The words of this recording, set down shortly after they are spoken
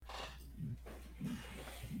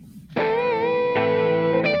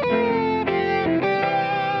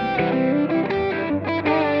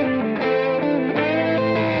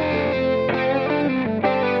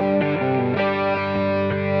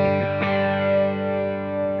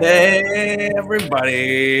Hey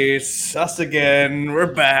everybody, it's us again.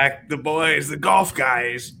 We're back, the boys, the golf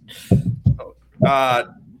guys.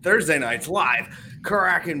 Thursday nights live,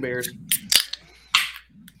 Kraken Bears,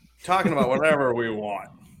 talking about whatever we want.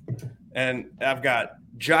 And I've got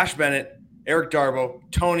Josh Bennett, Eric Darbo,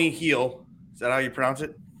 Tony Heel. Is that how you pronounce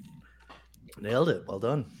it? Nailed it. Well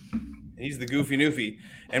done. He's the goofy noofy.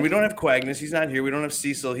 And we don't have Quagnus. He's not here. We don't have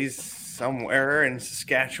Cecil. He's somewhere in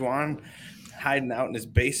Saskatchewan, hiding out in his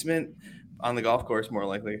basement on the golf course, more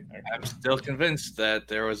likely. I'm still convinced that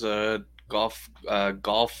there was a an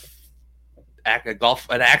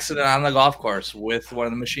accident on the golf course with one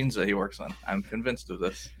of the machines that he works on. I'm convinced of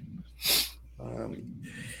this.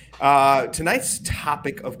 Tonight's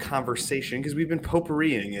topic of conversation, because we've been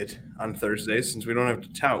potpourriing it on Thursdays since we don't have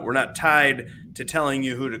to tout. We're not tied to telling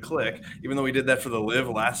you who to click, even though we did that for the live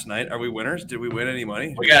last night. Are we winners? Did we win any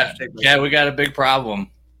money? We got a big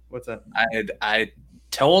problem. What's that? I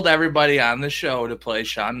told everybody on the show to play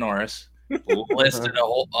Sean Norris. Listed a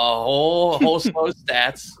whole host of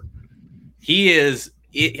stats.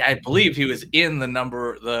 I believe he was in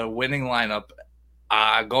the winning lineup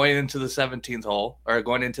going into the 17th hole or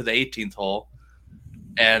going into the 18th hole,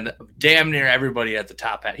 and damn near everybody at the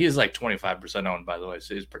top hat. He was like 25% owned, by the way,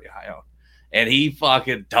 so he's pretty high owned. And he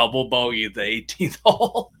fucking double bogeyed the 18th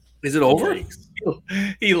hole. Is it over?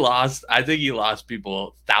 He lost. I think he lost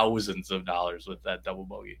people thousands of dollars with that double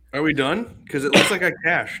bogey. Are we done? Because it looks like I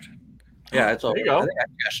cashed. Yeah, it's all. There you go. I think I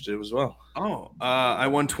cashed it as well. Oh, I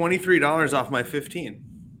won $23 off my 15.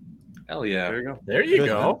 Hell yeah! There you go. There you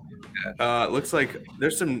go. Looks like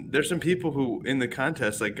there's some people who in the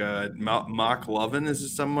contest, like Mock Lovin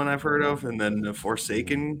is someone I've heard of, and then the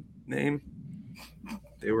Forsaken name.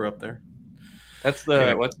 They were up there. That's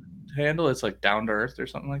the what's the handle? It's like Down to Earth or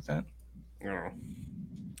something like that. I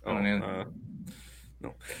don't know.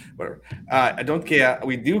 No, whatever. I don't care.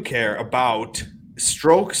 We do care about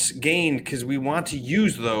strokes gained because we want to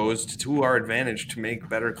use those to our advantage to make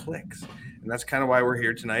better clicks. And that's kind of why we're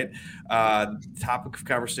here tonight. Topic of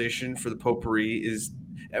conversation for the potpourri is,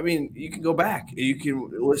 you can go back. You can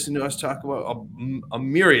listen to us talk about a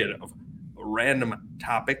myriad of random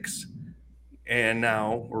topics. And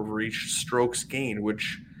now we've reached strokes gained,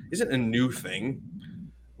 which isn't a new thing.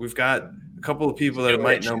 We've got a couple of people that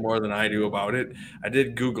might know more than I do about it. I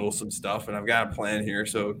did Google some stuff, and I've got a plan here,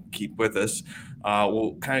 so keep with us.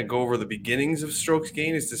 We'll kind of go over the beginnings of strokes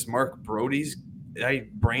gained. Is this Mark Brody's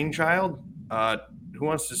brainchild? Who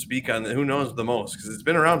wants to speak on that? Who knows the most? Because it's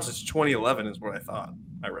been around since 2011 is what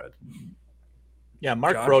I read. Yeah,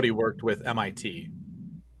 Mark Josh? Brody worked with MIT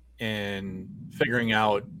in figuring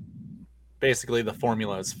out basically the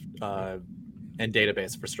formulas and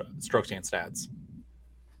database for strokes gained stats.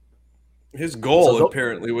 His goal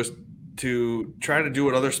apparently was to try to do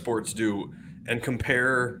what other sports do and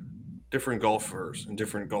compare different golfers and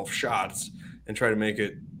different golf shots and try to make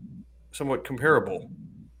it somewhat comparable.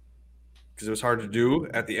 Because it was hard to do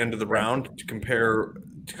at the end of the round to compare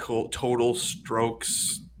total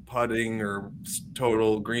strokes, putting, or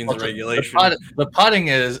total greens regulation. The putting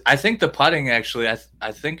is, I think the putting actually,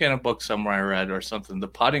 I think in a book somewhere I read or something, the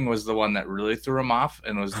putting was the one that really threw him off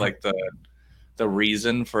and was like the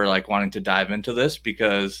reason for like wanting to dive into this,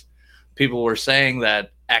 because people were saying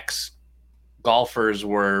that ex golfers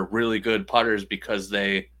were really good putters because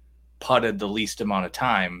they putted the least amount of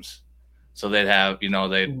times. So they'd have,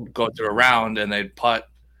 they'd go through a round and they'd putt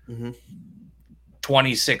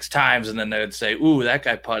 26 times, and then they'd say, ooh, that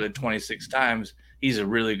guy putted 26 times. He's a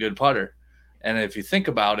really good putter. And if you think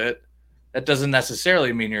about it, that doesn't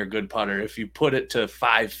necessarily mean you're a good putter. If you put it to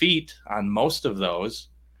 5 feet on most of those,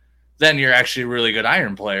 then you're actually a really good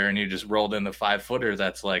iron player, and you just rolled in the 5-footer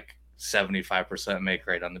that's like 75% make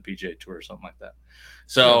rate on the PGA Tour or something like that.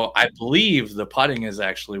 So I believe the putting is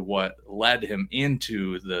actually what led him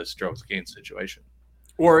into the strokes gained situation.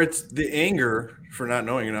 Or it's the anger for not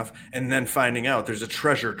knowing enough and then finding out there's a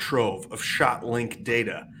treasure trove of shot link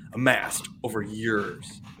data amassed over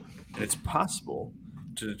years. And it's possible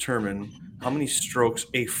to determine how many strokes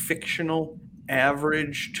a fictional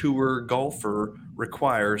average tour golfer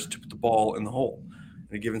requires to put the ball in the hole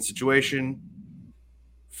in a given situation,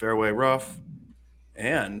 fairway rough,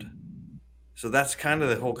 and so that's kind of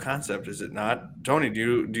the whole concept, is it not? Tony, do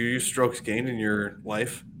you use strokes gained in your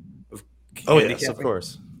life? Oh, yes, of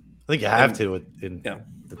course. I think you have to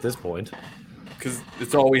at this point. Because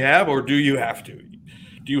it's all we have, or do you have to?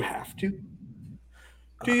 Do you have to?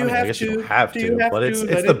 Do you have I guess to? you don't have Do to, you have but to it's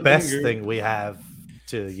let the it best linger? thing we have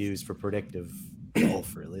to use for predictive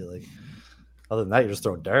golf, really. Like, other than that, you're just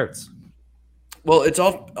throwing darts. Well, it's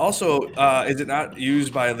also is it not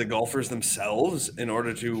used by the golfers themselves in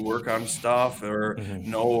order to work on stuff or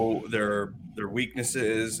know their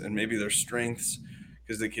weaknesses and maybe their strengths,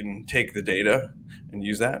 because they can take the data and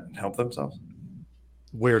use that and help themselves?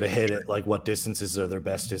 Where to hit it, like what distances are their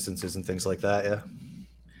best distances and things like that. Yeah.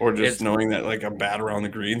 Or just knowing that like I'm bad around the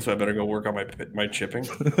green, so I better go work on my chipping.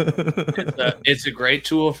 It's a great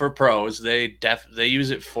tool for pros. They use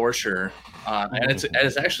it for sure, and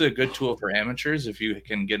it's actually a good tool for amateurs if you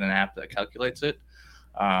can get an app that calculates it.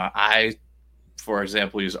 I, for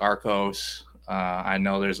example, use Arccos. I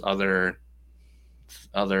know there's other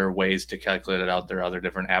ways to calculate it out there, other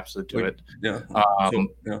different apps that do it. Yeah.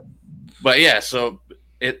 But yeah, so.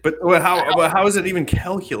 But how is it even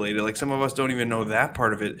calculated? Like some of us don't even know that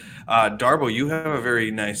part of it. Darbo, you have a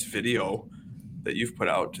very nice video that you've put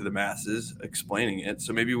out to the masses explaining it.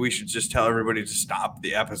 So maybe we should just tell everybody to stop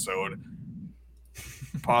the episode,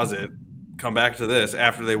 pause it, come back to this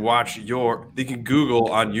after they watch they can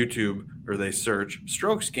Google on YouTube or they search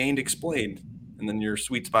strokes gained explained and then your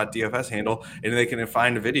Sweet Spot DFS handle, and they can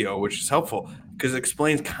find a video, which is helpful because it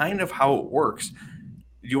explains kind of how it works.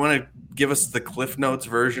 Do you want to give us the Cliff Notes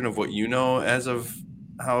version of what you know as of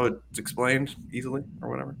how it's explained easily or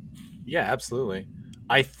whatever? Yeah, absolutely.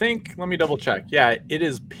 I think, let me double check. Yeah, it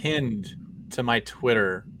is pinned to my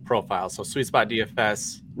Twitter profile. So Sweet Spot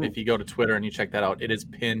DFS, if you go to Twitter and you check that out, it is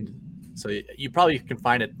pinned. So you probably can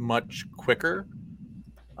find it much quicker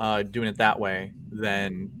doing it that way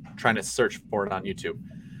than trying to search for it on YouTube.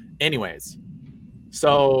 Anyways,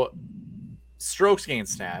 so strokes gain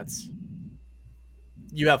stats.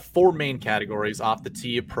 You have 4 main categories: off the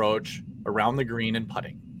tee, approach, around the green, and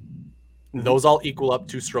putting. Those all equal up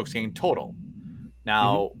to strokes gained total.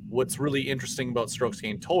 Now, what's really interesting about strokes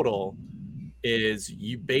gained total is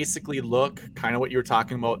you basically look kind of what you were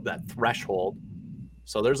talking about, that threshold.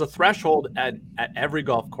 So there's a threshold at every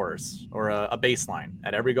golf course, or a baseline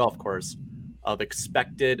at every golf course of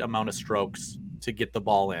expected amount of strokes to get the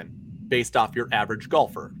ball in based off your average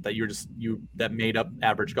golfer that made up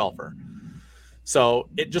average golfer. So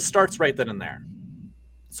it just starts right then and there.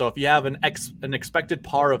 So if you have an expected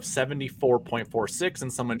par of 74.46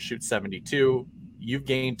 and someone shoots 72, you've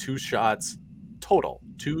gained 2 shots total.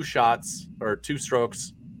 2 shots or 2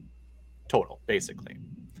 strokes total, basically.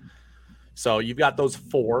 So you've got those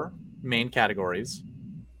 4 main categories.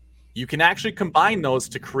 You can actually combine those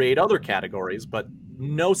to create other categories, but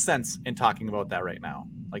no sense in talking about that right now.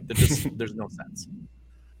 Like there's no sense.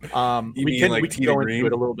 We can go into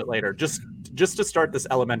it a little bit later, just to start this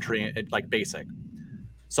elementary, like basic.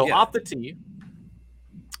 So off the tee,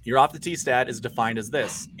 your off the tee stat is defined as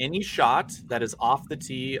this: any shot that is off the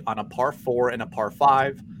tee on a par 4 and a par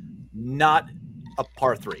 5, not a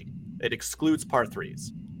par 3. It excludes par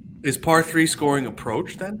 3s. Is par 3 scoring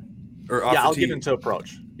approach then? Or off the I'll tee? get into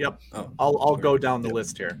approach. Yep. I'll go down the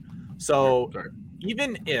list here. So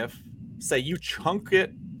even if, say, you chunk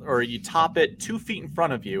it or you top it 2 feet in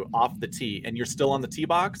front of you off the tee and you're still on the tee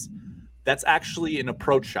box, that's actually an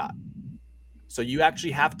approach shot. So you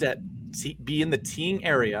actually have to be in the teeing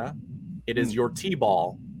area. It is your tee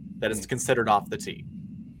ball that is considered off the tee.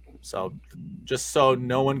 So just so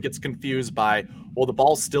no one gets confused by, well, the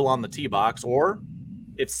ball's still on the tee box, or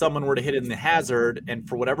if someone were to hit it in the hazard and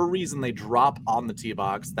for whatever reason they drop on the tee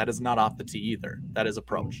box, that is not off the tee either. That is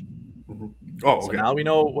approach. Oh, okay. So now we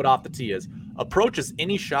know what off the tee is. Approach is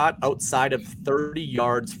any shot outside of 30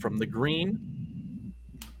 yards from the green,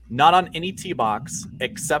 not on any tee box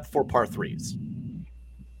except for par 3s.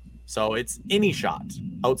 So it's any shot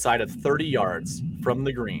outside of 30 yards from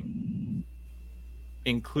the green,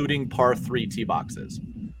 including par 3 tee boxes.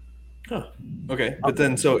 Huh. Okay, but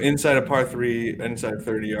then so inside a par 3, inside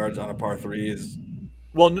 30 yards on a par 3 is.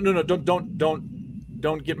 Well, no,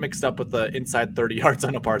 don't get mixed up with the inside 30 yards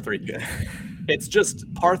on a par 3. Okay. It's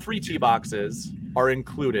just par 3 tee boxes are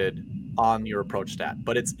included on your approach stat,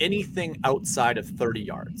 but it's anything outside of 30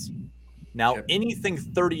 yards. Now, anything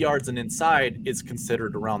 30 yards and inside is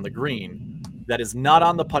considered around the green that is not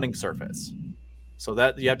on the putting surface. So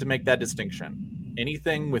that you have to make that distinction.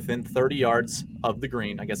 Anything within 30 yards of the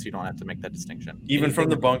green, I guess you don't have to make that distinction. Even from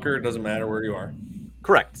the bunker, it doesn't matter where you are.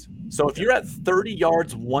 Correct. So if you're at 30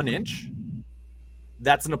 yards 1 inch,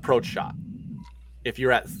 that's an approach shot. If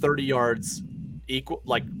you're at 30 yards equal,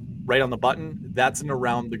 like right on the button, that's an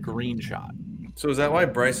around the green shot. So is that why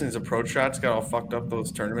Bryson's approach shots got all fucked up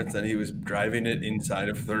those tournaments and he was driving it inside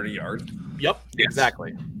of 30 yards? Yep,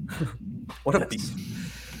 exactly. What a beast.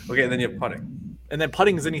 Okay, and then you have putting. And then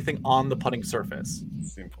putting is anything on the putting surface.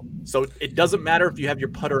 Simple. So it doesn't matter if you have your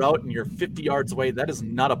putter out and you're 50 yards away. That is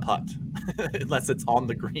not a putt, unless it's on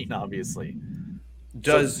the green, obviously.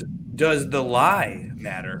 Does does the lie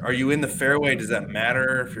matter? Are you in the fairway? Does that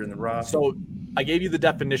matter if you're in the rough? So I gave you the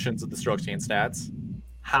definitions of the strokes gained stats,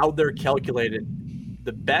 how they're calculated.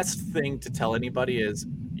 The best thing to tell anybody is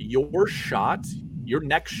your shot, your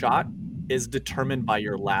next shot is determined by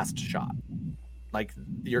your last shot. Like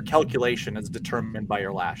your calculation is determined by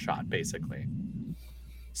your last shot, basically.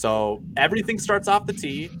 So everything starts off the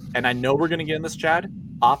tee, and I know we're going to get in this, Chad.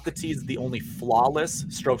 Off the tee is the only flawless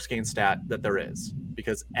strokes gained stat that there is,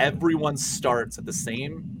 because everyone starts at the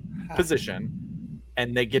same position,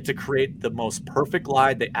 and they get to create the most perfect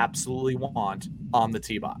lie they absolutely want on the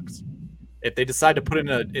tee box. If they decide to put it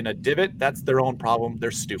in a divot, that's their own problem.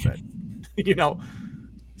 They're stupid, you know.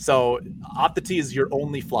 So off the tee is your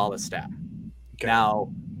only flawless stat. Okay.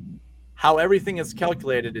 Now, how everything is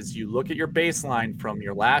calculated is you look at your baseline from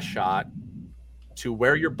your last shot to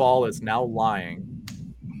where your ball is now lying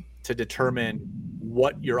to determine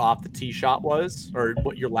what your off the tee shot was or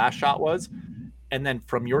what your last shot was. And then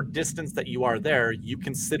from your distance that you are there, you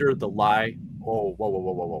consider the lie. Oh,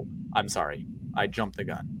 whoa. I'm sorry. I jumped the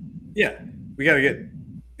gun. Yeah, we got to get.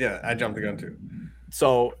 Yeah, I jumped the gun too.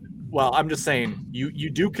 So, well, I'm just saying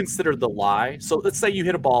you do consider the lie. So let's say you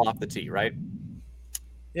hit a ball off the tee, right?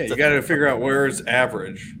 Yeah, you got to figure out where's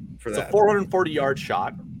average for that. It's a 440-yard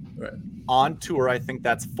shot. Right. On tour, I think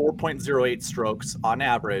that's 4.08 strokes on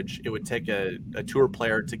average. It would take a tour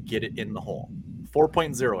player to get it in the hole.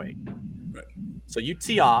 4.08. Right. So you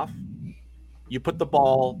tee off, you put the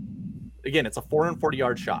ball, again, it's a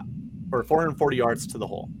 440-yard shot, or 440 yards to the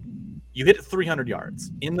hole. You hit it 300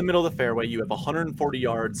 yards. In the middle of the fairway, you have 140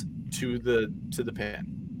 yards to the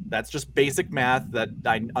pin. That's just basic math that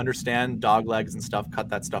I understand, dog legs and stuff, cut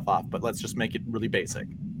that stuff off, but let's just make it really basic.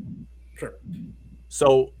 Sure.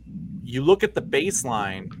 So you look at the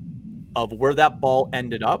baseline of where that ball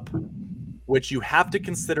ended up, which you have to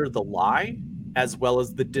consider the lie as well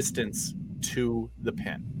as the distance to the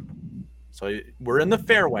pin. So we're in the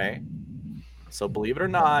fairway. So believe it or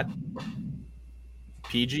not,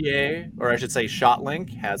 PGA, or I should say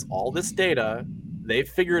ShotLink, has all this data. They've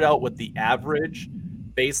figured out what the average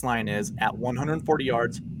baseline is at 140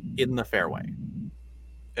 yards in the fairway.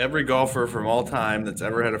 Every golfer from all time that's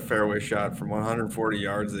ever had a fairway shot from 140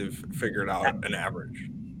 yards, they've figured out an average.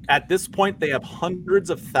 At this point, they have hundreds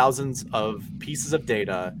of thousands of pieces of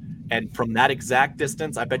data. And from that exact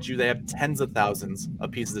distance, I bet you they have tens of thousands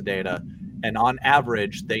of pieces of data. And on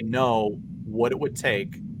average, they know what it would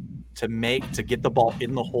take to get the ball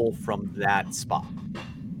in the hole from that spot.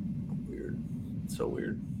 Weird. So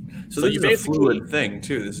weird. So this is a fluid thing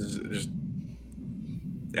too. This is just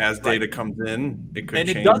as data comes in, it could change.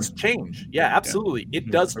 And it does change. Yeah, absolutely. Yeah.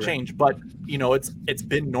 It does change, but it's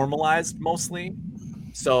been normalized mostly.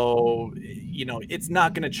 So, it's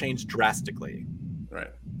not going to change drastically.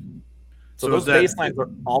 Right. So those baselines are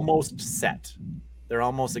almost set. They're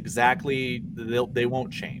almost exactly, they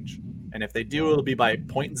won't change. And if they do, it'll be by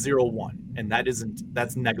 0.01. And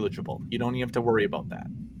that's negligible. You don't even have to worry about that.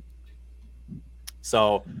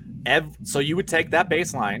 So you would take that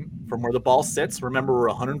baseline from where the ball sits. Remember, we're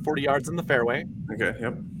 140 yards in the fairway. Okay,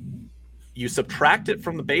 yep. You subtract it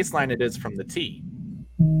from the baseline it is from the tee.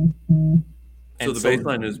 So the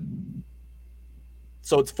baseline is?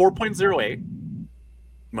 So it's 4.08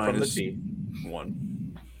 minus from the tee.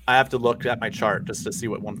 1. I have to look at my chart just to see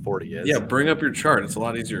what 140 is. Yeah, bring up your chart. It's a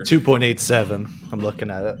lot easier. 2.87. I'm looking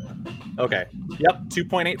at it. Okay. Yep,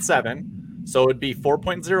 2.87. So it would be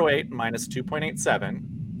 4.08 minus 2.87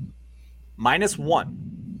 minus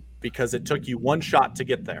 1 because it took you one shot to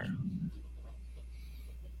get there.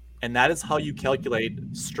 And that is how you calculate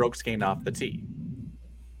strokes gained off the tee.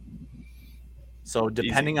 So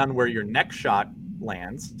depending on where your next shot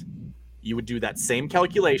lands, you would do that same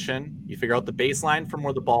calculation. You figure out the baseline from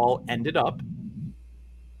where the ball ended up,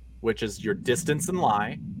 which is your distance and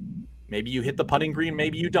lie. Maybe you hit the putting green,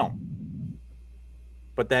 maybe you don't.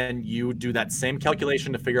 But then you do that same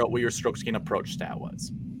calculation to figure out what your strokes gained approach stat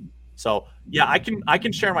was. So yeah, I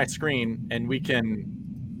can share my screen and we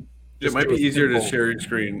can. It might be easier to share your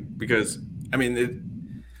screen because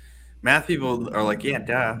math people are like, yeah,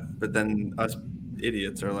 duh, but then us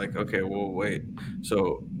idiots are like, okay, well, wait.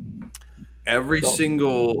 So every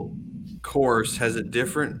single course has a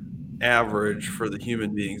different average for the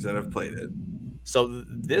human beings that have played it. So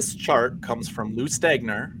this chart comes from Lou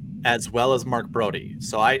Stegner as well as Mark Brody.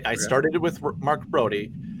 So I started it with Mark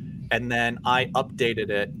Brody, and then I updated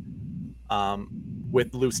it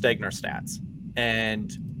with Lou Stegner stats.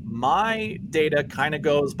 And my data kind of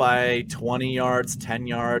goes by 20 yards, 10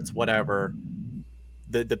 yards, whatever.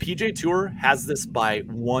 The PGA Tour has this by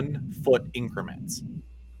 1 foot increments.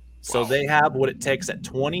 So they have what it takes at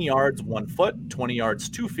 20 yards, 1 foot, 20 yards,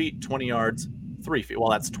 2 feet, 20 yards, 3 feet. Well,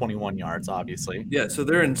 that's 21 yards, obviously. Yeah, so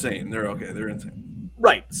they're insane. They're insane.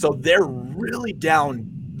 Right. So they're really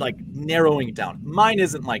down, like narrowing it down. Mine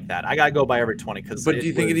isn't like that. I got to go by every 20. But do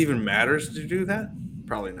you think it even matters to do that?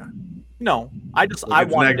 Probably not. No. I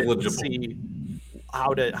wanted to see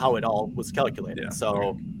how it all was calculated. Yeah, so.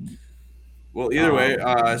 Okay. Well, either way,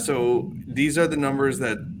 so these are the numbers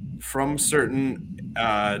that from certain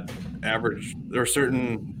average or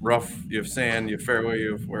certain rough, you have sand, you have fairway,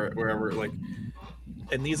 you have wherever, like,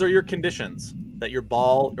 and these are your conditions that your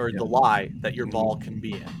ball or the lie that your ball can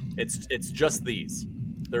be in. It's just these.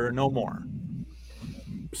 There are no more.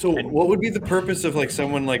 So what would be the purpose of like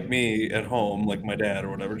someone like me at home, like my dad or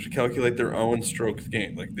whatever, to calculate their own strokes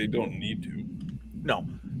gained? Like they don't need to. No.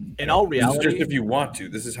 In all reality, just if you want to,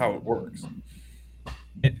 this is how it works.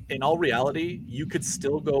 In all reality, you could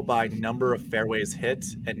still go by number of fairways hit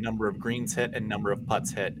and number of greens hit and number of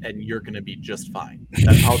putts hit, and you're going to be just fine.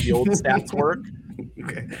 That's how the old stats work.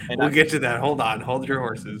 Okay, and we'll get to that. Hold on, hold your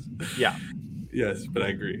horses. Yeah. Yes, but I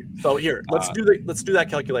agree. So here, let's do that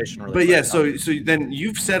calculation. Really quick. So then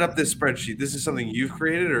you've set up this spreadsheet. This is something you've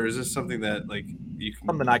created, or is this something that like you can?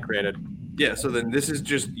 Something I created. Yeah. So then this is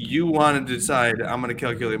just you wanted to decide. I'm going to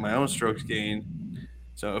calculate my own strokes gain.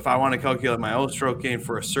 So if I want to calculate my own stroke gain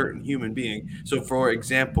for a certain human being, so for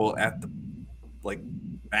example, at the like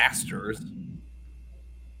Masters.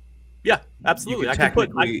 Yeah, absolutely.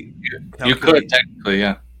 You could technically,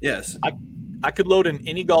 yeah. Yes. I could load in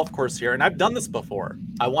any golf course here, and I've done this before.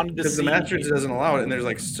 I wanted to see. Because the Masters doesn't allow it, and there's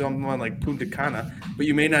like someone like Punta Cana, but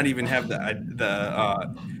you may not even have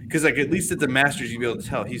the because like at least at the Masters you'd be able to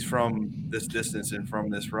tell he's from this distance and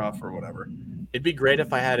from this rough or whatever. It'd be great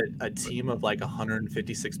if I had a team of like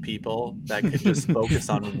 156 people that could just focus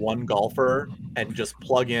on one golfer and just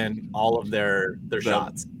plug in all of their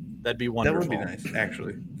shots. That'd be wonderful. That would be nice,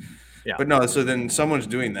 actually. Yeah. But no, so then someone's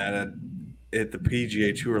doing that at the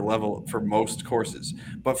PGA Tour level for most courses.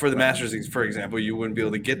 But for the Masters, for example, you wouldn't be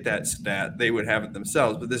able to get that stat. They would have it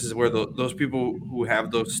themselves. But this is where those people who have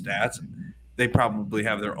those stats, they probably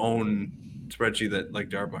have their own spreadsheet that like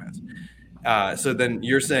Darbo has. So then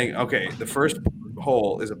you're saying, okay, the first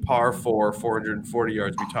hole is a par 4, 440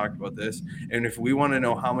 yards. We talked about this. And if we want to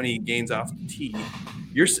know how many gains off the tee,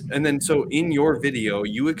 so in your video,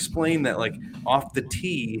 you explain that like off the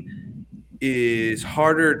tee is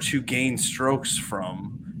harder to gain strokes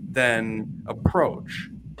from than approach.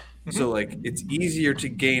 Mm-hmm. So like it's easier to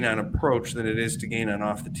gain on approach than it is to gain on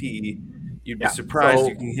off the tee. You'd be surprised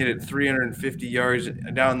you can hit it 350 yards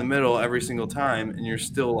down the middle every single time, and you're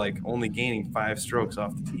still like only gaining 5 strokes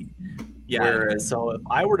off the tee. Yeah. Whereas, so if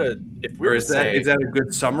we were to say, is that a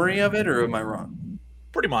good summary of it, or am I wrong?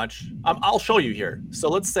 Pretty much. I'll show you here. So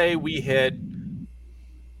let's say we hit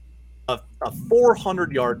a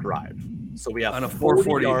 400-yard drive. So we have on a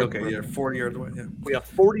 440. Okay, yeah, 40 yards away. Yeah. We have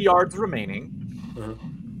 40 yards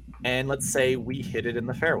remaining, and let's say we hit it in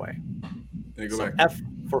the fairway. Go back. F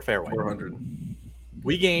for fairway. 400.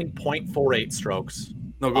 We gained 0.48 strokes.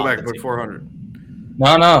 No, go back. Put 400.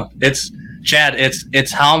 No. It's Chad.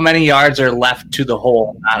 It's how many yards are left to the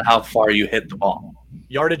hole, not how far you hit the ball.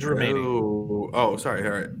 Yardage remaining. Oh, sorry.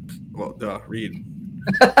 All right. Well, read.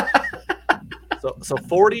 So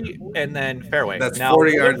 40 and then fairway. That's now,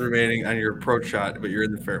 40 yards remaining on your approach shot, but you're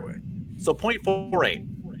in the fairway. So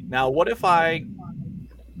 0.48. Now, what if I,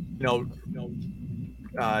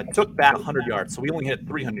 took back 100 yards? So we only hit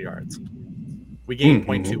 300 yards. We gained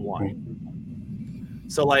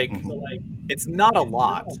 0.21. So it's not a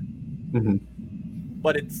lot,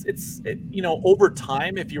 but it's over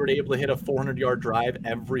time, if you were able to hit a 400-yard drive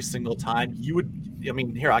every single time, you would. I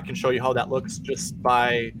mean, here I can show you how that looks just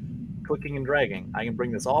by clicking and dragging. I can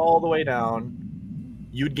bring this all the way down.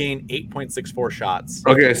 You'd gain 8.64 shots.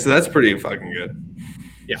 Okay, so that's pretty fucking good.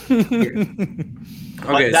 Yeah.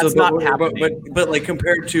 Okay, that's not happening. But like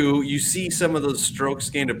compared to, you see some of those strokes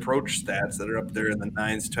gained approach stats that are up there in the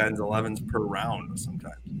 9s, 10s, 11s per round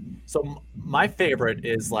sometimes. So my favorite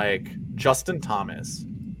is like Justin Thomas.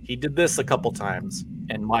 He did this a couple times,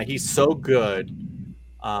 and why he's so good.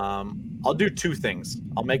 I'll do 2 things.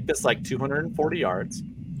 I'll make this like 240 yards.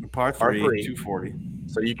 Par 3, 240.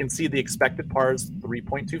 So you can see the expected par is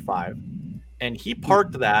 3.25. And he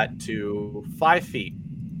parked that to 5 feet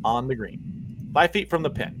on the green. 5 feet from the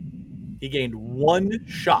pin. He gained 1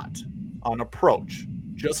 shot on approach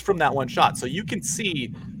just from that 1 shot. So you can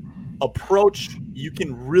see approach you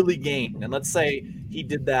can really gain. And let's say he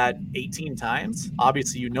did that 18 times.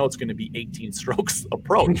 Obviously, it's going to be 18 strokes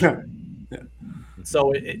approach. Yeah.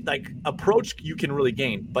 So like approach you can really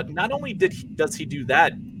gain. But not only does he do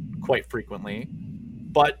that quite frequently,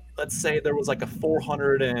 but let's say there was like a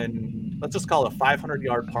 400 and let's just call it a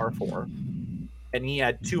 500-yard par 4, and he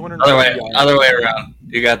had 200. Other way around.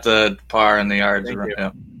 You got the par and the yards.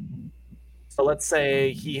 Yeah. So let's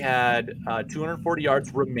say he had 240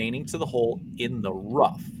 yards remaining to the hole in the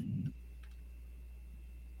rough.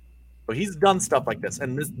 So he's done stuff like this,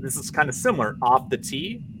 and this is kind of similar off the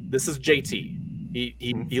tee. This is JT.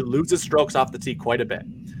 He loses strokes off the tee quite a bit.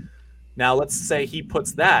 Now let's say he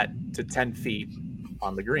puts that to 10 feet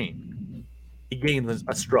on the green. He gains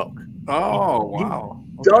a stroke. Oh, wow.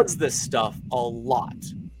 He does this stuff a lot.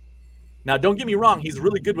 Now, don't get me wrong. He's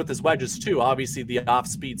really good with his wedges too. Obviously, the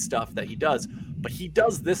off-speed stuff that he does. But he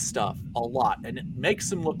does this stuff a lot, and it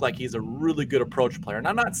makes him look like he's a really good approach player. And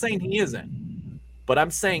I'm not saying he isn't, but I'm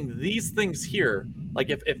saying these things here, like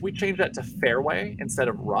if we change that to fairway instead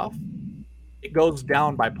of rough, it goes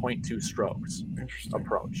down by 0.2 strokes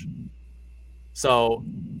approach. So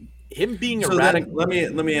him being erratic. Let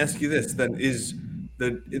me ask you this: then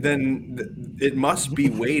it must be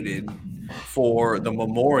weighted for the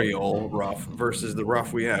Memorial rough versus the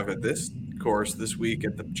rough we have at this course this week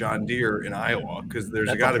at the John Deere in Iowa, because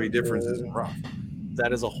there's got to be differences in rough.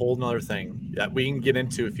 That is a whole nother thing that we can get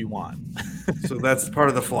into if you want. So that's part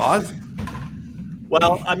of the flaws?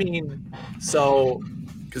 Well, I mean, so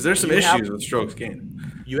because there's some issues with strokes gained.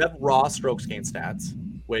 You have raw strokes gained stats,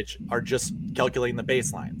 which are just calculating the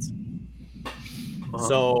baselines.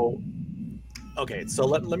 So, okay, so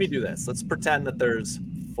let me do this. Let's pretend that there's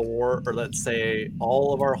 4, or let's say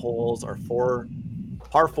all of our holes are par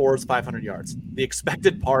 4s, 500 yards. The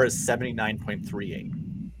expected par is 79.38.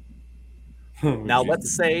 Now,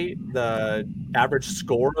 let's say the average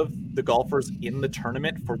score of the golfers in the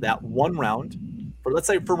tournament for that one round, let's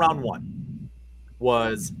say for round 1,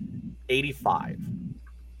 was 85.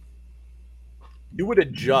 You would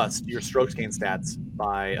adjust your strokes gained stats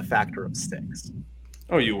by a factor of 6.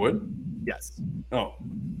 Oh, you would? Yes. Oh.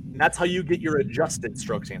 And that's how you get your adjusted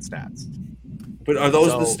strokes gained stats. But are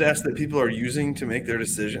those the stats that people are using to make their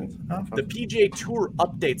decisions? The PGA Tour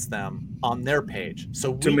updates them on their page,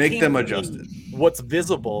 so to make them adjusted. What's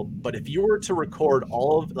visible, but if you were to record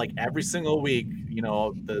all of like every single week, you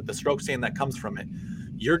know, the strokes gained that comes from it,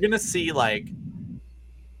 you're gonna see like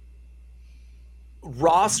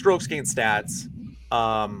raw strokes gained stats.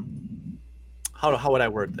 How would I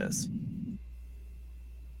word this?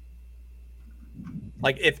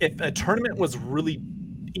 Like if a tournament was really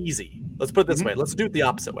easy, let's put it this way. Let's do it the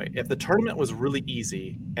opposite way. If the tournament was really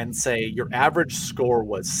easy and say your average score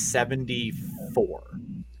was 74,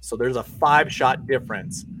 so there's a 5-shot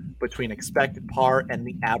difference between expected par and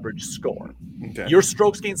the average score. Okay. Your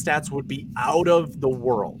strokes gained stats would be out of the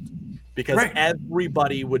world because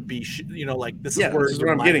everybody would be, like this is what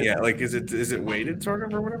I'm getting at. Like, is it weighted sort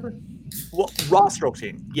of or whatever? Well, raw strokes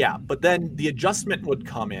gained, yeah, but then the adjustment would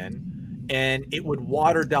come in. And it would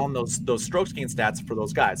water down those strokes gained stats for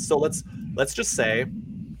those guys. So let's just say,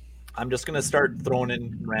 I'm just going to start throwing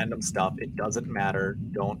in random stuff. It doesn't matter.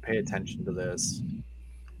 Don't pay attention to this.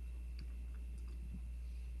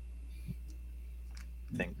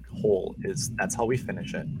 I think hole that's how we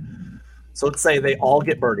finish it. So let's say they all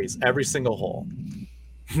get birdies every single hole.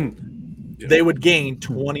 They would gain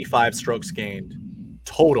 25 strokes gained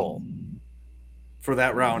total. For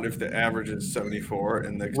that round, if the average is 74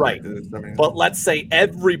 and the expected is 79. But let's say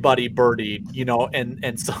everybody birdied,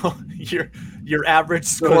 and so your average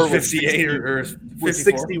score was 58 or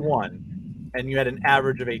 61, and you had an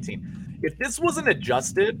average of 18. If this wasn't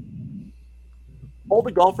adjusted, all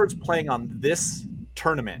the golfers playing on this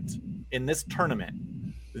tournament,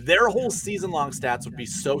 their whole season-long stats would be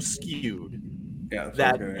so skewed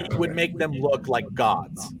that it would make them look like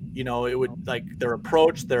gods. It would, like, their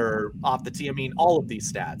approach, their off the tee. I mean, all of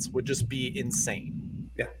these stats would just be insane.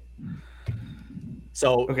 Yeah.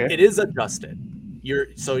 So it is adjusted. You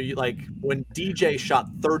like when DJ shot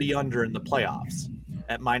 30 under in the playoffs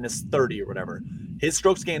at minus 30 or whatever, his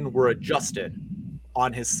strokes gained were adjusted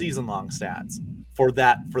on his season long stats for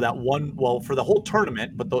that one. Well, for the whole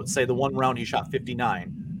tournament, but say the one round he shot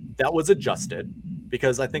 59, that was adjusted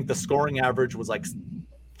because I think the scoring average was like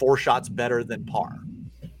 4 shots better than par.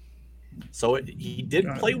 So he did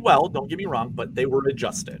play well, don't get me wrong, but they were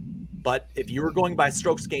adjusted. But if you were going by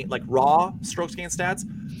strokes gained, like raw strokes gained stats,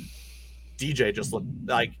 DJ just looked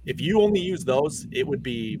like, if you only use those, it would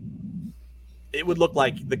look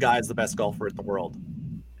like the guy's the best golfer in the world.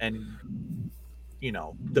 And,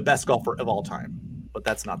 the best golfer of all time. But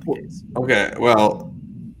that's not the case. Okay, well,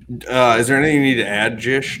 is there anything you need to add,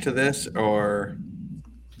 Jish, to this, or...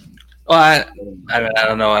 Well, I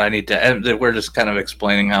don't know what I need to add. We're just kind of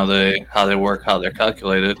explaining how they work, how they're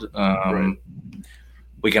calculated.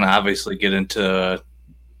 We can obviously get into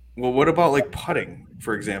Well, what about like putting,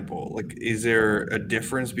 for example? Like, is there a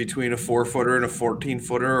difference between a 4-footer and a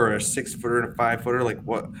 14-footer, or a 6-footer and a 5-footer? Like,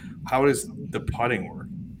 what? How does the putting work?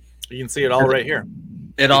 You can see it all right here.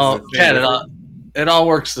 It all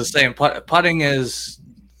works the same. Putting is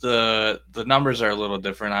the numbers are a little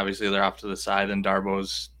different. Obviously, they're off to the side in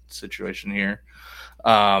Darbo's situation here,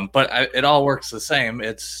 but it all works the same.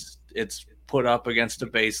 It's put up against a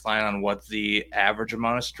baseline on what the average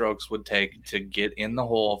amount of strokes would take to get in the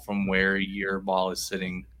hole from where your ball is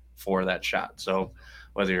sitting for that shot. So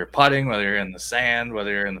whether you're putting, whether you're in the sand,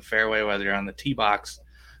 whether you're in the fairway, whether you're on the tee box,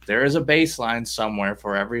 there is a baseline somewhere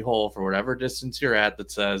for every hole for whatever distance you're at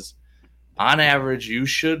that says, on average, you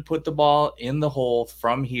should put the ball in the hole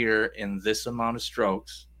from here in this amount of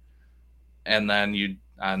strokes. And then you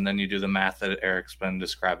do the math that Eric's been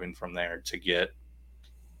describing from there to get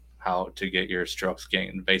your strokes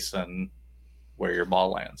gained based on where your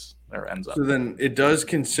ball lands or ends up. So then it does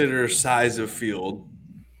consider size of field.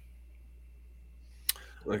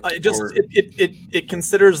 Like it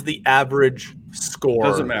considers the average score.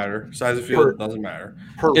 Doesn't matter. Size of field doesn't matter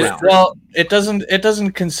per round. Well, it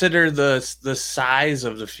doesn't consider the size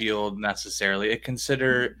of the field necessarily. It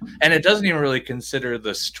doesn't even really consider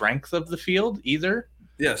the strength of the field either.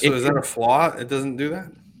 Yeah. So is that a flaw? It doesn't do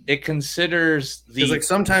that. It considers because like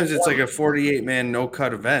sometimes it's like a 48-man no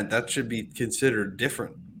cut event that should be considered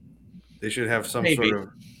different. They should have some sort of.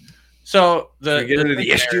 So get into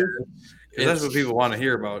the issue. Because that's what people want to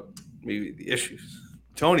hear about, maybe the issues.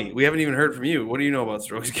 Tony, we haven't even heard from you. What do you know about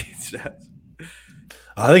strokes gained stats?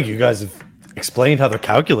 I think you guys have explained how they're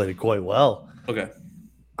calculated quite well. Okay.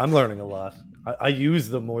 I'm learning a lot. I use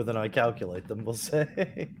them more than I calculate them, we'll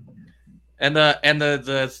say. And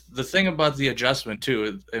the thing about the adjustment,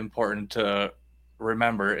 too, important to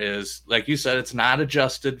remember is, like you said, it's not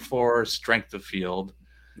adjusted for strength of field.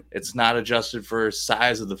 It's not adjusted for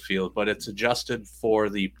size of the field, but it's adjusted for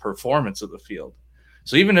the performance of the field.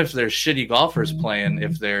 So even if there's shitty golfers playing,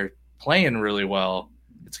 if they're playing really well,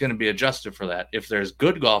 it's going to be adjusted for that. If there's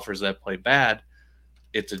good golfers that play bad,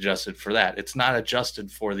 it's adjusted for that. It's not adjusted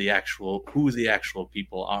for who the actual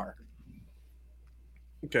people are.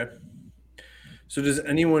 Okay. So does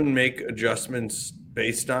anyone make adjustments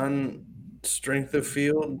based on strength of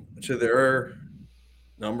field to their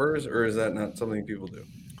numbers, or is that not something people do?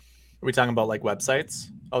 Are we talking about like websites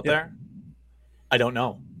out there? I don't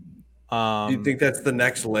know. Do you think that's the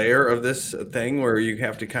next layer of this thing where you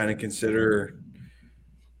have to kind of consider,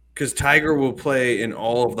 because Tiger will play in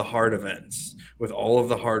all of the hard events with all of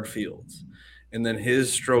the hard fields, and then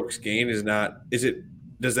his strokes gain does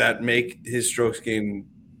that make his strokes gain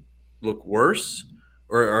look worse,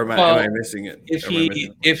 or am I missing it? If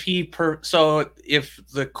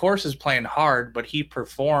the course is playing hard, but he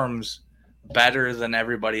performs better than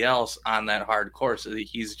everybody else on that hard course,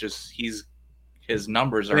 his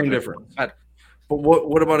numbers are different. But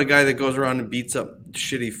what about a guy that goes around and beats up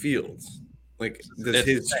shitty fields? Like, does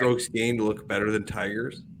his strokes gained look better than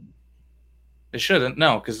Tiger's? It shouldn't,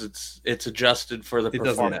 no, because it's adjusted for the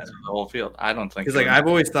performance of the whole field. I don't think. Because like I've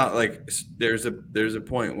always thought, like there's a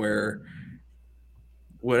point where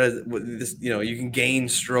this, you can gain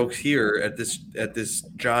strokes here at this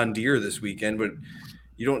John Deere this weekend, but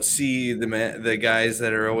you don't see the guys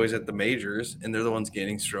that are always at the majors, and they're the ones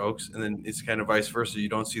gaining strokes, and then it's kind of vice versa. You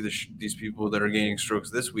don't see these people that are gaining strokes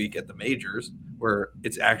this week at the majors, where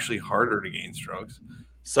it's actually harder to gain strokes.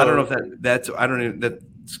 So I don't know if that's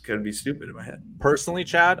going to be stupid in my head. Personally,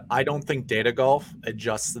 Chad, I don't think Data Golf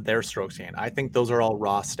adjusts their strokes gain. I think those are all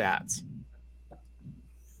raw stats.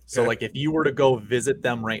 So, like, if you were to go visit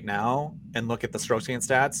them right now and look at the strokes gain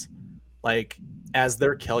stats, like, as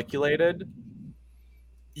they're calculated,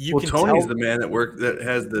 Tony's the man that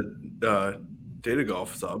has the Data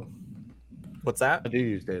Golf sub. What's that? I do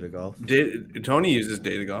use Data Golf. Tony uses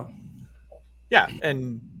Data Golf. Yeah,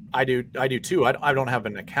 and I do too. I don't have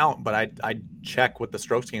an account, but I check what the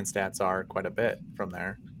strokes gain stats are quite a bit from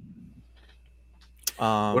there.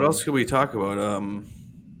 What else could we talk about?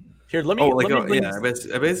 Here, let me.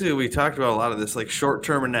 Basically, we talked about a lot of this, like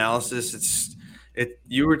short-term analysis.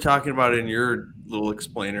 You were talking about in your little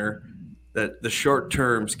explainer that the short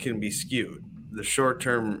terms can be skewed. The short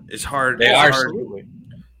term is hard. They are absolutely.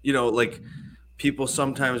 Like people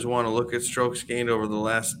sometimes want to look at strokes gained over the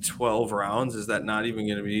last 12 rounds. Is that not even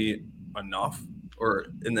going to be enough?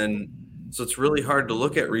 So it's really hard to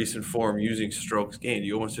look at recent form using strokes gained.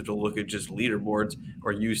 You almost have to look at just leaderboards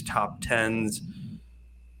or use top 10s.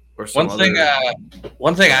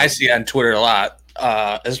 One thing I see on Twitter a lot,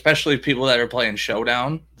 especially people that are playing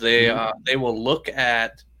Showdown, they will look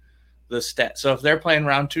at the stats. So if they're playing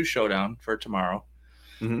round 2 Showdown for tomorrow,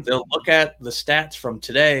 They'll look at the stats from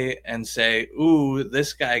today and say, ooh,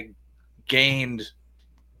 this guy gained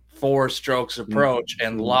 4 strokes approach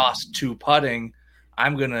and lost 2 putting.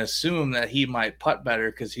 I'm going to assume that he might putt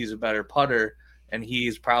better because he's a better putter, and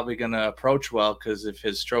he's probably going to approach well because if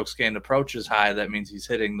his strokes gained approach is high, that means he's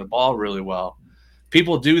hitting the ball really well.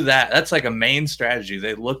 People do that. That's like a main strategy.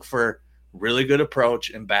 They look for really good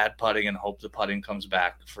approach and bad putting and hope the putting comes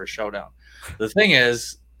back for a showdown. The thing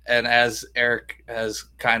is, and as Eric has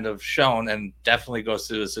kind of shown and definitely goes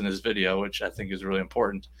through this in his video, which I think is really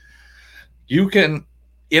important, you can,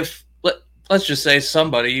 let's just say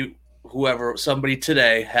somebody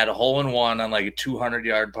today had a hole-in-one on like a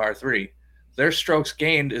 200-yard par 3, their strokes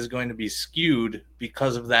gained is going to be skewed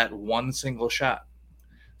because of that one single shot.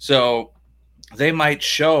 So they might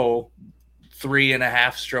show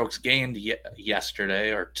 3.5 strokes gained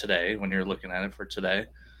yesterday or today when you're looking at it for today,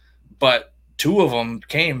 but 2 of them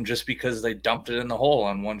came just because they dumped it in the hole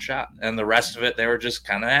on one shot, and the rest of it they were just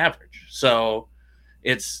kind of average. So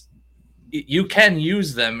you can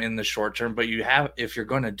use them in the short term, but if you're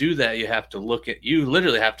going to do that, you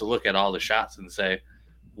literally have to look at all the shots and say,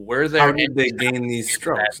 how did they gain these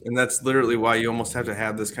strokes? And that's literally why you almost have to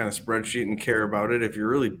have this kind of spreadsheet and care about it. If you're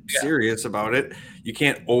really serious about it, you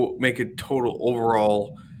can't make a total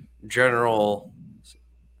overall general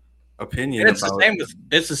opinion. It's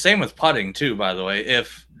the same with putting too, by the way.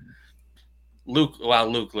 If Luke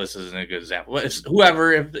isn't a good example.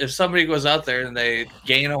 If somebody goes out there and they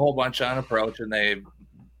gain a whole bunch on approach and they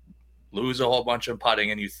lose a whole bunch of putting,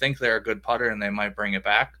 and you think they're a good putter and they might bring it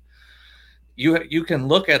back, you can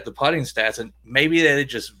look at the putting stats and maybe they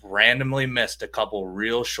just randomly missed a couple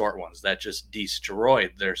real short ones that just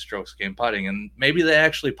destroyed their strokes gained putting, and maybe they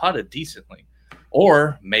actually putted decently,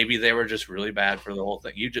 or maybe they were just really bad for the whole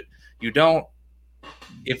thing.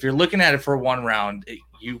 If you're looking at it for one round,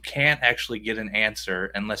 you can't actually get an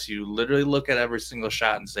answer unless you literally look at every single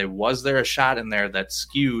shot and say, was there a shot in there that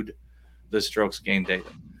skewed the strokes gained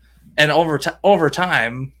data? And over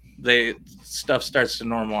time, stuff starts to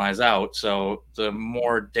normalize out. So the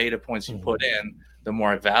more data points you put in, the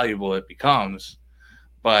more valuable it becomes.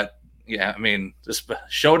 But yeah, I mean, this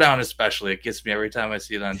showdown especially, it gets me every time I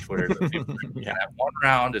see it on Twitter. At one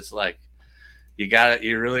round, it's like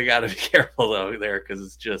you really gotta be careful though there, because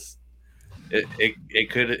it's just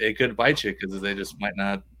it could bite you because they just might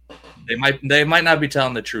not be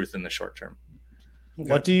telling the truth in the short term.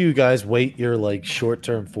 What do you guys weight your like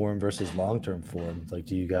short-term form versus long-term form? Like,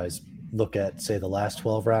 do you guys look at, say, the last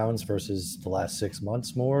 12 rounds versus the last 6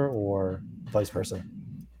 months more, or vice versa?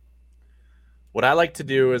 What I like to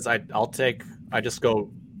do is I look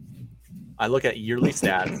at yearly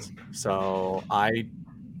stats. So I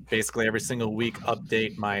basically every single week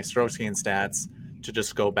update my strokes gained stats to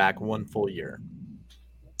just go back one full year.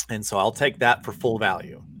 And so I'll take that for full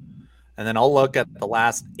value. And then I'll look at the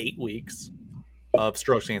last 8 weeks of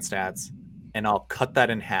strokes gained stats, and I'll cut that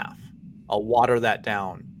in half. I'll water that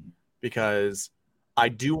down because I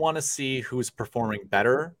do want to see who's performing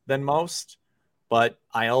better than most, but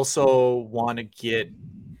I also want to get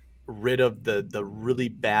rid of the really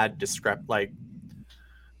bad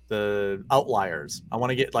the outliers. I want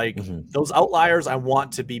to get those outliers. I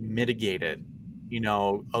want to be mitigated.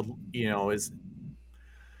 Is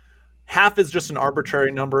half is just an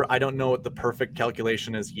arbitrary number. I don't know what the perfect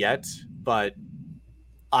calculation is yet, but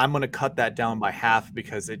I'm going to cut that down by half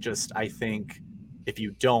because I think if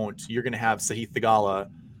you don't, you're going to have Sahith Theegala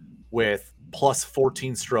with plus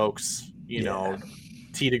 14 strokes,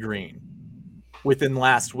 tee to green within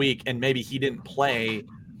last week. And maybe he didn't play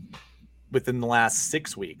within the last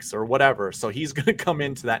 6 weeks or whatever. So he's going to come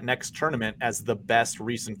into that next tournament as the best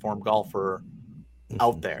recent form golfer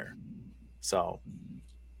out there. So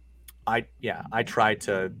I try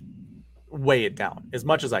to weigh it down as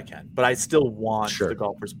much as I can, but I still want the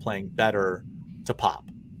golfers playing better to pop,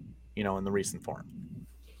 in the recent form.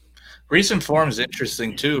 Recent form is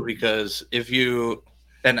interesting too, because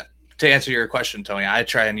and to answer your question, Tony, I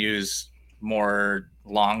try and use more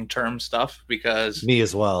long-term stuff because me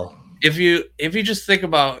as well. If you just think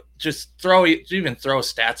about throw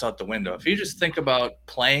stats out the window. If you just think about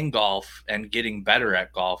playing golf and getting better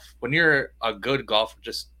at golf, when you're a good golfer,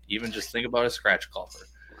 just think about a scratch golfer.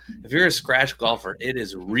 If you're a scratch golfer, it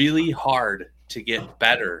is really hard to get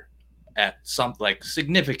better at something, like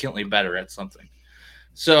significantly better at something.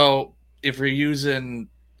 So if you're using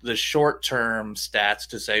the short-term stats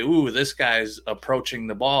to say, ooh, this guy's approaching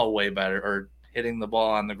the ball way better or hitting the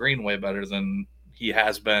ball on the green way better than he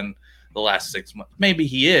has been the last 6 months. Maybe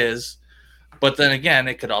he is, but then again,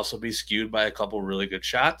 it could also be skewed by a couple really good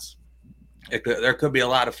shots. There could be a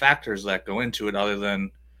lot of factors that go into it other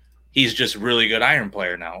than he's just really good iron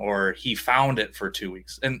player now, or he found it for 2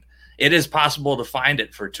 weeks. And it is possible to find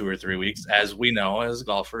it for 2 or 3 weeks, as we know as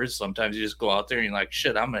golfers. Sometimes you just go out there and you're like,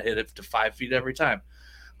 shit, I'm gonna hit it to 5 feet every time.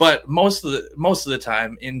 But most of the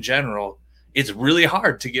time, in general, it's really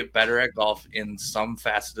hard to get better at golf in some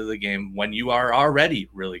facet of the game when you are already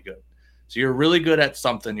really good. So you're really good at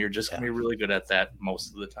something, you're just gonna be really good at that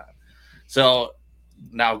most of the time. So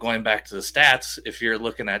now going back to the stats, if you're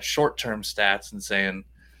looking at short-term stats and saying,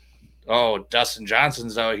 oh, Dustin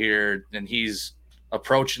Johnson's out here and he's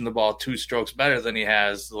approaching the ball 2 strokes better than he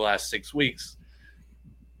has the last 6 weeks,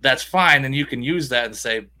 that's fine. And you can use that and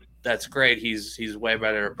say, that's great. He's way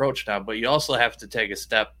better approach now. But you also have to take a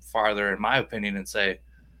step farther, in my opinion, and say,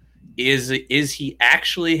 is he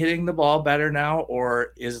actually hitting the ball better now?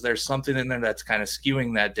 Or is there something in there that's kind of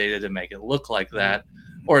skewing that data to make it look like that?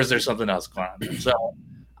 Or is there something else going on? So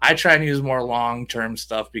I try and use more long-term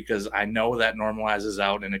stuff because I know that normalizes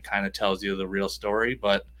out and it kind of tells you the real story.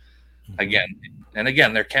 But again,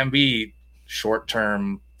 there can be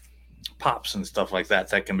short-term pops and stuff like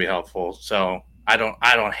that can be helpful. So I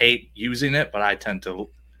don't hate using it, but I tend to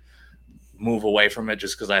move away from it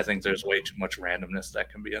just because I think there's way too much randomness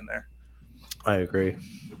that can be in there. I agree.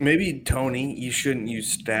 Maybe, Tony, you shouldn't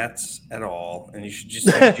use stats at all, and you should just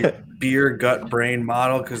use your beer gut brain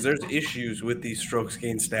model, because there's issues with these strokes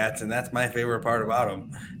gain stats, and that's my favorite part about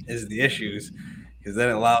them is the issues, because then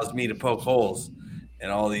it allows me to poke holes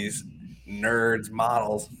in all these nerds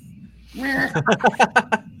models. You're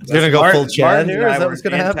gonna go full Chad here? Is that what's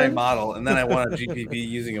gonna happen? Model, and then I want a GPP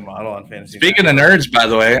using a model on fantasy. Speaking of nerds, by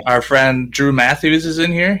the way, our friend Drew Matthews is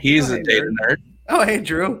in here. He's a data nerd. Oh, hey,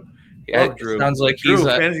 Drew. Yeah, Drew. Sounds like Drew,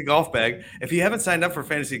 Fantasy Golf Bag. If you haven't signed up for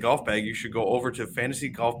Fantasy Golf Bag, you should go over to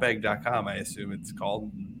fantasygolfbag.com. I assume it's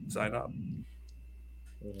called. Sign up.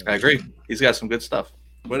 I agree. He's got some good stuff.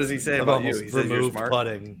 What does he say about you? He says you're smart.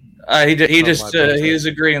 Putting. He is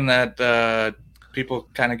agreeing that people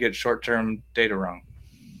kind of get short-term data wrong.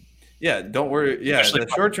 Yeah, don't worry. Yeah, the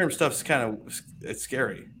short-term stuff's it's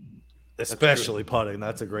scary. Especially putting.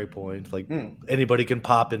 That's a great point. Like anybody can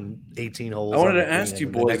pop in 18 holes. I wanted to ask you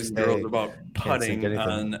boys and girls about putting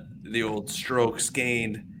on the old strokes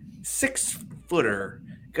gained 6-footer.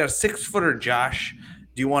 You got a 6-footer, Josh.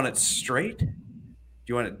 Do you want it straight? Do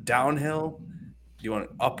you want it downhill? Do you want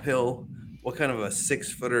it uphill? What kind of a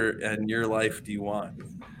 6-footer in your life do you want?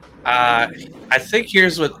 I think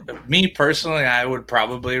here's what me personally, I would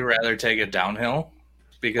probably rather take it downhill.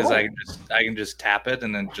 Because I can just tap it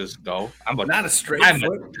and then just go. I'm a dog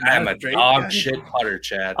shit putter,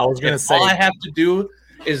 Chad. I was gonna say all I have to do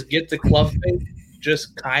is get the club face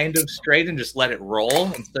just kind of straight and just let it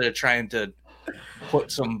roll instead of trying to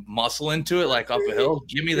put some muscle into it like up a hill.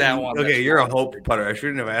 Give me that one. Okay, you're a hope putter. I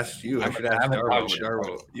shouldn't have asked you. I should ask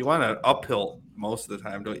Darbo. You want an uphill most of the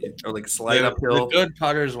time, don't you? Or like slide uphill. The good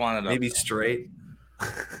putters want it maybe straight,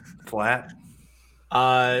 flat.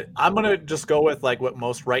 I'm gonna just go with like what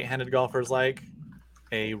most right-handed golfers like,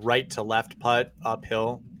 a right to left putt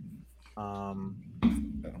uphill.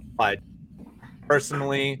 But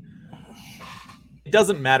personally, it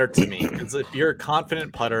doesn't matter to me because if you're a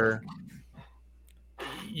confident putter,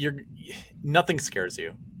 nothing scares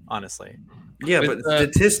you, honestly. Yeah, but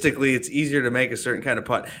statistically, it's easier to make a certain kind of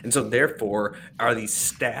putt, and so therefore, are these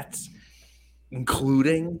stats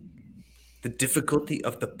including the difficulty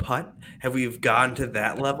of the putt? Have we gone to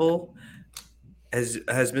that level? Has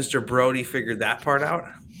Mr. Brody figured that part out?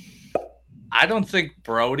 I don't think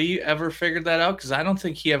Brody ever figured that out because I don't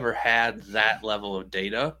think he ever had that level of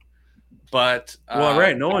data. But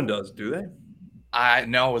right, no one does, do they? I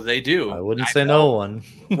know they do. I wouldn't say no one.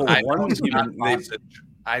 I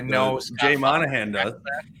know Jay Monahan does.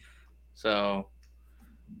 That. So,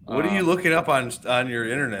 what are you looking up on your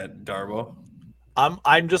internet, Darbo?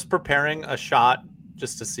 I'm just preparing a shot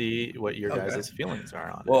just to see what your guys' feelings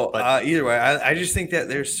are on it. But either way, I just think that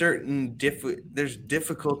there's certain there's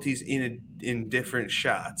difficulties in different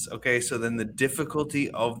shots. Okay, so then the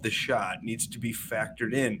difficulty of the shot needs to be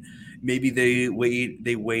factored in. Maybe they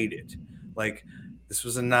weighed it. Like this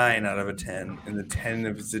was a 9 out of a 10, and the 10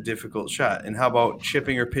 if it's a difficult shot. And how about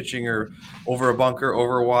chipping or pitching or over a bunker,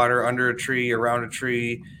 over water, under a tree, around a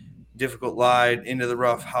tree, difficult lie, into the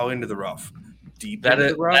rough, how into the rough? That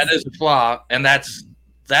is a flaw, and that's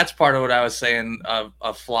part of what I was saying of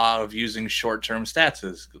a flaw of using short-term stats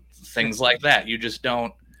is things like that. You just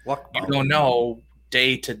don't know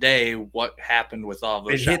day to day what happened with all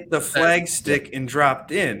those. It hit the flag stick and dropped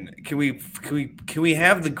in. Can we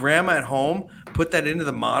have the grandma at home put that into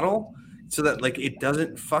the model so that like it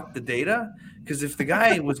doesn't fuck the data? Because if the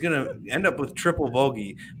guy was gonna end up with triple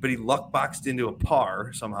bogey, but he luck boxed into a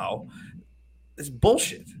par somehow, it's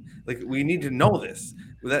bullshit. Like we need to know this.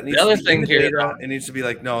 That needs The other to be thing in the here, data. though- It needs to be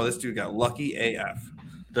like, no, this dude got lucky AF.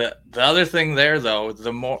 The other thing there, though,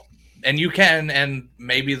 the more, and you can, and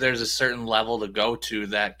maybe there's a certain level to go to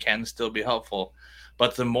that can still be helpful,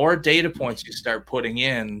 but the more data points you start putting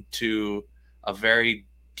in to a very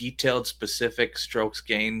detailed, specific strokes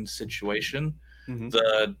gain situation,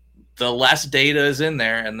 the less data is in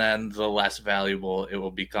there, and then the less valuable it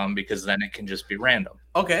will become, because then it can just be random.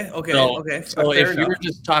 Okay. So if you're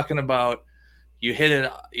just talking about you hit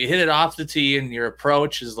it off the tee, and your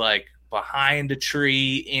approach is like behind a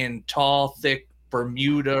tree in tall, thick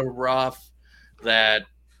Bermuda rough that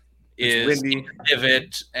is windy,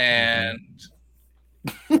 pivot, and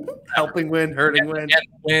helping wind, hurting wind. and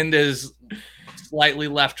wind is slightly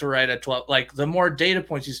left to right at 12. Like the more data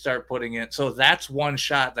points you start putting in, so that's one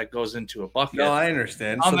shot that goes into a bucket. No, I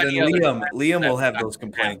understand. How So then many other Liam will have that those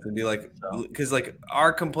complaints and be like, So- because like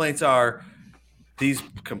our complaints are these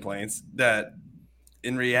complaints that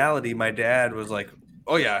in reality, my dad was like,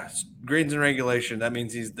 oh yeah, greens and regulation, that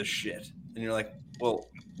means he's the shit. And you're like, well,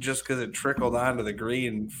 just because it trickled onto the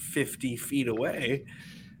green 50 feet away,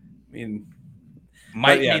 I mean,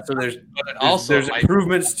 Might but yeah. need- So there's but it also there's might-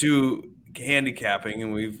 improvements to handicapping,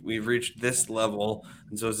 and we've reached this level,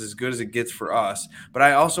 and so it's as good as it gets for us. But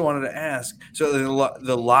I also wanted to ask, so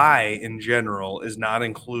the lie in general is not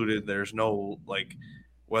included. There's no like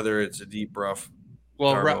whether it's a deep rough.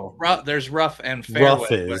 well, Darbo. there's rough and fairway.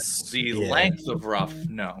 Rough is, but the yeah. length of rough,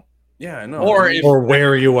 no. Yeah, I know. Or if or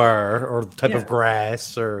where you are, or the type Yeah. of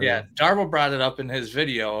grass, or Yeah, Darbo brought it up in his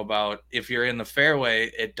video about if you're in the fairway,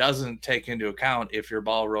 it doesn't take into account if your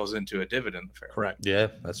ball rolls into a divot in the fairway. Correct. yeah,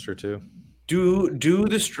 that's true too. Do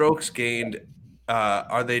the strokes gained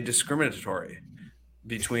are they discriminatory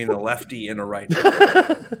between a lefty and a righty?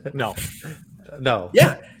 No. No,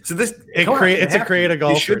 Yeah. So this it's a creative They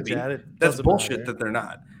golfer. should be. Chad. It That's doesn't bullshit matter. that they're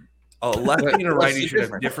not. A lefty and a What's righty the should have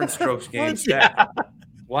difference? different strokes gained Yeah. stats.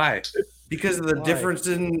 Why? Because of the Why? difference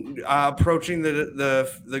in approaching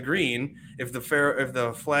the green. If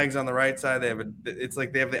the flag's on the right side, it's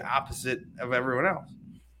like they have the opposite of everyone else.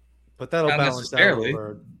 But that'll Not balance out necessarily.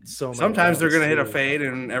 over so many Sometimes they're going to hit a too. fade,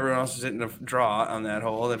 and everyone else is hitting a draw on that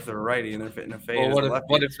hole. If they're righty and they're hitting a fade, Well, as a lefty.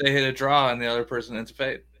 what if they hit a draw and the other person hits a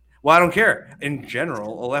fade? Well, I don't care. In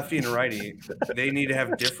general, a lefty and a righty, they need to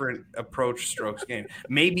have different approach strokes gained.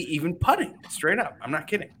 Maybe even putting, straight up. I'm not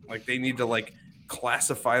kidding. Like they need to like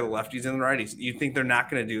classify the lefties and the righties. You think they're not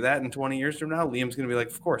going to do that in 20 years from now? Liam's going to be like,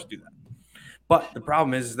 of course, do that. But the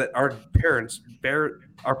problem is that our parents,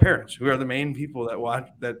 who are the main people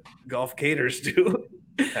that golf caters to,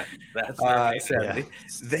 That's sadly,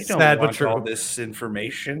 they don't Sad but want true. all this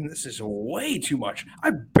information. This is way too much.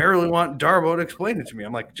 I barely want Darbo to explain it to me.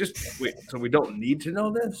 I'm like, just wait. So we don't need to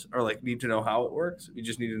know this, or like need to know how it works. We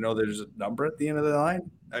just need to know there's a number at the end of the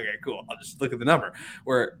line. Okay, cool. I'll just look at the number.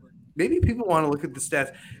 Where maybe people want to look at the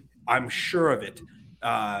stats. I'm sure of it.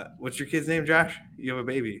 What's your kid's name, Josh? You have a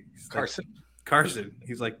baby. He's like- Carson.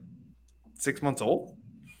 He's like 6 months old.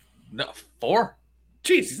 No, 4.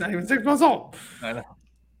 Jeez, he's not even 6 months old. I know.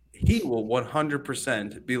 He will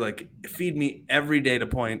 100% be like, feed me every data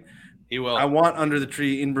point. He will. I want under the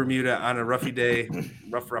tree in Bermuda on a roughy day.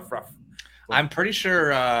 Rough. I'm pretty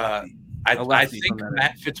sure. I lefty think from that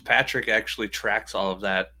Matt Fitzpatrick actually tracks all of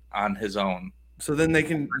that on his own. So then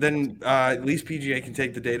at least PGA can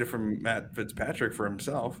take the data from Matt Fitzpatrick for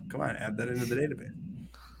himself. Come on, add that into the database.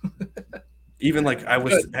 Even like I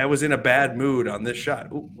was in a bad mood on this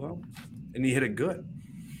shot. Ooh, well, and he hit it good.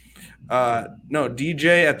 No,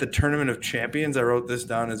 DJ at the Tournament of Champions. I wrote this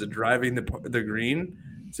down as a driving the green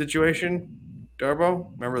situation.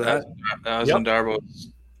 Darbo, remember that? That was Yep. in Darbo's.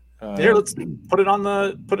 Here, let's put it on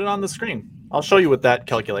the screen. I'll show you what that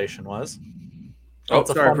calculation was. Oh,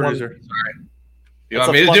 It's a Sorry, fun one. producer. You That's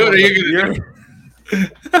want a me to fun do it, or one. you gonna do it?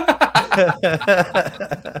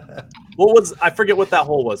 What was, I forget what that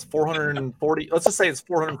hole was. 440. Let's just say it's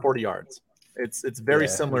 440 yards. It's very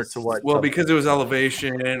Yeah, similar it's- to what. Well, because it was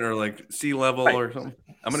elevation or like sea level Right. or something.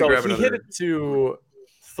 I'm gonna so grab if he another. hit it to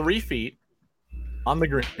 3 feet on the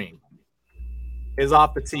green. His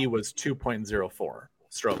off the tee was 2.04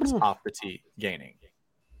 strokes off the tee gaining.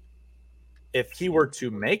 If he were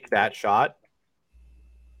to make that shot,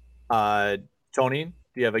 Tony, do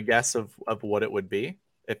you have a guess of what it would be?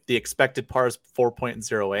 If the expected par is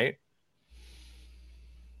 4.08,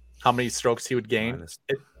 how many strokes he would gain?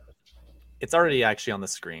 It's already actually on the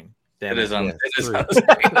screen. Damn It is on. Yeah, It is three. on the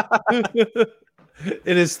screen.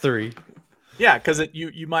 It is 3. Yeah, because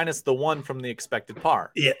you minus the 1 from the expected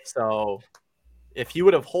par. Yeah. So if he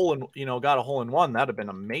would have got a hole in one, that'd have been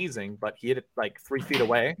amazing. But he hit it like 3 feet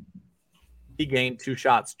away. He gained 2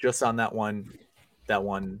 shots just on that one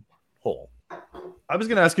hole. I was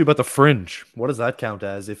going to ask you about the fringe. What does that count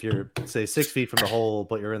as if you're, say, 6 feet from the hole,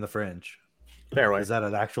 but you're in the fringe? Fairway. Is that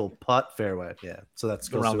an actual putt? Fairway, yeah. So that's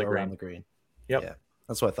goes around the green. Yep. Yeah,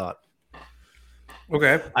 that's what I thought.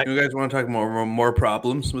 Okay. You guys want to talk more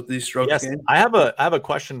problems with these strokes? Yes, game? I have a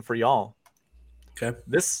question for y'all. Okay.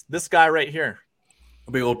 This guy right here.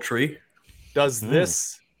 A big old tree. Does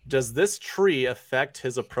this tree affect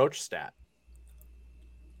his approach stat?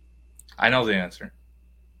 I know the answer.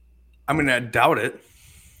 I mean, I doubt it.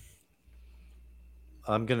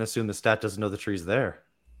 I'm going to assume the stat doesn't know the tree's there.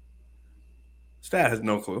 Stat has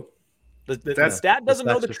no clue. The stat doesn't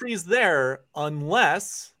know the tree's there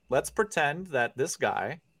unless, let's pretend that this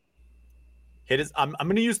guy hit his. I'm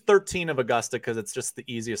going to use 13 of Augusta because it's just the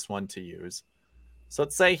easiest one to use. So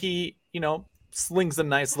let's say he, slings a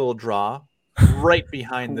nice little draw right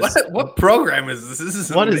behind this. What program is this? This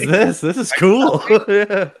is what is this? This is cool.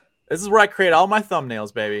 Yeah. This is where I create all my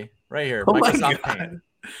thumbnails, baby. Right here. Oh Microsoft my Paint.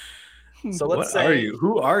 God. So let's say. Are you?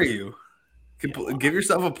 Who are you? Give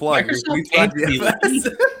yourself a plug.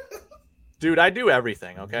 Dude, I do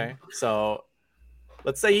everything, okay? So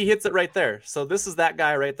let's say he hits it right there. So this is that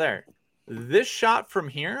guy right there. This shot from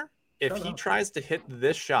here, if he tries to hit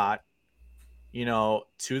this shot, to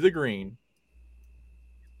the green,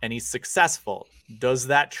 and he's successful, does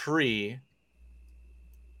that tree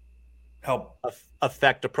help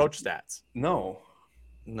affect approach stats? No.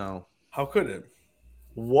 How could it?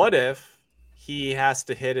 What if he has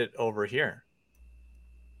to hit it over here?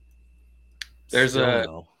 I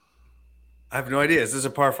have no idea. Is this a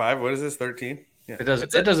par 5? What is this? 13? Yeah. It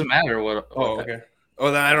doesn't matter what. Okay.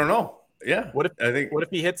 Oh, then I don't know. Yeah. What if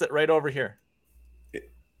he hits it right over here?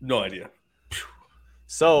 No idea.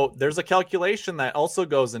 So there's a calculation that also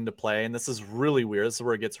goes into play, and this is really weird. This is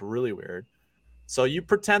where it gets really weird. So you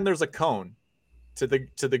pretend there's a cone to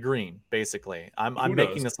the green, basically. I'm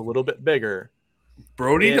making this a little bit bigger.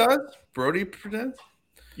 Brody does? Brody pretends?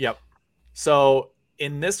 Yep. So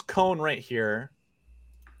in this cone right here,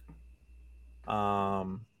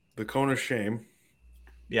 the cone of shame.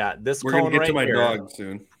 Yeah, this We're cone gonna get right to my here, dog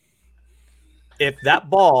soon. If that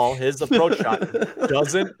ball, his approach shot,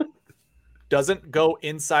 doesn't go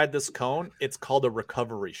inside this cone, it's called a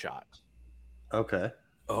recovery shot. Okay.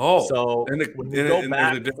 Oh, so there's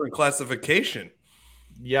a different classification.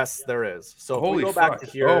 Yes, there is. So if holy we go fuck. back to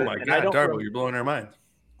here, oh my God, Darbo, you're blowing our mind.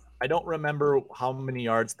 I don't remember how many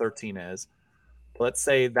yards 13 is. Let's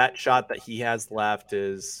say that shot that he has left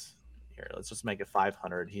is here. Let's just make it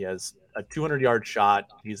 500. He has a 200-yard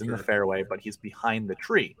shot. He's in the fairway, but he's behind the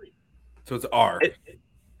tree. So it's R.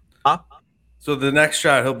 Huh? So the next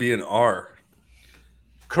shot he'll be an R.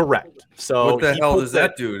 Correct. So what the hell does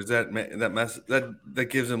that do? Is that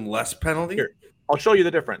gives him less penalty? Here, I'll show you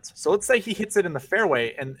the difference. So let's say he hits it in the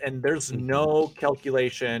fairway, and there's no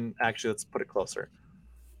calculation. Actually, let's put it closer.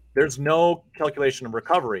 There's no calculation of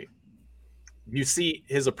recovery. You see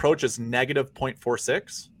his approach is negative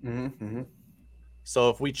 0.46. Mm-hmm. So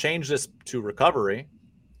if we change this to recovery,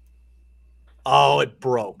 it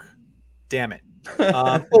broke. Damn it.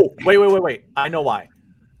 Wait. I know why.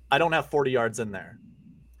 I don't have 40 yards in there.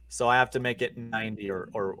 So I have to make it 90 or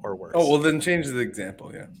worse. Oh, well, then change the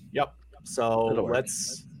example, yeah. Yep. So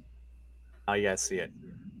let's... Oh, you guys see it.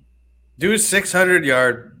 Do a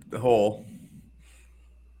 600-yard hole.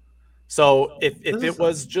 So if it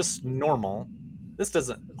was just normal, this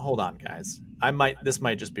doesn't... Hold on, guys. This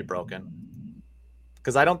might just be broken.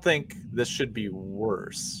 Because I don't think this should be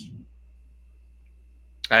worse.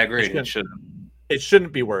 I agree. It shouldn't. It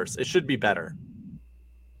shouldn't be worse. It should be better.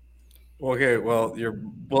 Okay,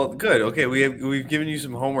 good. Okay, we've given you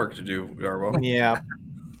some homework to do, Darbo. Yeah.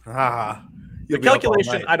 The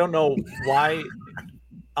calculation, I don't know why.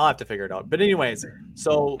 I'll have to figure it out. But anyways,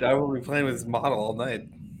 so Darbo will be playing with his model all night.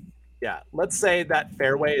 Yeah, let's say that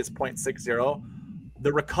fairway is 0.60.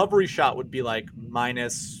 The recovery shot would be like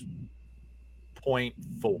minus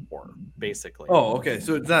 0.4, basically. Oh, okay.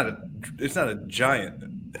 So it's not a giant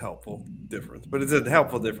helpful difference, but it's a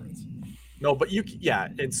helpful difference. No, but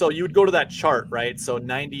and so you would go to that chart, right? So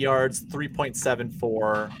 90 yards,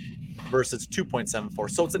 3.74 versus 2.74.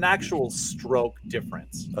 So it's an actual stroke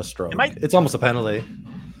difference. A stroke. It's almost a penalty.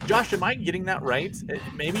 Josh, am I getting that right?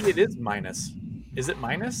 Maybe it is minus. Is it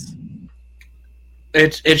minus?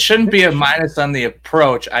 It shouldn't be a minus on the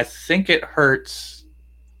approach. I think it hurts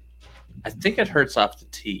off the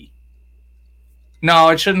tee. No,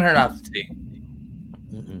 it shouldn't hurt off the tee.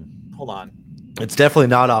 Mm-mm. Hold on. It's definitely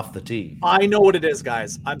not off the tee. I know what it is,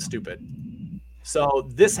 guys. I'm stupid. So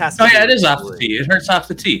this has to. Oh yeah, it is off the tee. It hurts off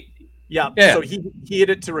the tee. Yeah. So he hit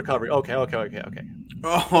it to recovery. Okay.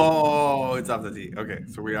 Oh, it's off the tee. Okay,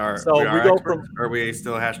 so we are. So we are we go experts, or are we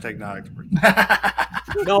still hashtag not experts?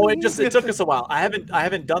 No, it took us a while. I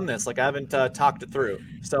haven't done this. Like I haven't talked it through.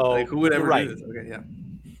 So Like, who would ever you're right. do this? Okay, yeah.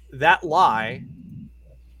 That lie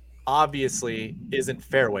obviously isn't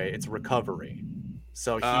fairway. It's recovery.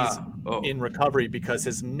 So he's in recovery because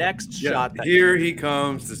his next shot. Here he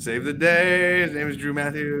comes to save the day. His name is Drew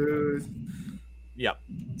Matthews. Yep.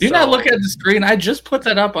 Do you not look at the screen? I just put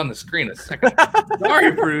that up on the screen a second.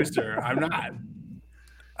 Sorry, producer. I'm not.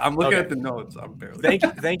 I'm looking at the notes. I'm barely.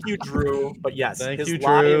 Thank you, Drew. But yes, Thank you,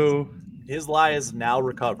 Drew. His lie is now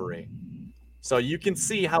recovery. So you can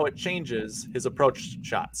see how it changes his approach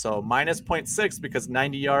shot. So minus 0.6 because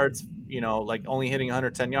 90 yards, like only hitting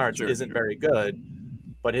 110 yards isn't very good.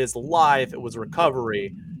 But his lie, if it was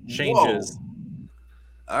recovery, changes.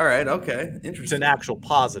 Whoa. All right. Okay. To Interesting. an actual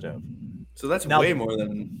positive. So that's way more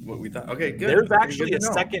than what we thought. Okay, good. There's actually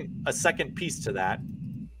a second piece to that.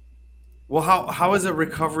 Well, how is a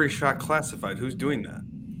recovery shot classified? Who's doing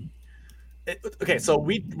that? Okay, so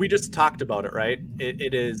we just talked about it, right?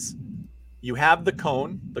 It is you have the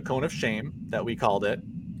cone of shame that we called it.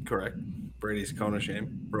 Correct. Brady's cone of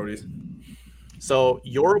shame. Brody's. So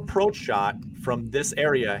your approach shot from this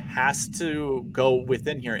area has to go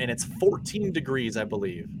within here, and it's 14 degrees, I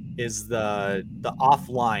believe, is the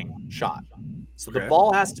offline shot. So the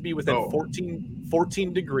ball has to be within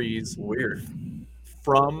 14 degrees weird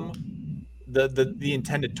from the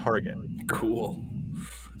intended target. Cool.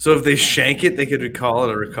 So if they shank it, they could call it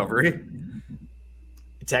a recovery?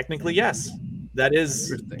 Technically, yes. That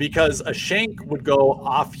is because a shank would go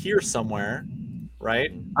off here somewhere,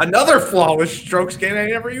 right? Another flawless stroke gain I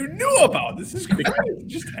never even knew about. This is great.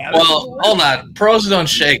 Well, hold on. Pros don't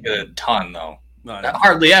shake it a ton, though. No.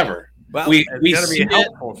 Hardly ever. Well, we see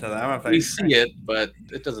helpful to them. We see it, but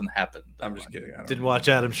it doesn't happen. I'm just kidding. Didn't watch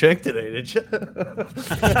Adam Shank today, did you?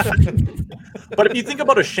 But if you think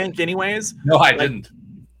about a shank anyways. No, I didn't.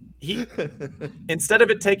 He instead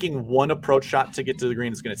of it taking one approach shot to get to the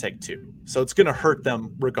green, it's going to take two. So it's going to hurt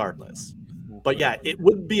them regardless. But yeah, it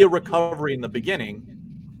would be a recovery in the beginning,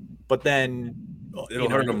 but then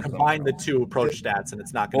it'll hurt them. Combine the two approach stats, and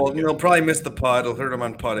it's not going to. Well, they'll probably miss the putt. It'll hurt them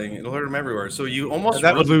on putting. It'll hurt them everywhere. So you almost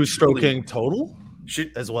would lose stroke gain total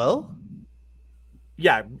as well.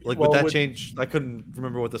 Yeah, would that change? I couldn't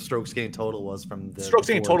remember what the strokes gain total was from the strokes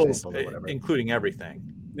gain total, including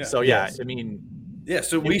everything. Yeah. So I mean. Yeah,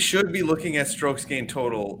 so we should be looking at strokes gain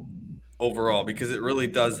total overall because it really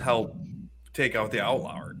does help take out the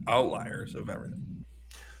outliers of everything.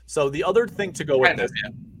 So the other thing to go with this,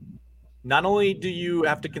 not only do you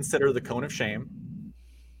have to consider the cone of shame,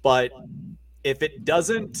 but if it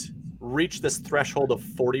doesn't reach this threshold of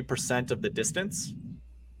 40% of the distance,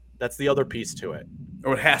 that's the other piece to it.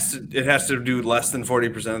 Or it has to do less than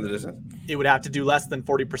 40% of the distance? It would have to do less than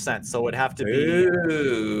 40%. So it would have to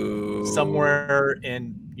be somewhere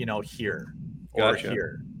in, here or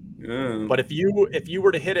here. Yeah. But if you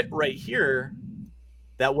were to hit it right here,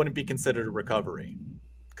 that wouldn't be considered a recovery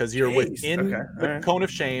because you're within the cone of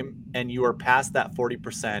shame and you are past that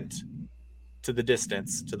 40% to the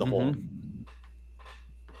distance to the hole.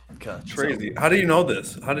 God, crazy. How do you know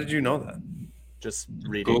this? How did you know that? Just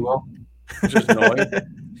reading. Google. Just knowing.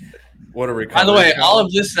 What a recovery. By the way, all of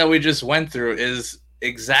this that we just went through is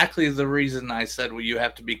exactly the reason I said you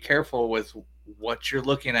have to be careful with what you're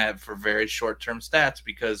looking at for very short-term stats,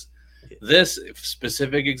 because this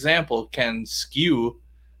specific example can skew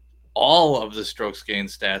all of the strokes gain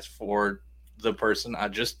stats for the person.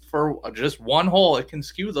 Just one hole, it can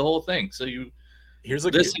skew the whole thing. So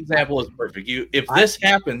this example is perfect. If this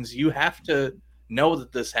happens, you have to know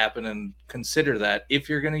that this happened and consider that if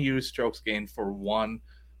you're going to use strokes gain for 1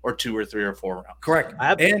 or 2 or 3 or 4 rounds. Correct.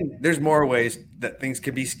 And there's more ways that things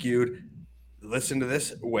can be skewed. Listen to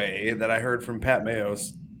this way that I heard from Pat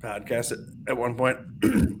Mayo's podcast at one point.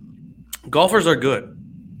 Golfers are good,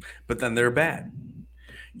 but then they're bad.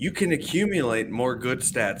 You can accumulate more good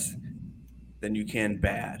stats than you can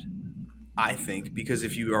bad, I think, because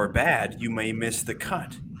if you are bad, you may miss the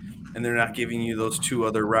cut. And they're not giving you those 2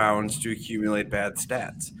 other rounds to accumulate bad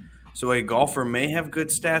stats. So a golfer may have good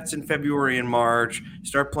stats in February and March,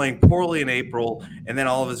 start playing poorly in April, and then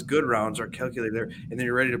all of his good rounds are calculated there, and then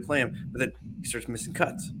you're ready to play him. But then he starts missing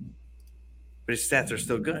cuts. But his stats are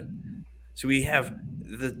still good. So we have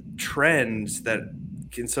the trends that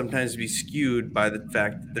can sometimes be skewed by the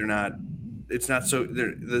fact that the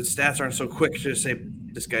stats aren't so quick to say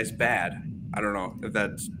this guy's bad. I don't know if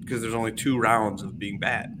that's because there's only 2 rounds of being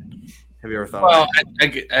bad. Have you ever thought? Well,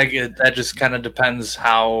 I get that. Just kind of depends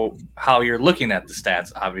how you're looking at the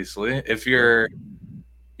stats. Obviously, if you're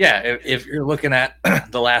looking at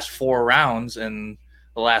the last 4 rounds and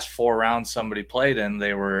the last 4 rounds somebody played in,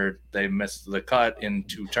 they missed the cut in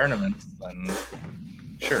 2 tournaments, then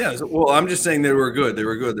sure. Yeah, well, I'm just saying they were good,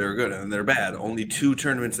 and they're bad. Only 2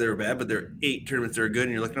 tournaments they were bad, but there are 8 tournaments that are good,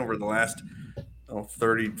 and you're looking over the last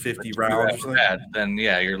 30, 50 rounds or something. Bad, then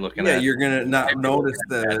you're looking at. Yeah, you're gonna not notice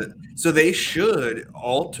so they should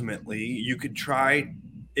ultimately. You could try,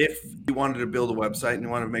 if you wanted to build a website and you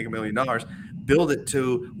wanted to make $1 million, build it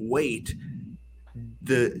to weight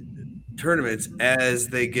the tournaments as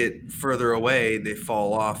they get further away. They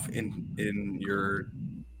fall off in your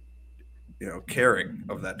caring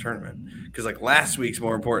of that tournament, because like last week's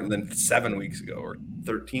more important than 7 weeks ago or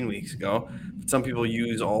 13 weeks ago. But some people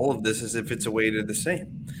use all of this as if it's a weighted the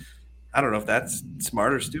same. I don't know if that's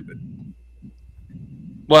smart or stupid.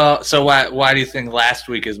 Well, so why do you think last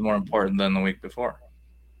week is more important than the week before?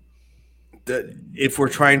 That if we're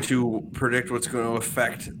trying to predict what's going to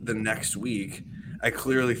affect the next week, I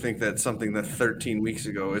clearly think that something that 13 weeks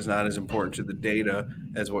ago is not as important to the data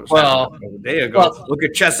as what was a day ago. Well, look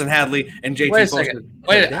at Chesson Hadley and JT.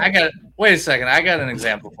 Wait a second. I got an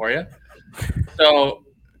example for you. So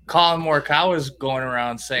Colin Morikawa is going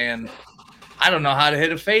around saying, I don't know how to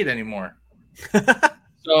hit a fade anymore.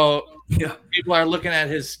 So people are looking at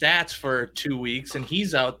his stats for 2 weeks, and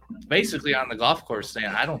he's out basically on the golf course saying,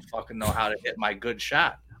 I don't fucking know how to hit my good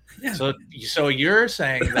shot. Yeah. So you're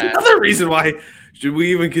saying that another reason why should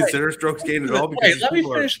we even consider strokes gained at all? Because let me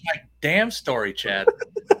finish my damn story, Chad.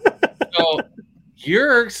 So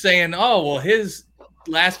you're saying, oh well, his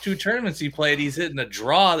last 2 tournaments he played, he's hitting a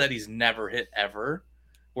draw that he's never hit ever.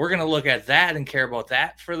 We're gonna look at that and care about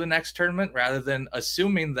that for the next tournament, rather than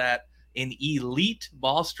assuming that an elite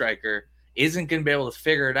ball striker isn't gonna be able to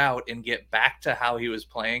figure it out and get back to how he was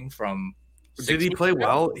playing from. Did he play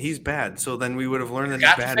well? He's bad. So then we would have learned that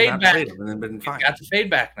he's bad and not played him and then been fine. Got the fade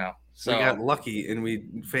back now. So we got lucky and we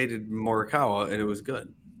faded Morikawa and it was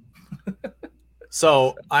good.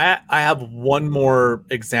 So I have one more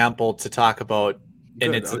example to talk about,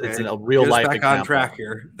 and it's a real life back example. On track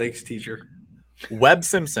here. Thanks, teacher. Webb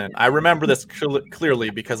Simpson. I remember this clearly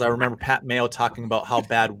because I remember Pat Mayo talking about how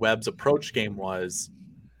bad Webb's approach game was,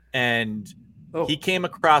 and he came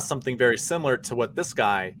across something very similar to what this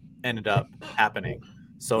guy ended up happening.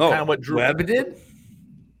 So kind of what Webb did,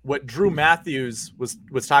 what Drew Matthews was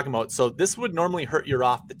talking about. So this would normally hurt you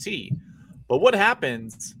off the tee, but what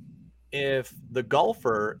happens if the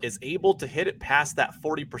golfer is able to hit it past that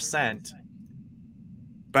 40%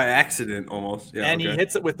 by accident almost, and he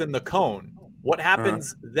hits it within the cone? What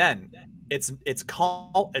happens then? It's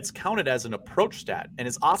counted as an approach stat, and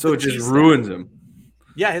his off. So it just ruins him.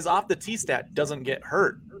 Yeah, his off the tee stat doesn't get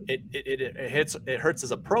hurt. It hurts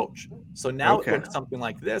his approach. So now it looks something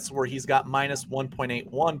like this, where he's got minus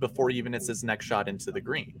 1.81 before he even hits his next shot into the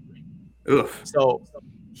green. Oof. So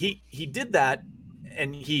he did that,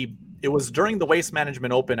 and it was during the Waste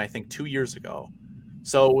Management Open, I think 2 years ago.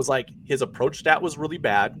 So it was like his approach stat was really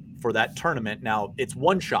bad for that tournament. Now it's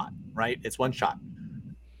one shot, right? It's one shot.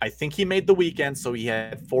 I think he made the weekend, so he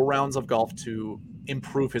had 4 rounds of golf to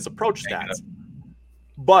improve his approach stats.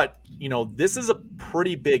 But, this is a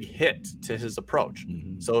pretty big hit to his approach.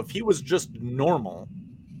 Mm-hmm. So if he was just normal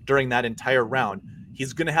during that entire round,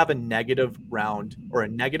 he's going to have a negative round or a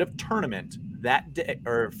negative tournament that day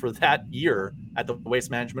or for that year at the Waste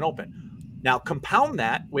Management Open. Now compound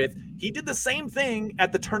that with, he did the same thing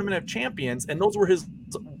at the Tournament of Champions, and those were his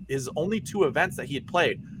only 2 events that he had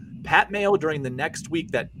played. Pat Mayo during the next week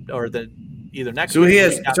so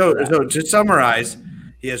to summarize,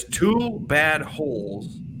 he has 2 bad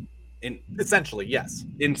holes essentially, yes.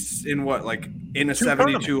 In what, like in a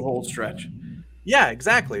 72 hole stretch? Yeah,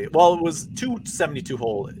 exactly. Well, it was 2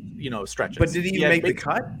 72-hole, stretches. But did he make the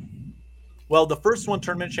cut? Well, the first one,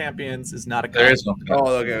 Tournament Champions, is not a cut. There is no cut. Oh,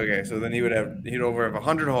 okay. So then he'd over have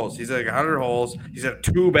 100 holes. He's like 100 holes. He's had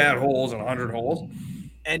 2 bad holes and 100 holes.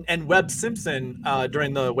 And Webb Simpson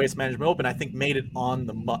during the Waste Management Open, I think, made it on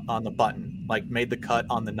the button, like made the cut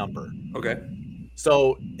on the number. Okay.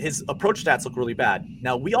 So his approach stats look really bad.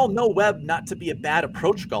 Now, we all know Webb not to be a bad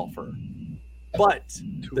approach golfer, but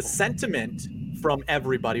the sentiment from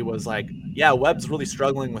everybody was like, yeah, Webb's really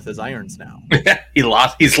struggling with his irons now.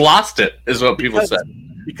 He's lost it, is what people said.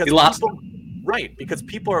 Because he lost it. Right, because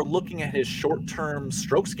people are looking at his short-term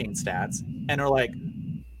strokes gain stats and are like,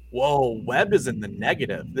 whoa, Webb is in the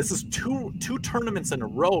negative. This is two tournaments in a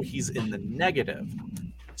row he's in the negative.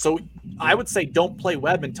 So I would say don't play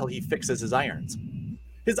Webb until he fixes his irons.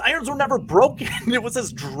 His irons were never broken. It was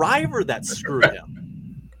his driver that screwed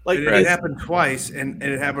him. Like it happened twice, and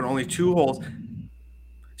it happened only 2 holes.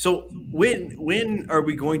 So when are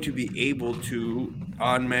we going to be able to,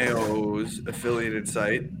 on Mayo's affiliated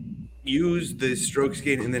site, use the strokes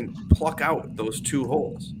gain and then pluck out those 2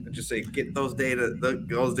 holes and just say get those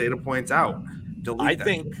data points out. Delete I that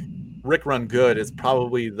think shit. Rick Run Good is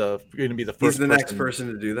probably going to be the first. He's the next person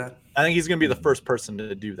to do that. I think he's going to be the first person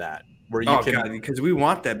to do that. Where you God, because we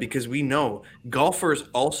want that, because we know golfers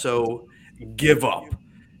also give up.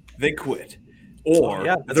 They quit. Or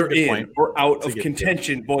they're in or out of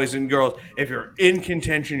contention, boys and girls. If you're in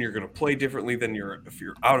contention, you're going to play differently than if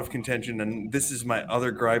you're out of contention. And this is my other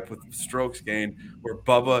gripe with strokes gain, where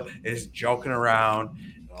Bubba is joking around,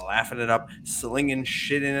 laughing it up, slinging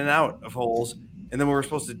shit in and out of holes. And then we're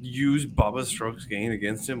supposed to use Bubba's strokes gain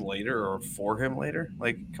against him later or for him later.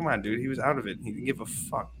 Like, come on, dude. He was out of it. He didn't give a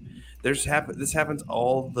fuck. This happens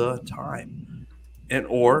all the time.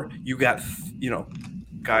 Or you got,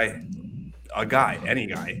 any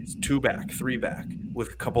guy, 2 back, 3 back with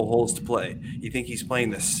a couple holes to play. You think he's playing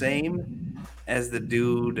the same as the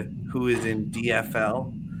dude who is in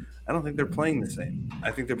DFL? I don't think they're playing the same.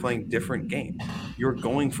 I think they're playing different games. You're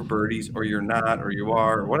going for birdies, or you're not, or you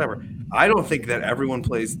are, or whatever. I don't think that everyone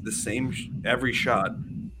plays the same every shot,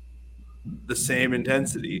 the same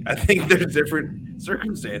intensity. I think there's different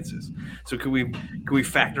circumstances. So can we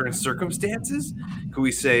factor in circumstances? Can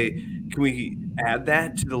we add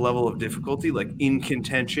that to the level of difficulty? Like, in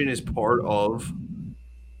contention is part of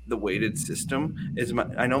the weighted system.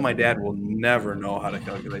 I know my dad will never know how to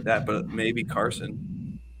calculate that, but maybe Carson.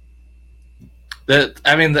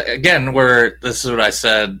 Again, where this is what I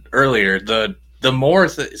said earlier. The more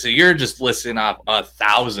so you're just listing off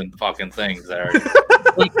 1,000 fucking things that are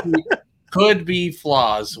could be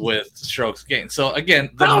flaws with strokes gained. So again,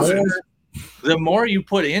 the more you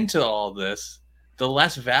put into all this, the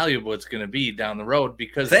less valuable it's going to be down the road.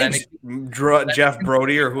 Because Jeff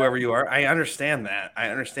Brody or whoever you are, I understand that. I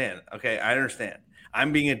understand. Okay, I understand.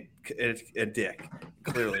 I'm being a dick.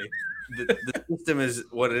 Clearly, the system is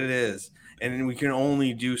what it is, and we can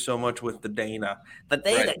only do so much with the data. The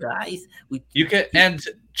data, right. Guys. You can, and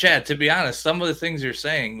Chad, to be honest, some of the things you're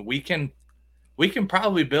saying, we can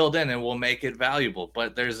probably build in and we'll make it valuable.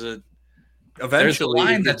 But there's a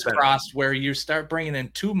line that's crossed where you start bringing in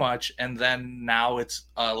too much, and then now it's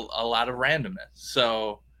a lot of randomness.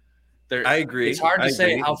 So I agree. It's hard to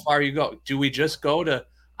say how far you go. Do we just go to,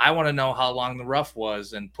 I want to know how long the rough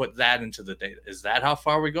was and put that into the data? Is that how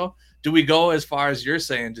far we go? Do we go as far as you're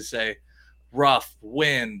saying to say rough,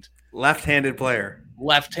 wind, left-handed player,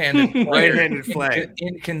 right-handed flag,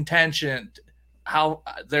 in contention? How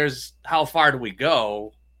far do we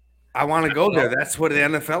go? I want to go there. That's what the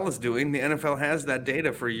NFL is doing. The NFL has that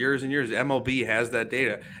data for years and years. MLB has that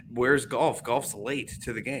data. Where's golf? Golf's late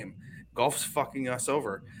to the game. Golf's fucking us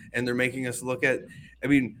over. And they're making us look at,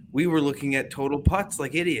 we were looking at total putts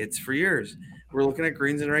like idiots for years. We're looking at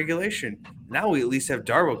greens and regulation. Now we at least have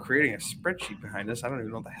Darbo creating a spreadsheet behind us. I don't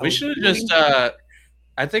even know what the hell. We should have just,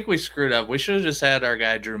 I think we screwed up. We should have just had our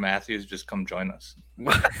guy, Drew Matthews, just come join us.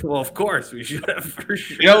 Well, of course we should have, for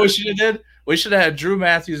sure. You know what we should have did? We should have had Drew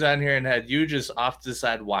Matthews on here and had you just off to the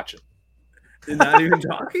side watching. Not even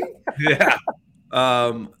talking? Yeah.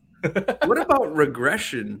 What about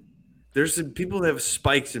regression? There's some people that have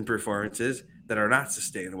spikes in performances that are not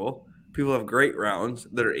sustainable. People have great rounds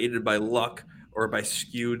that are aided by luck or by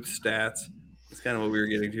skewed stats. That's kind of what we were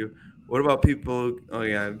getting to. What about people? Oh,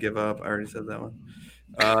 yeah, give up. I already said that one.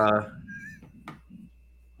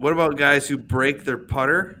 What about guys who break their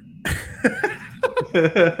putter?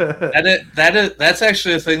 That's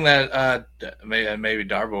actually a thing that maybe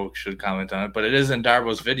Darbo should comment on it, but it is in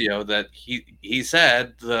Darbo's video that he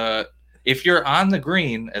said if you're on the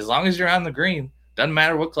green, as long as you're on the green, doesn't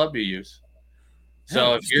matter what club you use.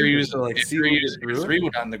 So if you're using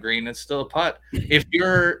 3-wood on the green, it's still a putt. If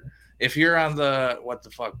you're on the what the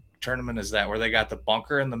fuck tournament is that where they got the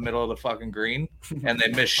bunker in the middle of the fucking green and they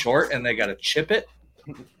miss short and they got to chip it,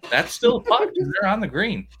 that's still a putt because they're on the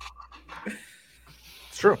green.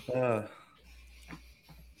 It's true. Okay.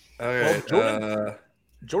 Well,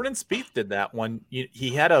 Jordan Spieth did that one.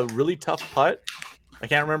 He had a really tough putt. I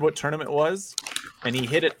can't remember what tournament it was, and he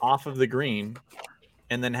hit it off of the green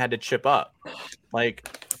and then had to chip up. Like,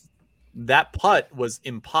 that putt was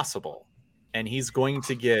impossible, and he's going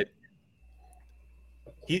to get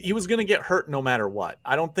he was going to get hurt no matter what.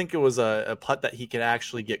 I don't think it was a putt that he could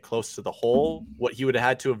actually get close to the hole. What he would have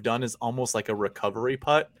had to have done is almost like a recovery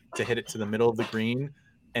putt to hit it to the middle of the green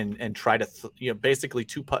and try to basically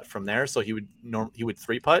 2-putt from there. So he would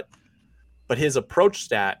 3-putt. But his approach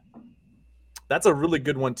stat, that's a really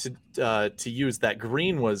good one to use. That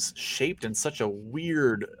green was shaped in such a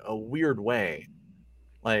weird way.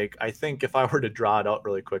 Like, I think if I were to draw it out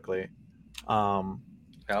really quickly,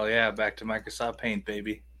 hell yeah, back to Microsoft Paint,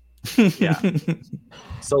 baby. Yeah.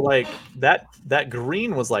 So like that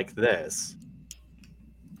green was like this.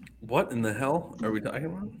 What in the hell are we talking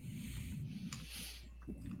about?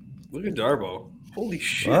 Look at Darbo. Holy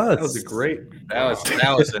shit. What? That was a great. That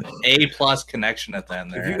was an A+ connection at the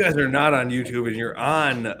end there. If you guys are not on YouTube and you're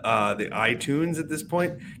on the iTunes at this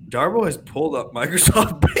point, Darbo has pulled up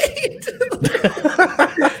Microsoft Paint.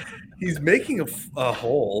 He's making a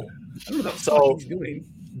hole. I don't know what the fuck he's doing.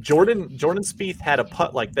 Jordan Spieth had a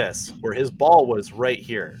putt like this, where his ball was right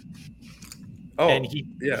here. Oh, and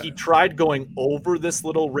he tried going over this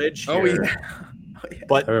little ridge here. Oh, yeah.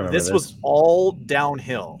 But this was all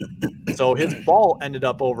downhill. So his ball ended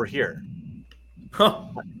up over here. Huh.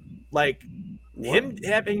 Like, him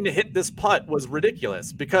having to hit this putt was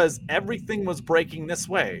ridiculous because everything was breaking this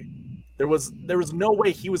way. There was no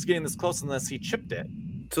way he was getting this close unless he chipped it.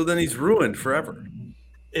 So then he's ruined forever.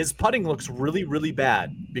 His putting looks really, really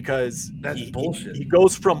bad because that's bullshit. He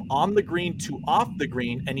goes from on the green to off the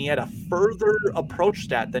green, and he had a further approach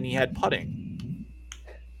stat than he had putting.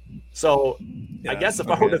 So I guess if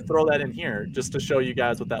I were to throw that in here just to show you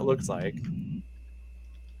guys what that looks like.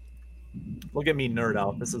 Look at me nerd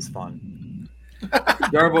out. This is fun.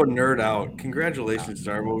 Darbo nerd out. Congratulations,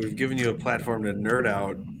 Darbo. We've given you a platform to nerd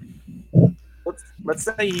out. Let's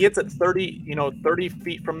say he hits it 30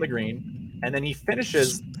 feet from the green. And then he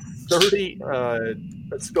finishes 30,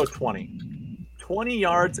 let's go 20. 20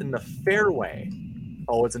 yards in the fairway.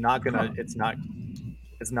 Oh, it's not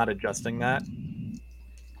adjusting that.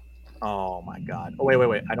 Oh my God. Oh,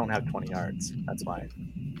 wait. I don't have 20 yards. That's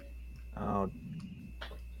fine. Oh.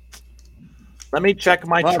 Let me check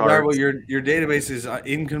my chart. Darbo, your database is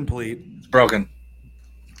incomplete. It's broken.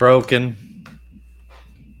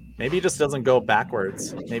 Maybe it just doesn't go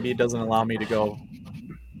backwards. Maybe it doesn't allow me to go.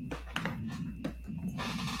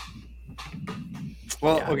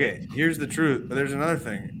 Well, okay, here's the truth. But there's another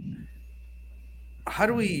thing. How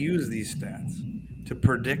do we use these stats to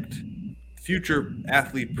predict future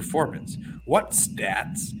athlete performance? What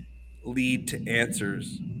stats lead to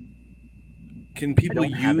answers? Can people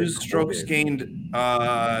use strokes gained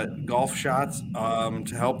golf shots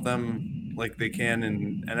to help them like they can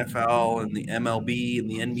in NFL and the MLB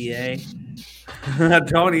and the NBA?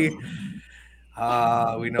 Tony,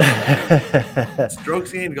 we know that.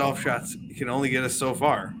 Strokes gained golf shots can only get us so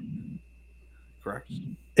far. Correct.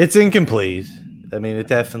 It's incomplete. I mean, it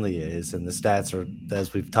definitely is, and the stats are,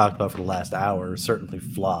 as we've talked about for the last hour, certainly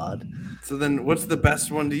flawed. So then, what's the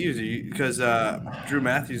best one to use? Because Drew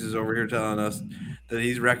Matthews is over here telling us that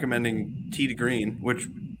he's recommending tee to green, which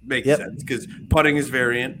makes sense because putting is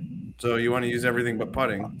variant. So you want to use everything but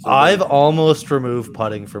putting. So I've almost removed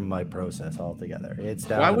putting from my process altogether. It's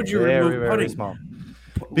down. Why would you remove putting? Very small.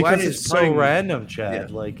 Because it's so random, Chad.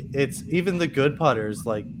 Yeah. Like, it's even the good putters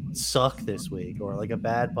like suck this week, or like a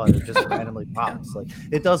bad putter just randomly pops. Like,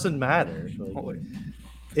 it doesn't matter. Like,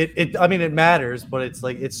 I mean, it matters, but it's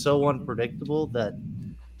like it's so unpredictable that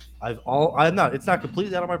it's not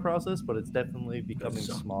completely out of my process, but it's definitely becoming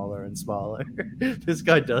smaller and smaller. This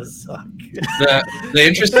guy does suck. The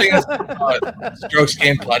interesting about strokes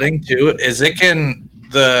gained putting too is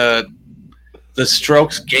the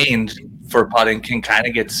strokes gained for putting can kind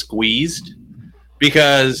of get squeezed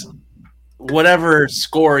because whatever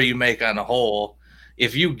score you make on a hole,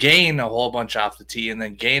 if you gain a whole bunch off the tee and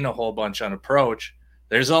then gain a whole bunch on approach,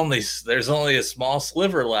 there's only a small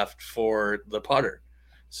sliver left for the putter.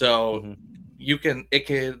 So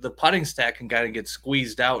the putting stat can kind of get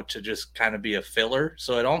squeezed out to just kind of be a filler.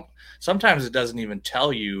 So sometimes it doesn't even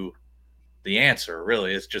tell you the answer,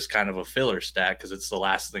 really. It's just kind of a filler stat because it's the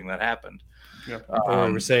last thing that happened. Yeah.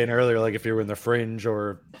 We were saying earlier, like if you're in the fringe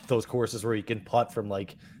or those courses where you can putt from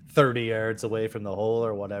like 30 yards away from the hole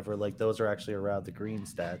or whatever, like those are actually around the green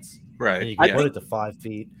stats. Right. And you can put it to 5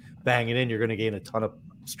 feet, bang it in, you're going to gain a ton of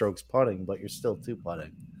strokes putting, but you're still two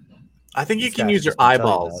putting. I think you can use your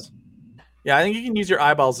eyeballs. Yeah, I think you can use your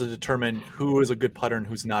eyeballs to determine who is a good putter and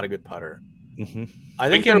who's not a good putter. Mm-hmm. I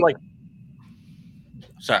think they're like.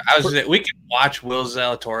 Sorry, we can watch Will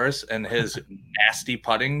Zalatoris and his nasty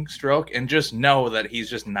putting stroke and just know that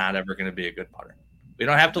he's just not ever going to be a good putter. We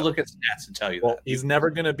don't have to look at stats to tell you that. He's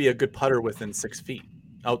never going to be a good putter within 6 feet.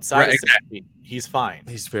 Outside of 6 feet, he's fine.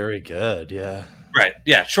 He's very good, yeah. Right,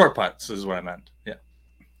 yeah, short putts is what I meant, yeah.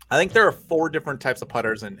 I think there are 4 different types of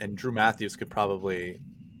putters, and Drew Matthews could probably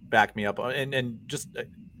back me up, and just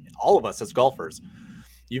all of us as golfers.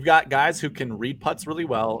 You've got guys who can read putts really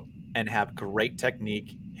well and have great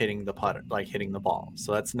technique hitting the putter, like hitting the ball.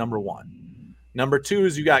 So that's number 1. Number 2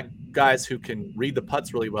 is you got guys who can read the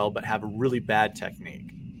putts really well but have a really bad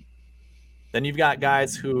technique. Then you've got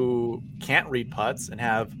guys who can't read putts and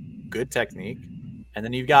have good technique. And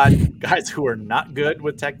then you've got guys who are not good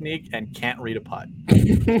with technique and can't read a putt.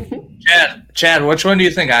 Chad, which one do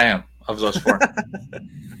you think I am of those four?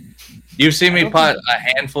 You've seen me putt a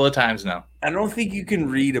handful of times now. I don't think you can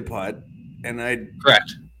read a putt, and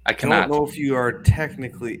correct. I cannot. don't know if you are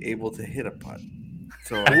technically able to hit a putt.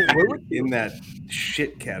 So in that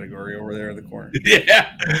shit category over there in the corner.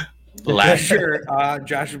 Yeah. Sure,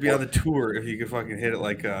 Josh would be on the tour if he could fucking hit it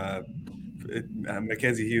like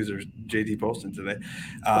Mackenzie Hughes or JT Poston today.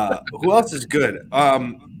 Who else is good?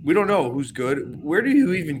 We don't know who's good. Where do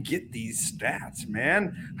you even get these stats,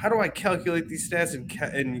 man? How do I calculate these stats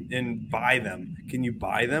and buy them? Can you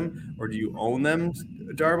buy them or do you own them,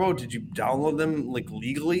 Darbo? Did you download them like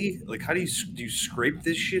legally? Like, how do you scrape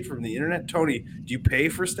this shit from the internet? Tony, do you pay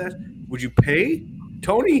for stats? Would you pay?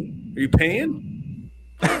 Tony, are you paying?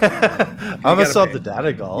 I'm a sub to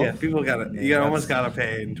Data Golf. Yeah, people almost gotta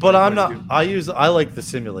pay. But I'm not. I like the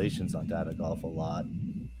simulations on Data Golf a lot.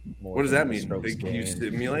 What does that mean? You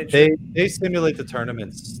simulate? They simulate the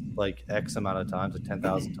tournaments like X amount of times, like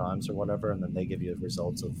 10,000 times or whatever, and then they give you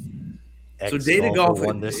results of X. So Data Golf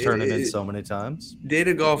won this tournament so many times.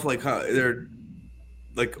 Data Golf, like they're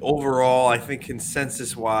like overall, I think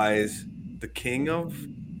consensus wise, the king of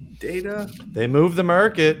data. They move the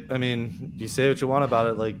market. I mean, you say what you want about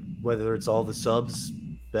it, like whether it's all the subs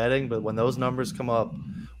betting, but when those numbers come up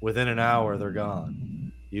within an hour, they're gone.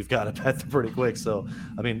 You've got to bet them pretty quick. So,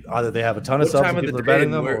 I mean, either they have a ton of subs and people are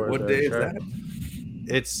betting them, or what day is that?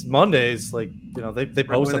 It's Mondays. Like, you know, they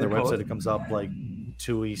post on their website. It comes up like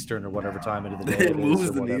 2 Eastern or whatever time into the day it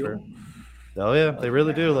is or whatever. Oh yeah, they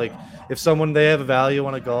really do. Like, if they have a value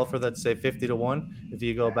on a golfer that's say 50-1, if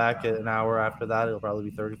you go back an hour after that, it'll probably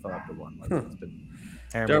be 35-1. Like, it's been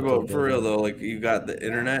Darbo, for real though, like you got the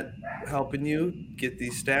internet helping you get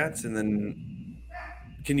these stats, and then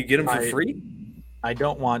can you get them for free? I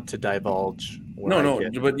don't want to divulge.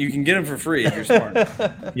 But you can get them for free if you're smart.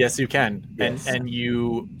 Yes, you can. Yes. And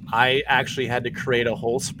I actually had to create a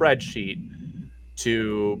whole spreadsheet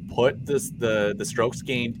to put the strokes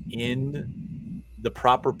gained in the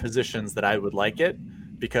proper positions that I would like it,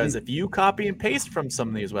 because if you copy and paste from some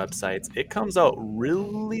of these websites, it comes out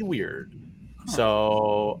really weird.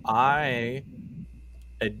 So I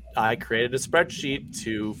created a spreadsheet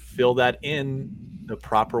to fill that in the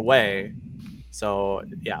proper way. So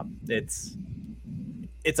yeah, it's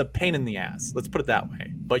a pain in the ass. Let's put it that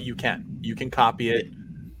way. But you can copy it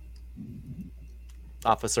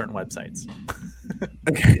off of certain websites.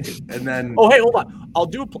 Okay, and then hey, hold on. I'll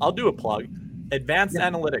do a plug. Advanced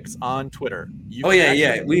Analytics on Twitter.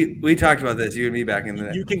 We talked about this. You and me back in the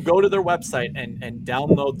day. You can go to their website and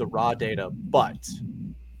download the raw data, but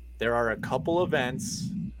there are a couple events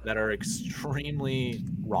that are extremely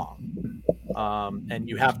wrong. And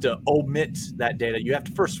you have to omit that data. You have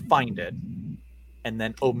to first find it and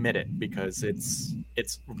then omit it because it's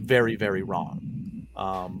very, very wrong.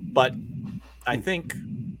 But I think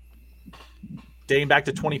dating back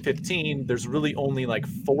to 2015, there's really only like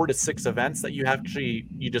 4 to 6 events that you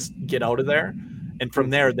just get out of there. And from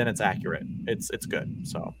there, then it's accurate. It's good.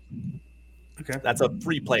 So okay, that's a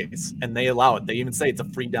free place and they allow it. They even say it's a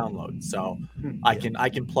free download. So I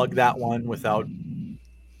can plug that one without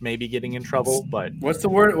maybe getting in trouble. But what's the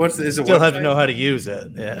word? Is it still have to know how to use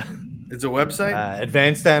it. Yeah. It's a website?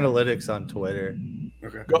 Advanced Analytics on Twitter.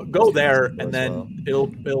 Okay. Go there, and then it'll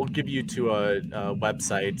give you to a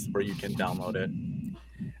website where you can download it.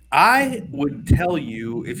 I would tell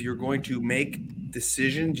you, if you're going to make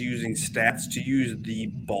decisions using stats, to use the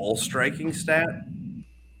ball striking stat.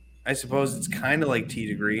 I suppose it's kind of like tee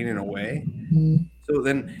to green in a way. So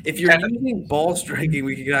then if you're using ball striking,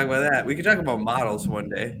 we can talk about that. We could talk about models one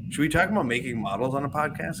day. Should we talk about making models on a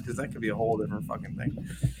podcast? Because that could be a whole different fucking thing.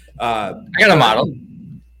 I got a model.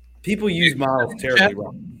 People use models terribly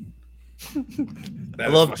wrong. I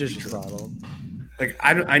love just models. Like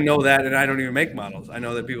I know that, and I don't even make models. I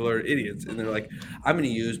know that people are idiots, and they're like, "I'm going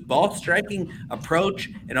to use ball striking,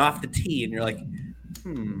 approach, and off the tee," and you're like,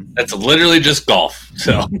 That's literally just golf.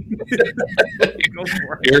 So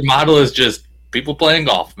your model is just people playing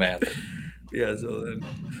golf, man. Yeah. So then,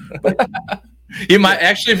 you might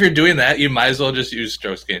actually, if you're doing that, you might as well just use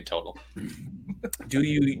strokes gained total. Do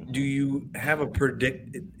you have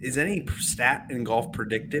is any stat in golf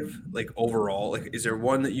predictive, like overall? Like, is there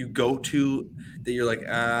one that you go to that you're like,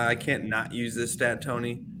 I can't not use this stat,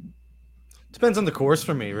 Tony? Depends on the course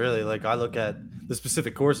for me, really. Like, I look at the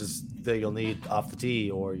specific courses that you'll need off the tee,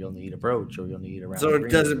 or you'll need approach, or you'll need around. So it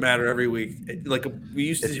doesn't matter every week. Like we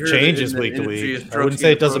used to hear, it changes week to week. I wouldn't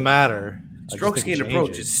say it doesn't matter. Strokes gained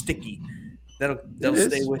approach is sticky. That'll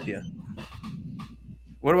stay with you.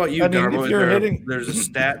 What about you, Darbo? There's a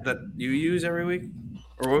stat that you use every week?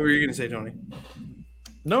 Or what were you going to say, Tony?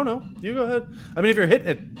 No, you go ahead. I mean, if you're hitting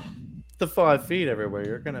it the 5 feet everywhere,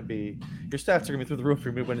 your stats are gonna be through the roof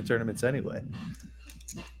for you winning tournaments anyway.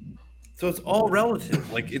 So it's all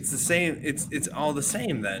relative. Like it's the same. It's all the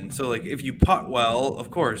same then. So like if you putt well,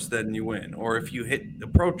 of course, then you win. Or if you hit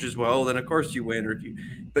approaches well, then of course you win. Or if you,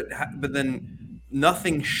 but then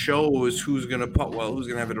nothing shows who's gonna putt well, who's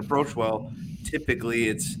gonna have an approach well. Typically,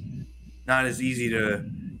 it's not as easy to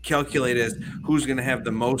calculate as who's gonna have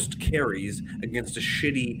the most carries against a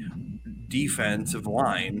shitty defensive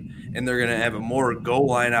line, and they're gonna have more goal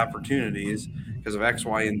line opportunities because of X,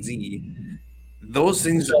 Y, and Z. Those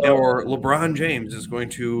things, or LeBron James is going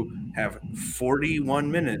to have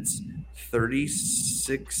 41 minutes,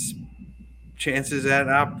 36 chances at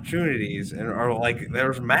opportunities, and are like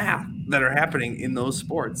there's math that are happening in those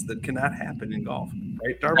sports that cannot happen in golf,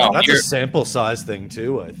 right? No, that's a sample size thing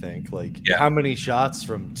too. I think how many shots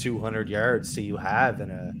from 200 yards do you have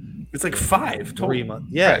in a? It's like 5 3 months.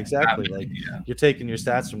 Yeah, exactly. Like you're taking your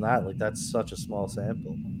stats from that. Like that's such a small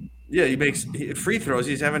sample. Yeah, he makes free throws.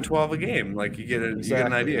 He's having 12 a game. Like you get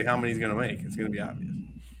an idea how many he's going to make. It's going to be obvious.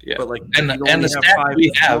 Yeah, but like and the stats we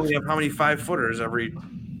have, you have how many 5-footers every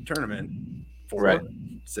tournament? 4, right?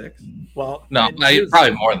 6. Well, no,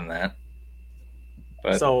 probably more than that.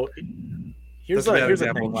 But so here's the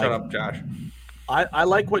thing. Shut up, Josh. I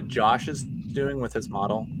like what Josh is doing with his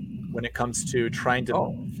model when it comes to trying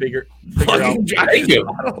to figure out. Thank you.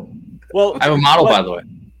 Well, I have a model, by the way.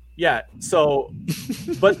 Yeah. So,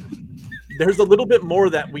 but there's a little bit more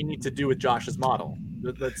that we need to do with Josh's model.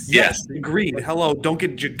 Yes, agreed. Hello, don't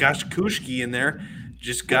get Jaskowski in there.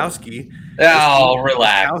 Jaskowski. Oh,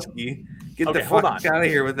 relax. Get the fuck out of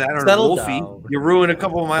here with that. Or Wolfie. You ruined a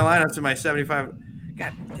couple of my lineups in my 75.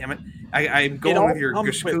 God damn it. I'm going with your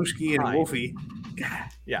Jaskowski and Wolfie. God.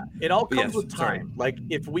 Yeah, it all comes with time. Sorry. Like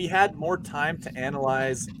if we had more time to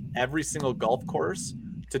analyze every single golf course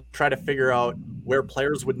to try to figure out where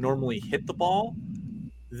players would normally hit the ball,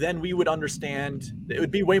 then we would understand. It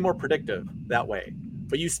would be way more predictive that way.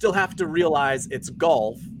 But you still have to realize it's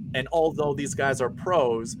golf, and although these guys are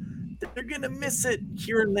pros, they're going to miss it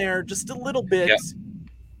here and there just a little bit,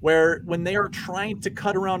 where when they are trying to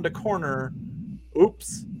cut around a corner,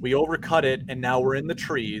 oops, we overcut it, and now we're in the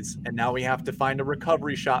trees, and now we have to find a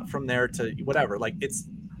recovery shot from there to whatever. Like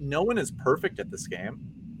no one is perfect at this game.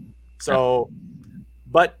 So,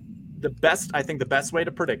 but I think the best way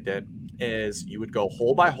to predict it is you would go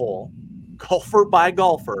hole by hole, golfer by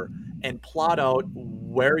golfer, and plot out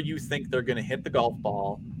where you think they're going to hit the golf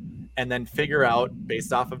ball, and then figure out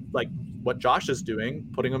based off of like what Josh is doing,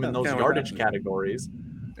 putting them in those yardage categories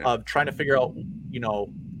of trying to figure out,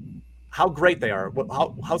 how great they are,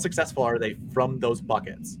 how successful are they from those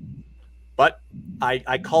buckets. But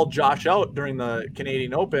I called Josh out during the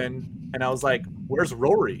Canadian Open, and I was like, where's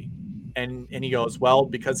Rory? And he goes, well,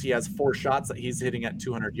 because he has 4 shots that he's hitting at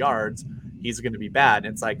 200 yards, he's going to be bad.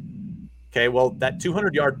 And it's like, okay, well, that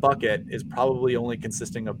 200-yard bucket is probably only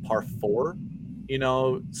consisting of par 4,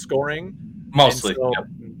 scoring. Mostly.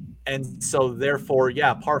 And so therefore,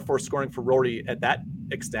 par 4 scoring for Rory at that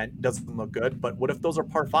extent doesn't look good. But what if those are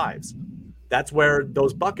par 5s? That's where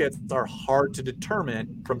those buckets are hard to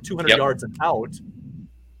determine from 200 yards and out.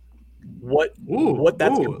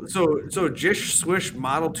 So Jish Swish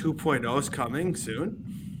Model 2.0 is coming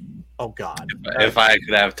soon. Oh God! If I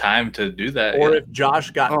could have time to do that, or if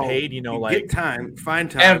Josh got paid, get time,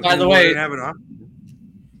 find time. And by the way,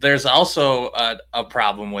 there's also a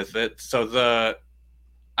problem with it. So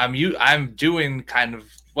I'm doing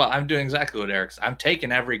exactly what Eric's. I'm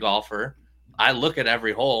taking every golfer. I look at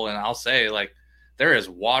every hole and I'll say like, there is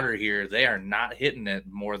water here. They are not hitting it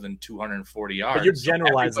more than 240 yards. But you're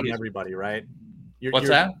generalizing everybody, right? What's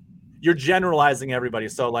that? You're generalizing everybody.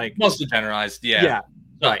 So like mostly generalized. Yeah. Yeah.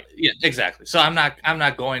 So, right. Yeah, exactly. So I'm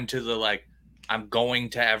not going to I'm going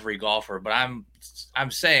to every golfer, but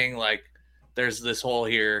I'm saying like there's this hole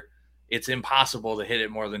here. It's impossible to hit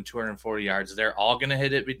it more than 240 yards. They're all going to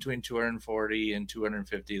hit it between 240 and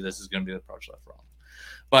 250. This is going to be the approach left wrong.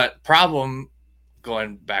 But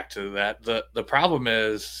going back to that, the problem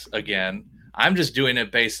is, again, I'm just doing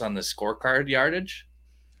it based on the scorecard yardage.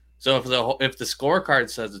 So if the scorecard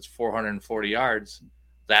says it's 440 yards,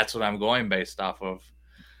 that's what I'm going based off of.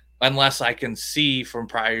 Unless I can see from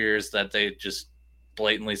prior years that they just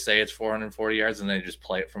blatantly say it's 440 yards and they just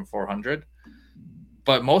play it from 400.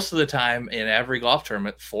 But most of the time in every golf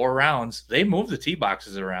tournament, 4 rounds, they move the tee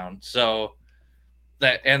boxes around. So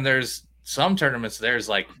there's some tournaments, there's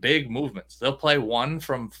like big movements. They'll play one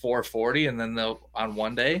from 440 and then they'll on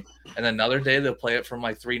one day, and another day they'll play it from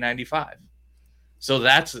like 395. So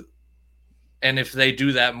and if they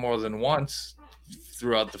do that more than once,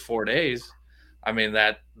 throughout the 4 days, I mean,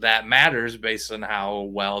 that matters based on how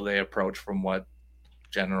well they approach from what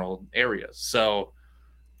general areas. So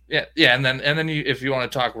yeah. And then if you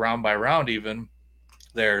want to talk round by round, even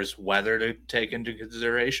there's weather to take into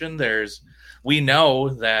consideration. We know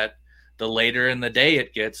that the later in the day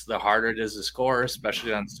it gets, the harder it is to score,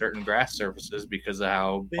 especially on certain grass surfaces because of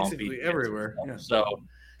how basically bumpy everywhere. Yeah. So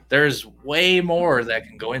there's way more that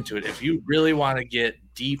can go into it. If you really want to get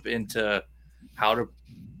deep into how to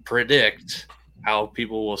predict how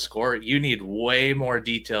people will score, you need way more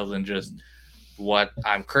detail than just what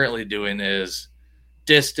I'm currently doing is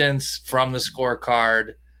distance from the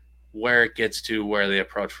scorecard, where it gets to, where they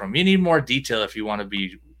approach from. You need more detail if you want to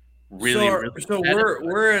be really. So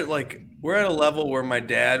we're at a level where my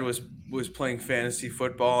dad was playing fantasy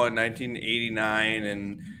football in 1989,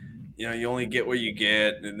 and you only get what you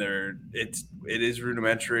get, and it is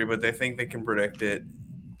rudimentary, but they think they can predict it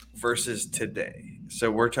versus today. So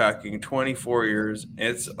we're talking 24 years.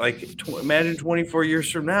 It's like imagine 24 years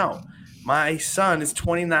from now. My son is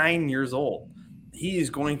 29 years old. He's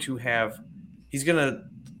going to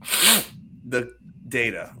the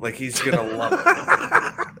data. Like, he's going to love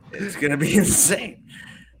it. It's going to be insane.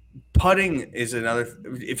 Putting is another.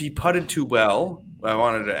 If he putted too well, I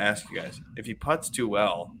wanted to ask you guys, if he putts too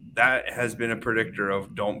well, that has been a predictor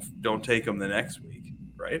of don't take him the next week,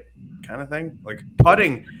 right? Kind of thing. Like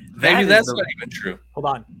putting. Maybe that's not even true. Hold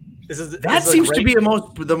on. That seems to be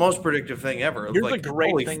the most predictive thing ever. Here's a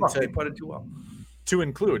great thing they put it too well. To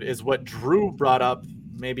include is what Drew brought up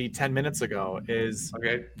maybe 10 minutes ago. Is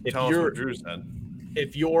okay. Tell us what Drew said.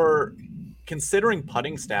 If you're considering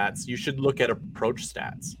putting stats, you should look at approach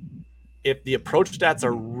stats. If the approach stats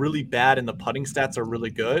are really bad and the putting stats are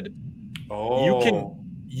really good,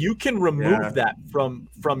 you can remove that from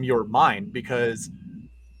your mind, because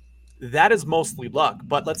that is mostly luck.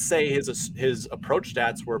 But let's say his approach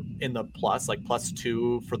stats were in the plus, like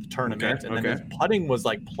 +2 for the tournament, and then his putting was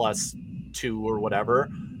like +2 or whatever.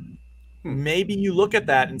 Maybe you look at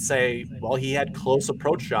that and say, well, he had close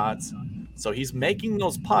approach shots, so he's making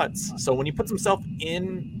those putts. So when he puts himself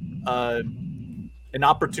in an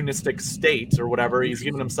opportunistic state or whatever, he's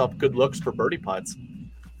giving himself good looks for birdie putts.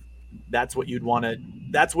 That's what you'd want to.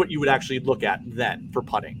 That's what you would actually look at then for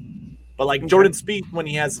putting. But like Jordan Spieth, when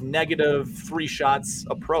he has -3 shots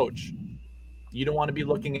approach, you don't want to be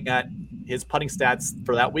looking at his putting stats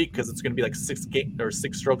for that week, because it's going to be like 6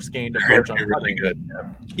 strokes gained approach on putting. Really good.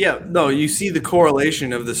 Yeah, no, you see the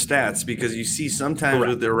correlation of the stats, because you see sometimes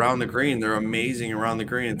with they're around the green, they're amazing around the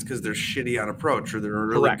green. It's because they're shitty on approach, or they're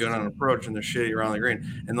really good on approach and they're shitty around the green.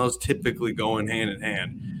 And those typically go in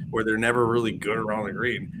hand, where they're never really good around the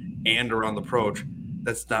green and around the approach.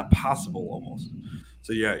 That's not possible almost.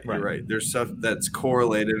 So yeah, you're right. There's stuff that's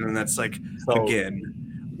correlated, and that's like, again,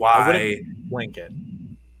 why blanket.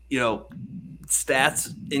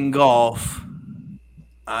 Stats in golf.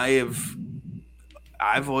 I've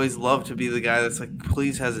always loved to be the guy that's like,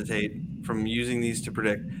 please hesitate from using these to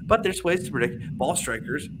predict. But there's ways to predict. Ball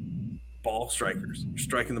strikers, you're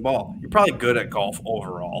striking the ball. You're probably good at golf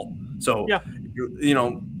overall. So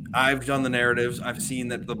I've done the narratives. I've seen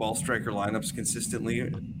that the ball striker lineups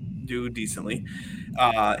consistently do decently.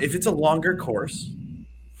 If it's a longer course,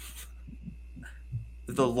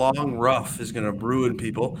 the long rough is going to ruin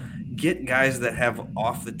people. Get guys that have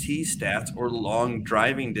off the tee stats or long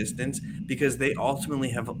driving distance, because they ultimately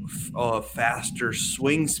have a faster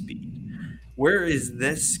swing speed. Where is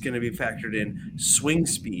this going to be factored in? Swing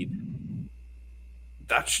speed.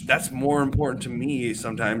 That's more important to me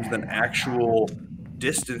sometimes than actual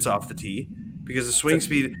distance off the tee, because the swing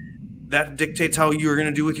speed, that dictates how you're going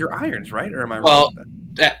to do with your irons, right? Or am I wrong with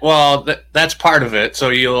that? That's part of it. So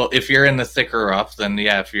if you're in the thicker rough, then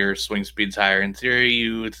if your swing speed's higher, in theory,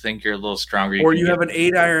 you would think you're a little stronger. Or you have an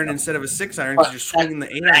 8-iron instead of a 6-iron, because you're swinging the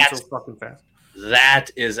 8-iron so fucking fast. That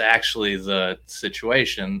is actually the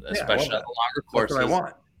situation, especially on the longer courses. That's what I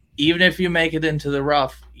want. Even if you make it into the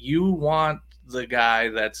rough, you want the guy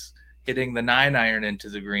that's hitting the 9-iron into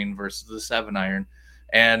the green versus the 7-iron.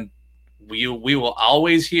 And we will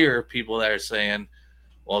always hear people that are saying,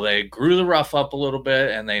 well, they grew the rough up a little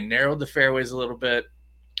bit and they narrowed the fairways a little bit,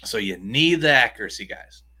 so you need the accuracy,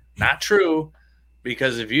 guys. Not true,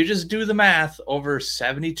 because if you just do the math over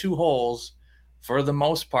 72 holes, for the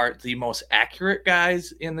most part, the most accurate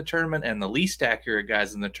guys in the tournament and the least accurate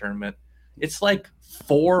guys in the tournament, it's like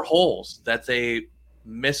 4 holes that they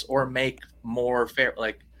miss or make more fair.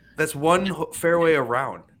 Like, that's one fairway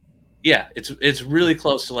around. Yeah, it's really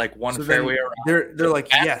close to like one fairway around. They're like,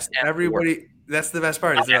 yes, everybody. That's the best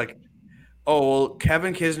part. Is they're like, oh, well,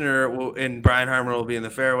 Kevin Kisner and Brian Harman will be in the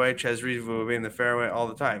fairway. Ches Reeve will be in the fairway all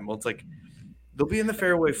the time. Well, it's like, they'll be in the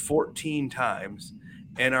fairway 14 times,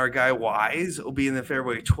 and our guy Wise will be in the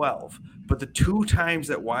fairway 12. But the 2 times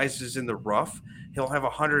that Wise is in the rough, he'll have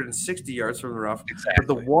 160 yards from the rough. Exactly. But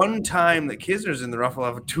the one time that Kisner's in the rough, he'll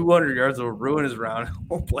have 200 yards that will ruin his round.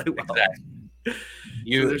 Won't play well.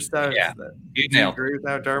 Exactly. Do you agree with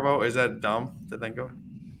that, Darbo? Is that dumb to think of?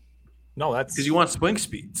 No, that's because you want swing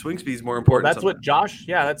speed. Swing speed is more important. Well, that's what Josh.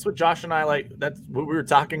 Yeah, that's what Josh and I like. That's what we were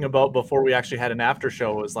talking about before we actually had an after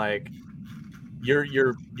show. Was like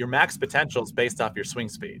your max potential is based off your swing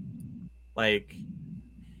speed. Like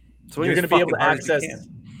you're going to be able to access.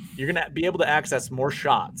 You're going to be able to access more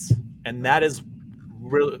shots, and that is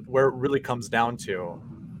really where it really comes down to.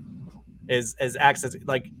 Is access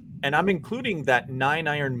like, and I'm including that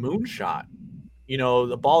 9-iron moonshot. You know,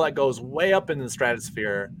 the ball that goes way up in the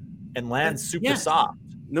stratosphere and lands super soft.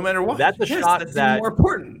 No matter what. That's a shot that's more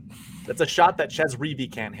important. That's a shot that Ches Reavie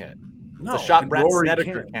can't hit. No, it's a shot Brent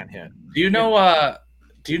Snedeker can't hit. Do you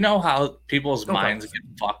know how people's minds get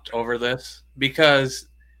fucked over this? Because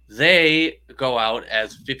they go out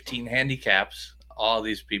as 15 handicaps, all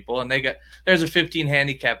these people, and there's a 15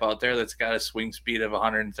 handicap out there that's got a swing speed of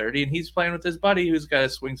 130, and he's playing with his buddy who's got a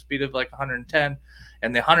swing speed of like 110.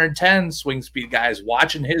 And the 110 swing speed guy is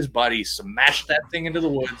watching his buddy smash that thing into the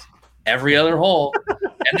woods every other hole.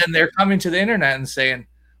 And then they're coming to the internet and saying,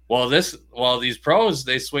 these pros,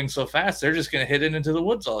 they swing so fast, they're just going to hit it into the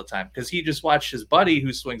woods all the time. Because he just watched his buddy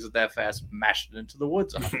who swings it that fast, mash it into the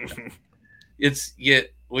woods all the time.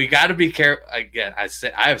 We got to be careful. Again, I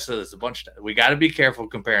have said this a bunch of times. We got to be careful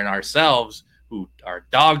comparing ourselves, who are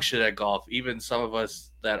dog shit at golf, even some of us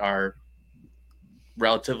that are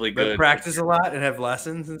relatively good, practice a lot and have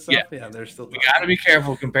lessons and stuff. Yeah, they're still. We got to be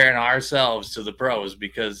careful comparing ourselves to the pros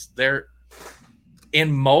because they're, in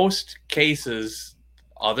most cases,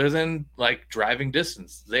 other than like driving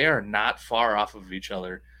distance, they are not far off of each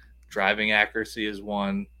other. Driving accuracy is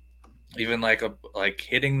one. Even like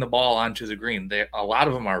hitting the ball onto the green, a lot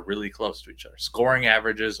of them are really close to each other. Scoring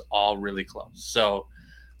averages all really close. So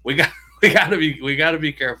we got to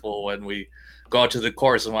be careful when we go out to the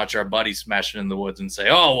course and watch our buddy smash it in the woods and say,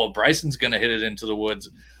 oh, well, Bryson's going to hit it into the woods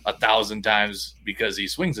 1,000 times because he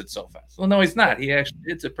swings it so fast. Well, no, he's not. He actually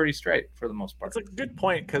hits it pretty straight for the most part. That's a good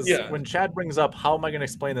point because when Chad brings up, how am I going to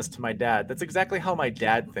explain this to my dad? That's exactly how my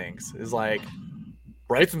dad thinks, is like,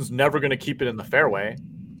 Bryson's never going to keep it in the fairway.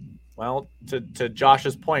 Well, to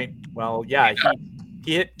Josh's point,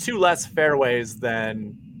 he hit 2 less fairways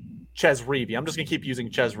than Ches Reavie. I'm just going to keep using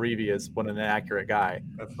Ches Reavie as an inaccurate guy.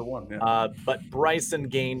 That's the one, yeah. But Bryson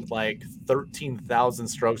gained like 13,000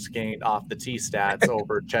 strokes gained off the tee stats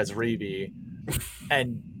over Ches Reavie.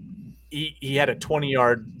 And he had a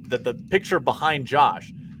 20-yard, the picture behind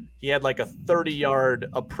Josh, he had like a 30-yard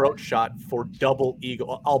approach shot for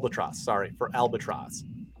Albatross.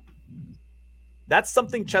 That's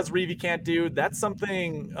something Ches Reavie can't do. That's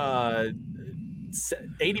something 80%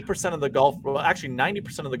 of the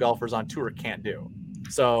 90% of the golfers on tour can't do.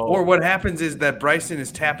 So, or what happens is that Bryson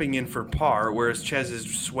is tapping in for par, whereas Ches is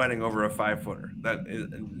sweating over a 5-footer. That is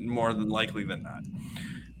more than likely than not.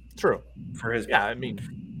 True. For his I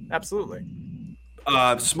mean, absolutely.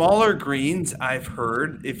 Smaller greens, I've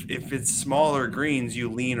heard. If it's smaller greens,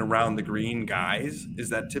 you lean around the green guys. Is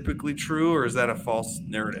that typically true, or is that a false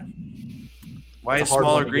narrative? Why is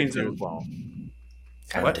smaller greens as well?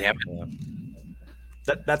 God damn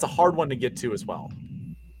it. That's a hard one to get to as well.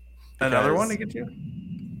 Another one to get to?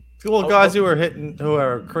 Well, guys who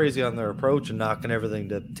are crazy on their approach and knocking everything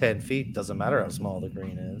to 10 feet, doesn't matter how small the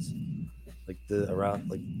green is.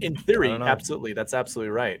 In theory, absolutely. That's absolutely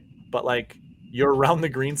right. But like your around the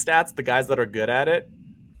green stats, the guys that are good at it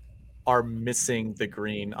are missing the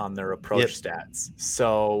green on their approach stats.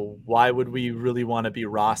 So why would we really want to be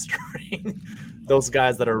rostering those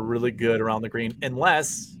guys that are really good around the green?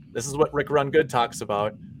 Unless, this is what Rick Run Good talks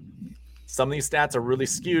about, some of these stats are really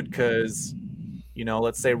skewed because,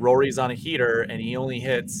 let's say Rory's on a heater and he only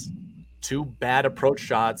hits 2 bad approach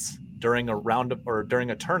shots during a round or during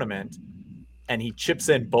a tournament, and he chips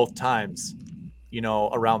in both times,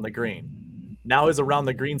 around the green. Now his around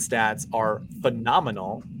the green stats are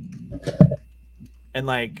phenomenal. And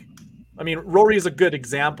Rory is a good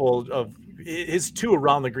example of his 2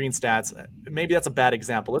 around the green stats. Maybe that's a bad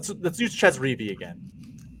example. Let's use Ches Reavie again.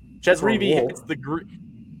 Ches Reavie hits the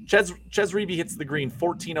green. Ches Reavie hits the green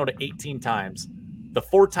 14 out of 18 times. The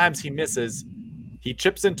 4 times he misses, he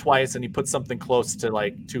chips in twice and he puts something close to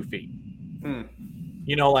like 2 feet.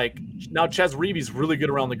 Now Ches Reavie's really good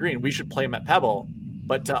around the green. We should play him at Pebble.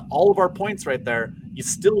 But to all of our points right there, you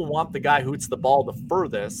still want the guy who hits the ball the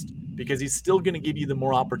furthest, because he's still going to give you the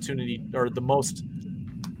more opportunity or the most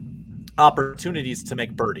opportunities to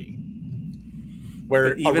make birdie.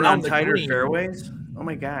 where even on tighter fairways. Oh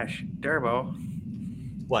my gosh, Darbo.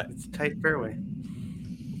 What? It's a tight fairway.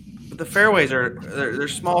 But the fairways they're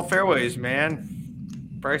small fairways, man.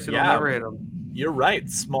 Bryson will never hit them. You're right.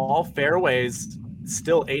 Small fairways,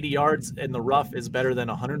 still 80 yards in the rough is better than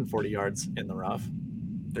 140 yards in the rough.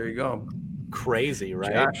 There you go. Crazy,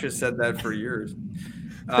 right? Josh has said that for years.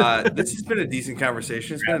 This has been a decent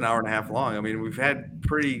conversation. It's been an hour and a half long. I mean, we've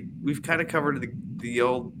kind of covered the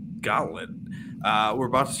old gauntlet. We're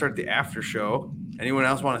about to start the after show. Anyone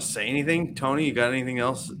else want to say anything? Tony, you got anything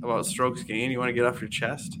else about strokes gained you want to get off your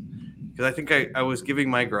chest? Because I think I was giving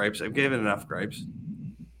my gripes. I've given enough gripes.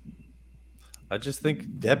 I just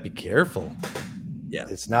think, be careful. Yeah.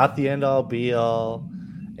 It's not the end all be all.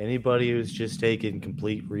 Anybody who's just taking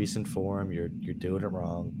complete recent form, you're doing it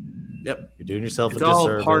wrong. Yep. You're doing yourself a disservice. It's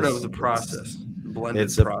all part of the process.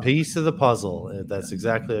 It's a piece of the puzzle. That's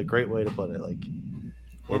exactly a great way to put it. Like,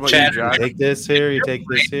 what about you, Josh? You take this here, you take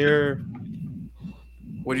this here.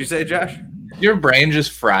 What'd you say, Josh? Your brain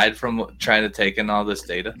just fried from trying to take in all this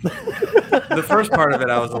data. The first part of it,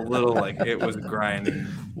 I was a little like it was grinding.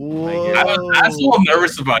 I was a little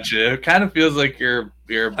nervous about you. It kind of feels like your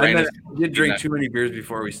brain. You did drink too many beers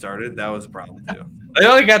before we started. That was a problem too. I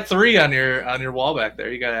only got 3 on your wall back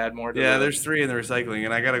there. You got to add more. There's 3 in the recycling,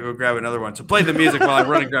 and I got to go grab another one. So play the music while I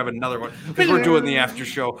run and grab another one because we're doing the after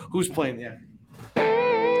show. Who's playing the after?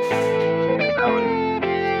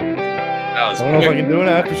 I don't know if I can do an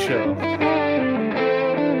after show.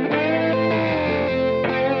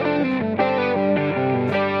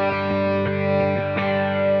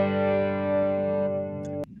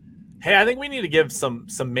 Hey, I think we need to give some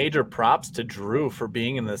major props to Drew for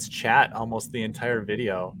being in this chat almost the entire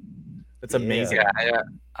video. That's amazing. Yeah,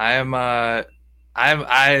 I've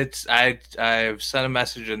sent a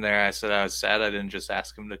message in there. I said I was sad I didn't just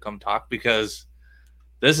ask him to come talk because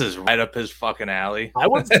this is right up his fucking alley.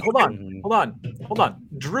 Hold on.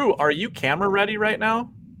 Drew, are you camera ready right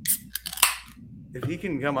now? If he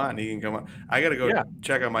can come on, he can come on. I got to go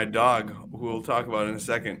check on my dog, who we'll talk about in a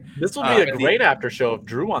second. This will be a great after show if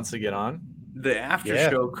Drew wants to get on. The after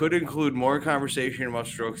show could include more conversation about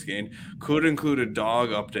strokes gained, could include a dog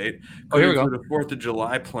update, could include a 4th of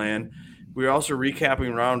July plan. We're also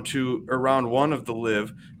recapping round 1 of the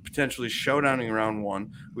Live, potentially showdowning round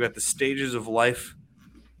 1. We got the stages of life.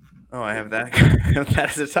 Oh, I have that.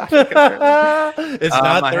 That is a topic. It's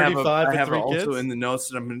not 35 I have 3 also kids? in the notes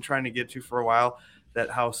that I've been trying to get to for a while that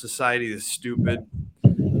how society is stupid,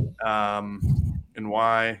 and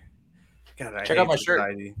why. God, I check out my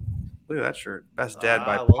society. Shirt. Look at that shirt. Best dad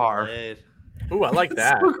by par. Ooh, I like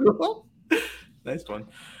that. So cool. Nice one.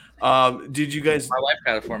 Did you guys? My wife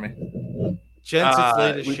got it for me. Gents, it's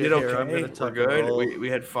late as we shit did okay. here. I'm gonna We're good. We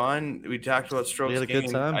had fun. We talked about strokes. We had a good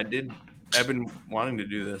time. I've been wanting to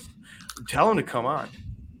do this. Tell him to come on.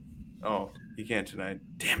 Oh, he can't tonight.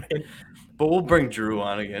 Damn it. But we'll bring Drew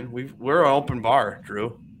on again. We're an open bar,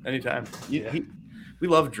 Drew. Anytime. We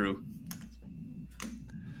love Drew.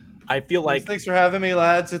 I feel like thanks for having me,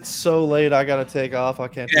 lads. It's so late. I gotta take off. I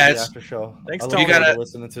can't do the after show. Thanks, Tony. You gotta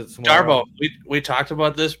listen to it tomorrow. Darbo, we talked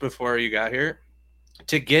about this before you got here.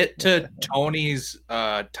 To get to Tony's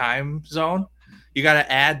time zone, you got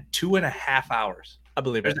to add 2.5 hours. I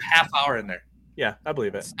believe There's it. a half hour in there. Yeah, I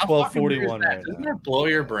believe it. 12:41 right Doesn't now. that blow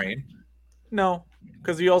your brain? No,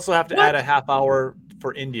 because you also have to add a half hour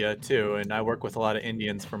for India too, and I work with a lot of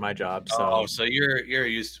Indians for my job. So you're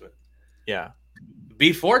used to it. Yeah.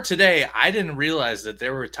 Before today, I didn't realize that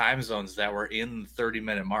there were time zones that were in the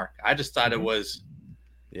 30-minute mark. I just thought it was.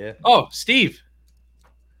 Yeah. Oh, Steve,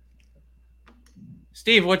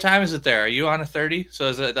 what time is it there? Are you on a 30? So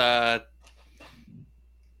is it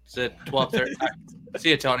 12:30? See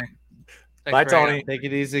you, Tony. Thanks. Bye, Tony. Take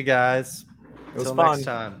it easy, guys. It was Till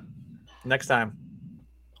fun. Next time.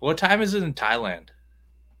 What time is it in Thailand?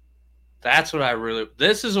 This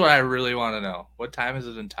is what I really want to know. What time is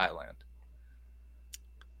it in Thailand?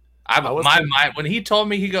 When he told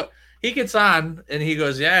me, he gets on and he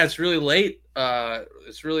goes, yeah, it's really late.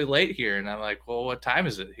 It's really late here. And I'm like, well, what time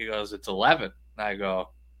is it? He goes, it's 11. And I go,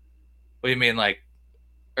 what do you mean?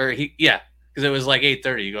 Because it was like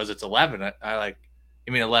 8:30. He goes, it's 11. I like,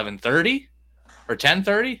 you mean 11:30 or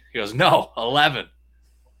 10:30? He goes, no, 11.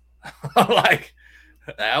 I'm like,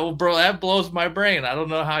 that blows my brain. I don't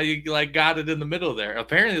know how you got it in the middle there.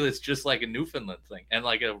 Apparently it's just like a Newfoundland thing and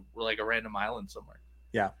like a random island somewhere.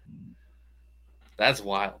 Yeah. That's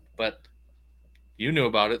wild. But you knew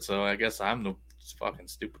about it, so I guess I'm the fucking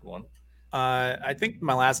stupid one. I think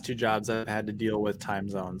my last 2 jobs I've had to deal with time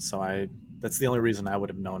zones, so that's the only reason I would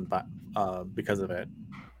have known because of it.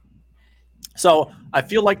 So I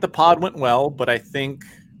feel like the pod went well, but I think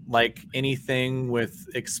like anything with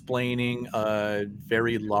explaining a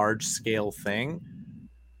very large scale thing.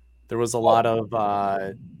 There was a lot of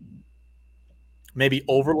maybe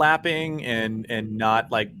overlapping and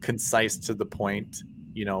not like concise to the point,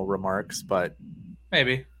 remarks, but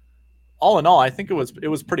maybe all in all, I think it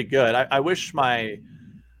was pretty good. I wish my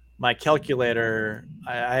calculator,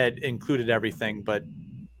 I had included everything, but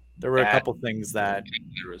there were a couple things that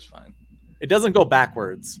it was fine. It doesn't go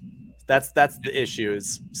backwards. That's the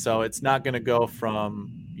issues. So it's not going to go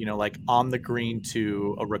from, like on the green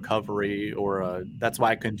to a recovery that's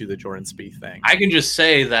why I couldn't do the Jordan Spieth thing. I can just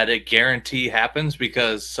say that it guarantee happens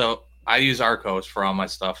because I use Arccos for all my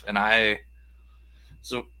stuff, and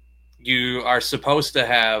so you are supposed to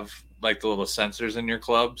have like the little sensors in your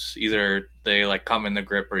clubs. Either they like come in the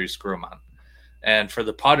grip or you screw them on. And for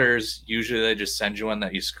the putters, usually they just send you one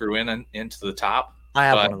that you screw into the top. I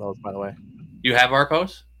have one of those, by the way. You have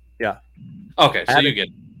Arccos? Yeah. Okay, so you get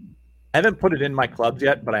it. I haven't put it in my clubs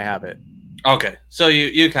yet, but I have it. Okay, so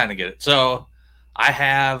you kind of get it. So I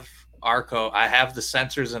have Arccos. I have the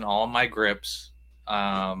sensors in all my grips,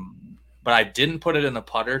 but I didn't put it in the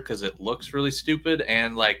putter because it looks really stupid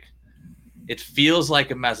and like it feels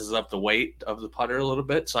like it messes up the weight of the putter a little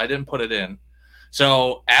bit. So I didn't put it in.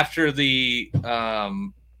 So after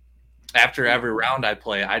after every round I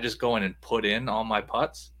play, I just go in and put in all my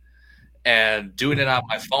putts. And doing it on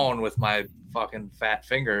my phone with my fucking fat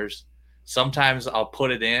fingers, sometimes I'll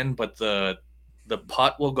put it in, but the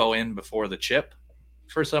putt will go in before the chip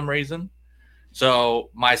for some reason.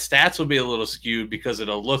 So my stats will be a little skewed because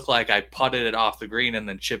it'll look like I putted it off the green and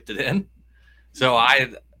then chipped it in. So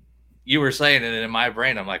you were saying it in my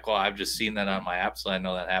brain. I'm like, well, I've just seen that on my app, so I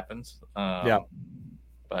know that happens. Yeah.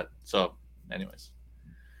 But so anyways,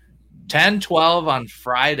 10-12 on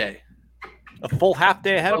Friday. A full half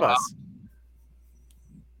day ahead of us.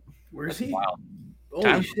 Where's he? Wow.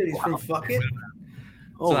 Holy shit, he's from fucking.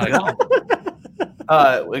 Oh,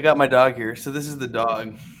 we got my dog here. So this is the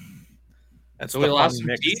dog. So we lost some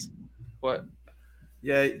teeth? What?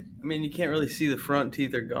 Yeah, I mean you can't really see the front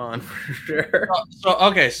teeth are gone for sure.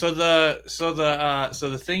 So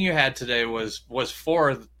the thing you had today was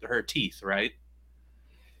for her teeth, right?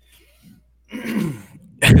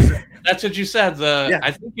 That's what you said. I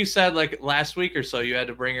think you said like last week or so you had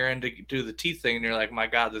to bring her in to do the teeth thing, and you're like, "My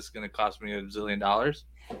God, this is going to cost me $1 zillion."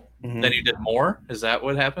 Mm-hmm. Then you did more. Is that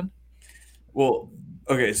what happened? Well,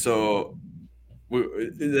 okay, so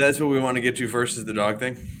that's what we want to get to first is the dog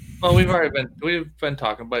thing. Well, we've been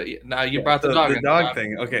talking, but now you brought the dog. The dog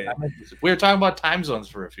thing. Okay, we were talking about time zones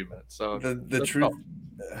for a few minutes. So the truth,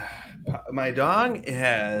 my dog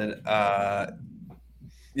had,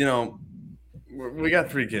 we got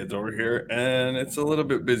 3 kids over here, and it's a little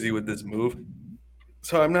bit busy with this move.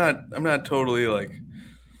 So I'm not totally like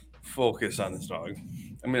focused on this dog.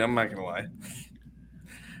 I mean, I'm not gonna lie.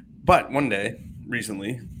 But one day,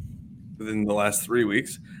 recently, within the last 3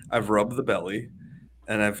 weeks, I've rubbed the belly,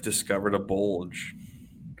 and I've discovered a bulge,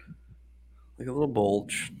 like a little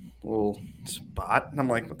bulge, a little spot, and I'm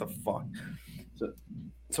like, what the fuck?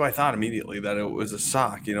 So I thought immediately that it was a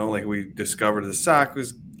sock. Like we discovered the sock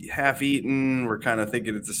was half eaten. We're kind of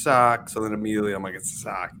thinking it's a sock. So then immediately I'm like, it's a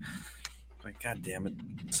sock. I'm like, God damn it.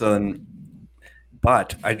 So then,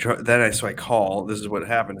 but I call. This is what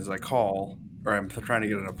happened is I call, or I'm trying to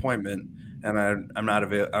get an appointment, and I'm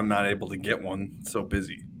not able to get one. It's so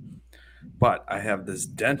busy. But I have this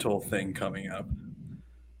dental thing coming up.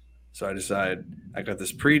 So I decide I got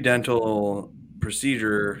this pre-dental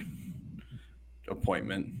procedure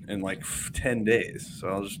appointment in like 10 days. So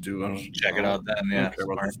I'll just check it out then.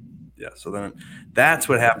 Yeah. So then that's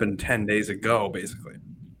what happened 10 days ago, basically.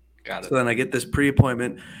 Got it. So then I get this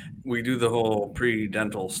pre-appointment. We do the whole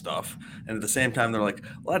pre-dental stuff. And at the same time, they're like,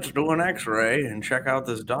 let's do an x-ray and check out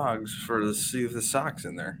this dog's to see if the sock's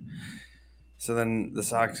in there. So then the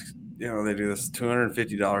socks, they do this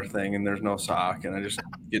 $250 thing and there's no sock. And I just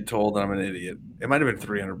get told that I'm an idiot. It might have been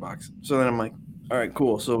 $300. So then I'm like, all right,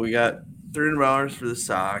 cool. So we got $300 for the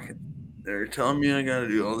sock. They're telling me I got to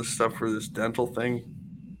do all this stuff for this dental thing.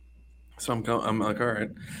 So I'm like, all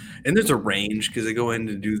right. And there's a range because they go in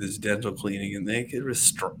to do this dental cleaning and they could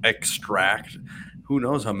extract who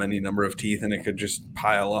knows how many number of teeth, and it could just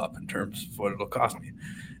pile up in terms of what it'll cost me.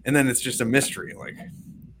 And then it's just a mystery. Like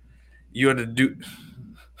you had to do.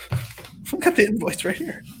 I got the invoice right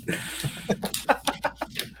here.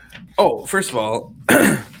 Oh, first of all,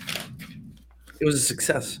 it was a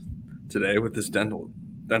success today with this dental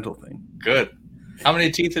thing. Good. How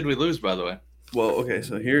many teeth did we lose, by the way? Well, okay,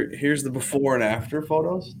 so here's the before and after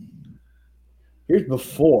photos. Here's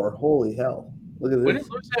before. Holy hell! Look at this.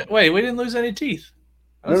 We didn't lose any teeth.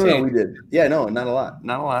 No, we did. Yeah, no, not a lot.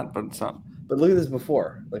 Not a lot, but some. But look at this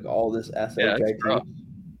before, like all this SHIT.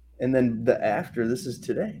 And then the after, this is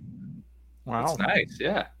today. Wow. That's nice,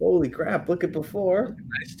 yeah. Holy crap, look at before.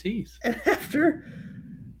 Nice teeth. And after.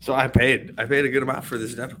 So I paid a good amount for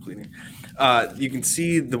this dental cleaning. You can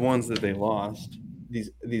see the ones that they lost.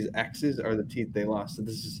 These X's are the teeth they lost. So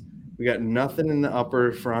we got nothing in the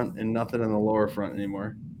upper front and nothing in the lower front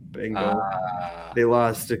anymore. Bingo. They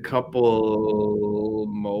lost a couple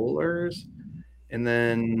molars, and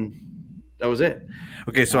then that was it.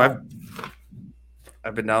 Okay, so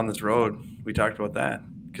I've been down this road. We talked about that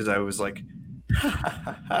because I was like,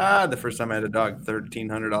 the first time I had a dog,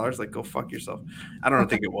 $1,300. Like, go fuck yourself. I don't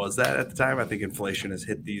think it was that at the time. I think inflation has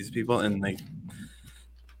hit these people, and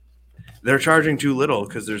they're charging too little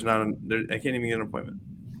because I can't even get an appointment.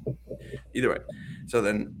 Either way, so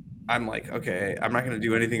then I'm like, okay, I'm not going to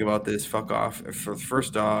do anything about this. Fuck off. For the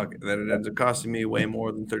first dog, then it ends up costing me way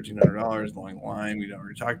more than $1,300 along the line. We'd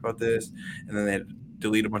already talked about this. And then they had to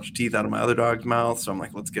delete a bunch of teeth out of my other dog's mouth. So I'm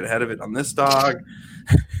like, let's get ahead of it on this dog.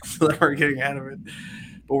 So that we're getting ahead of it.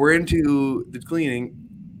 But we're into the cleaning.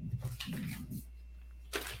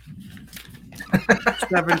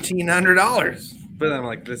 $1,700. But I'm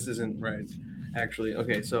like, this isn't right. Actually,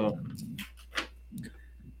 okay, so...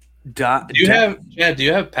 Do you have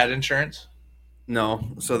pet insurance?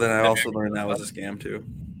 No. So then I also learned that was a scam too.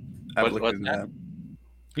 I've looked into that.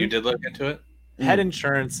 You did look into it? Pet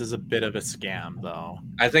insurance is a bit of a scam, though.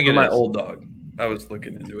 I think for my old dog, I was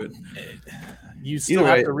looking into it. You still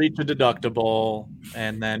have to reach a deductible,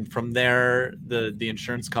 and then from there, the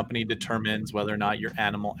insurance company determines whether or not your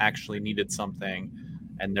animal actually needed something,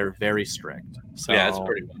 and they're very strict. So yeah, it's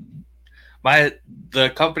pretty good. The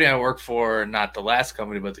company I work for, not the last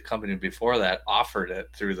company, but the company before that, offered it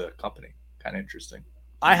through the company. Kind of interesting.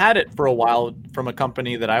 I had it for a while from a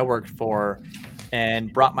company that I worked for,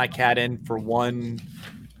 and brought my cat in for one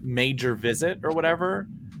major visit or whatever,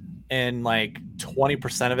 and like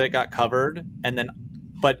 20% of it got covered,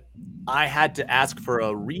 but I had to ask for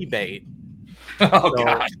a rebate. Oh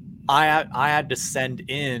God! I had to send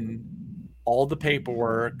in all the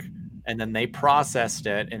paperwork. And then they processed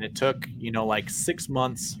it, and it took, like 6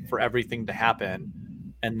 months for everything to happen.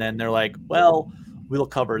 And then they're like, well, we'll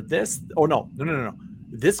cover this. Oh, no.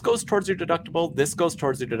 This goes towards your deductible. This goes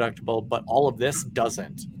towards your deductible, but all of this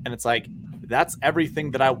doesn't. And it's like, that's everything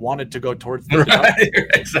that I wanted to go towards the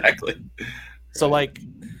deductible. Exactly. So, like,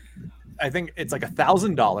 I think it's like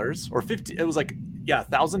 $1,000 or $50. It was like,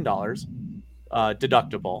 $1,000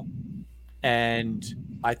 deductible. And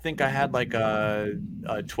I think I had like a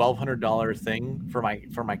 $1,200 thing for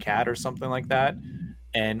my cat or something like that,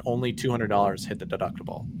 and only $200 hit the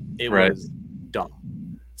deductible. It was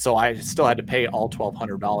dumb. So I still had to pay all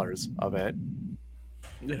 $1,200 of it.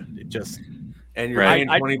 Yeah. And you're paying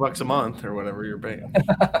 $20 a month or whatever you're paying.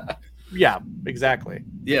 Yeah, exactly.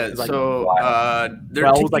 Yeah. Like, so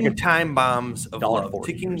they're ticking like time bombs of love.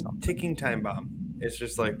 Ticking time bomb. It's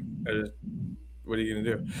just like, what are you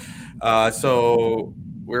gonna do? So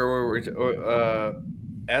where were we?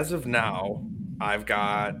 As of now, I've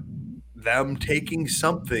got them taking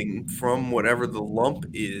something from whatever the lump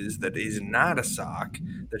is that is not a sock,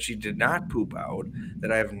 that she did not poop out,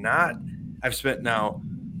 that I've spent now.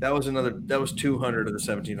 That was $200 of the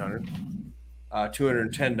 $1,700.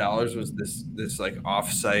 $210 was this like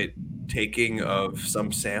off-site taking of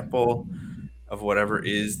some sample of whatever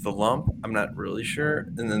is the lump. I'm not really sure.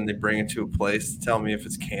 And then they bring it to a place to tell me if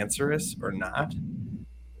it's cancerous or not,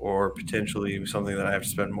 or potentially something that I have to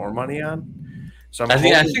spend more money on. So I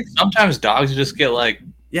think sometimes dogs just get like,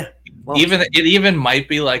 it even might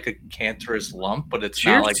be like a cancerous lump, but it's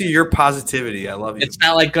Cheers not like to your positivity. I love you. It's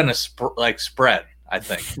not like gonna spread. I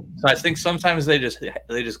think so. I think sometimes they just get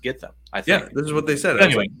them. I think. Yeah, this is what they said. But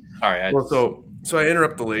anyway, all right. So I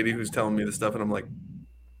interrupt the lady who's telling me the stuff, and I'm like,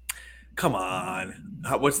 "Come on,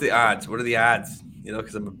 what's the odds? What are the odds? You know,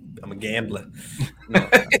 because I'm a gambler."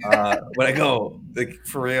 When I go, like,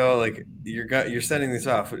 for real, like you're sending this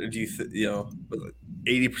off. Do you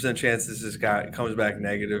 80% chance this comes back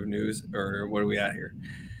negative news, or what are we at here?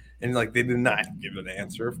 And like they did not give an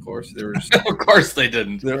answer. Of course, they were. Of course, they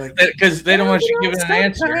didn't. They're like, because they don't want you to give an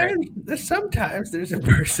answer. Sometimes there's a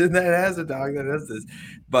person that has a dog that does this,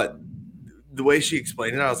 but the way she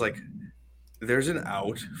explained it, I was like, "There's an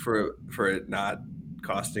out for it not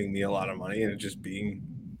costing me a lot of money and it just being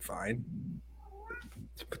fine.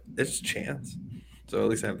 It's a chance." So at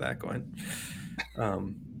least I have that going.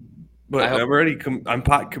 But I'm already I'm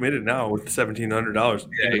pot committed now with $1,700.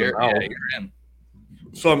 Yeah, you're in.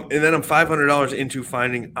 So I'm $500 into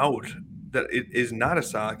finding out that it is not a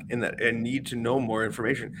sock and that I need to know more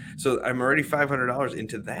information. So I'm already $500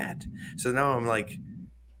 into that. So now I'm like,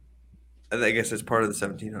 I guess it's part of the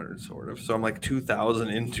 1700 sort of. So I'm like 2,000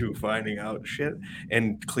 into finding out shit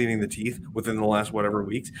and cleaning the teeth within the last whatever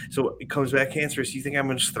weeks. So it comes back cancerous. You think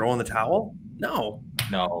I'm just throwing the towel? No,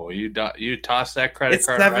 you toss that credit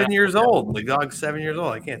card. It's 7 years old. The dog's 7 years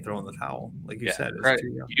old. I can't throw in the towel, like you said. It's too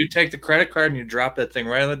young. You take the credit card and you drop that thing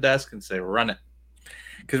right on the desk and say, "Run it."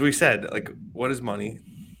 Because we said, like, what is money?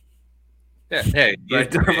 Yeah, hey,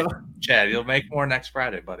 Chad, you'll make more next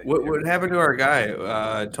Friday, buddy. What happened to our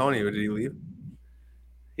guy, Tony? Did he leave?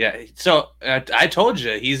 Yeah, so I told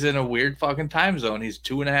you he's in a weird fucking time zone. He's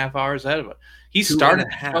 2.5 hours ahead of us. He started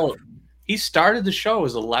the show. It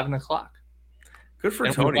was 11 o'clock. Good for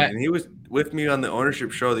Tony. And he was with me on the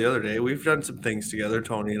ownership show the other day. We've done some things together,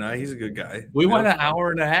 Tony and I. He's a good guy. We went an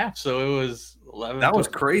hour and a half, so it was 11. That was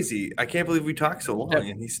crazy. I can't believe we talked so long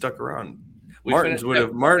and he stuck around. Martins would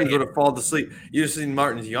have fallen asleep. You just seen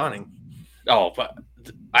Martins yawning. Oh, but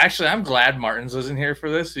actually, I'm glad Martins wasn't here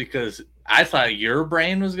for this because I thought your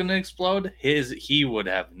brain was going to explode. He would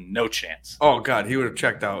have no chance. Oh God, he would have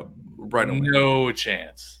checked out right away. No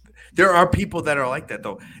chance. There are people that are like that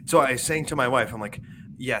though. So I was saying to my wife, I'm like,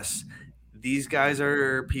 yes, these guys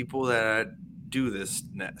are people that do this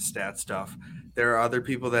stat stuff. There are other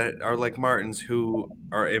people that are like Martins who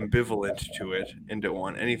are ambivalent to it and don't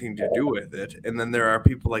want anything to do with it. And then there are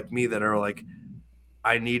people like me that are like,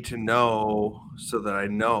 I need to know so that I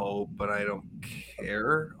know, but I don't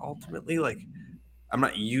care ultimately. Like I'm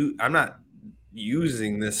not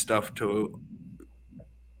using this stuff to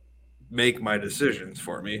make my decisions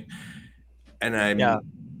for me. And I'm,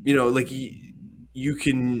 like you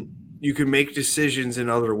can make decisions in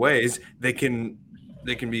other ways. They can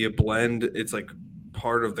be a blend. It's like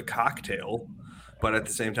part of the cocktail, but at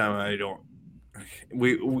the same time, I don't.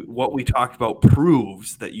 What we talked about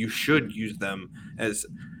proves that you should use them as,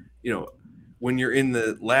 when you're in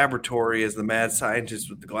the laboratory as the mad scientist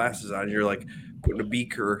with the glasses on. You're like putting a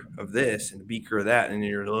beaker of this and a beaker of that, and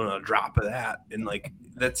you're doing a drop of that, and like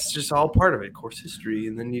that's just all part of it. Course history,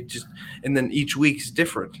 and then each week's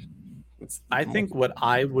different. I think what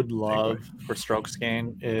I would love for strokes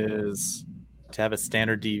gain is to have a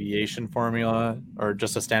standard deviation formula or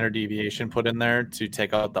just a standard deviation put in there to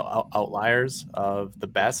take out the outliers of the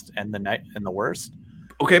best and the worst.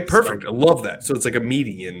 Okay, perfect. I love that. So it's like a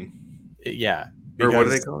median. Yeah. Or what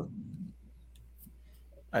do they call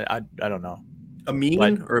it? I don't know. A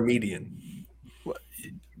mean or a median?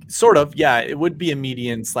 Sort of. Yeah, it would be a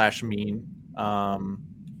median / mean. The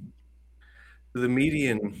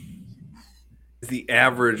median is the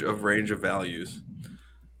average of range of values.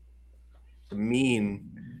 The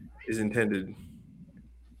mean is intended.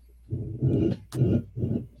 Didn't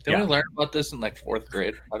we learn about this in like 4th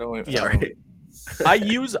grade? I don't even. Yeah, right. I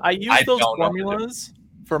use those formulas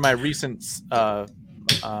for my recent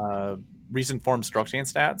form strokes gain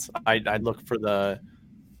stats. I look for the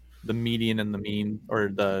median and the mean, or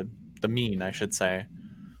the mean, I should say,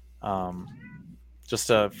 just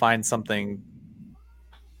to find something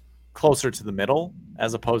closer to the middle,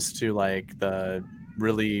 as opposed to like the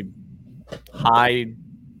really high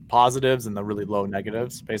positives and the really low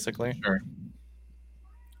negatives, basically. Sure.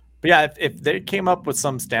 But yeah, if they came up with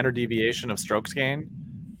some standard deviation of strokes gain,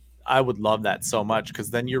 I would love that so much,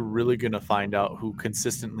 because then you're really going to find out who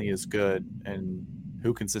consistently is good and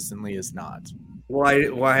who consistently is not.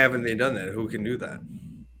 Why haven't they done that? Who can do that?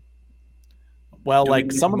 Well,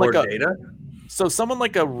 like someone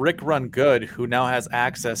like a Rick Run Good, who now has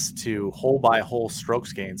access to hole by hole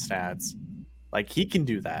strokes gain stats, like he can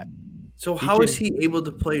do that. So how is he able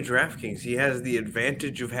to play DraftKings? He has the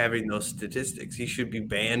advantage of having those statistics. He should be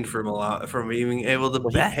banned from being able to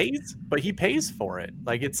bet. He pays for it.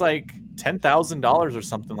 Like it's like $10,000 or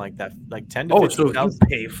something like that. Like 10 to 15,000. So you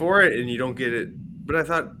pay for it and you don't get it. But I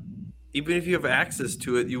thought even if you have access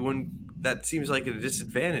to it, you wouldn't. That seems like a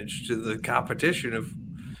disadvantage to the competition of.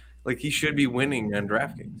 Like he should be winning on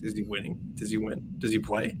DraftKings. Is he winning? Does he win? Does he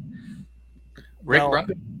play? Rick Run?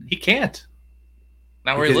 He can't.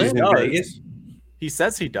 Not where he lives. In Vegas? He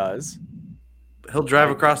says he does. He'll drive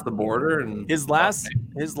across the border, and his last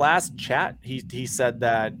chat, he said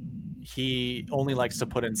that he only likes to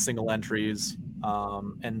put in single entries,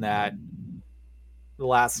 and that the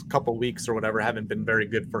last couple weeks or whatever haven't been very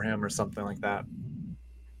good for him or something like that.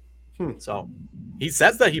 So he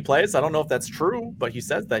says that he plays. I don't know if that's true, but he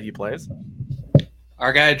says that he plays.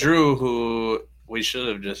 Our guy Drew, who we should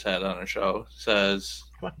have just had on a show, says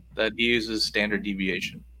that he uses standard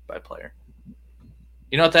deviation by player.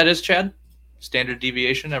 You know what that is, Chad? Standard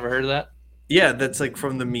deviation. Ever heard of that? Yeah, that's like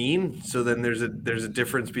from the mean. So then there's a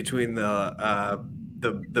difference between the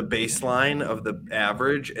baseline of the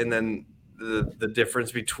average and then the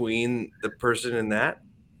difference between the person and that.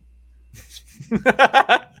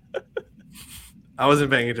 I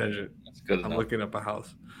wasn't paying attention. That's good enough. I'm looking up a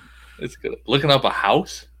house. It's good. Looking up a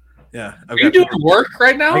house? Yeah. Are you doing work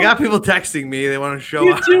right now? I got people texting me. They want to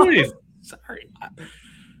show up. Sorry.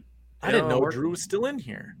 I didn't know Drew was still in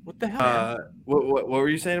here. What the hell? What were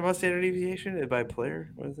you saying about standard deviation by player?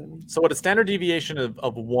 What does that mean? So what a standard deviation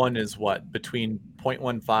of 1 is what? Between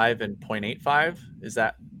 0.15 and 0.85? Is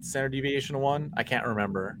that standard deviation of 1? I can't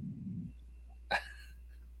remember.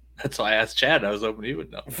 That's why I asked Chad. I was hoping he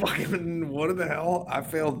would know. Fucking what the hell? I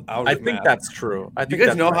failed out. I think that's true. I think you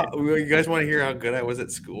guys know how you guys want to hear how good I was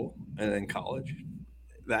at school and in college.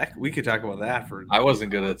 That we could talk about that for. I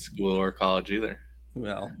wasn't good at school or college either.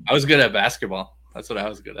 Well, I was good at basketball. That's what I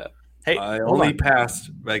was good at. Hey, I only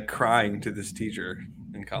passed by crying to this teacher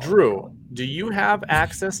in college. Drew, do you have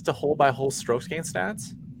access to hole by hole strokes gain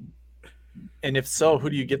stats? And if so, who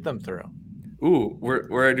do you get them through? Ooh,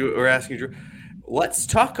 we're asking Drew. Let's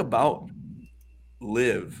talk about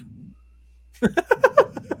Liv.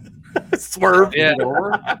 Swerve. Yeah.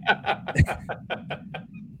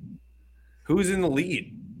 Who's in the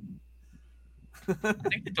lead? I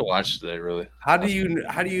didn't get to watch today, really. How do you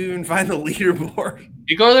even find the leaderboard?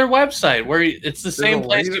 You go to their website where it's the same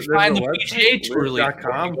place you find the PGA Tour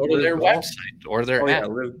leaderboard. Go to their website or their app.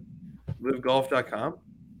 LiveGolf.com.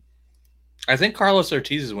 I think Carlos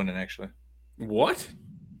Ortiz is winning, actually. What?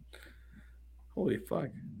 Holy fuck.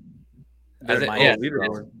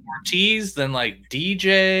 Ortiz, then like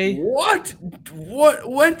DJ. What?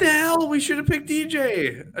 What the hell? We should have picked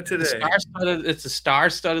DJ today. It's a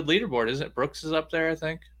star-studded leaderboard, isn't it? Brooks is up there, I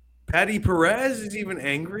think. Patty Perez is even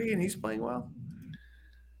angry, and he's playing well.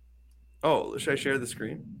 Oh, should I share the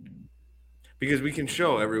screen? Because we can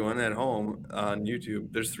show everyone at home on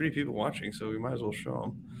YouTube. There's 3 people watching, so we might as well show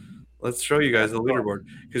them. Let's show you guys the leaderboard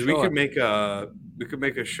because we could make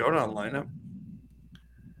a showdown lineup.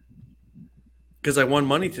 Because I won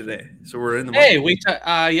money today, so we're in the money.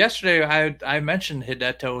 Hey, yesterday I mentioned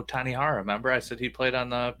Hideto Tanihara. Remember, I said he played on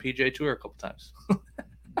the PGA Tour a couple times.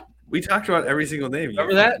 We talked about every single name.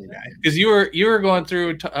 Remember that? Because you were going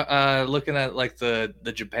through looking at like the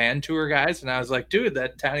Japan Tour guys, and I was like, dude,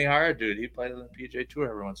 that Tanihara dude, he played on the PGA Tour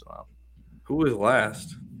every once in a while. Who was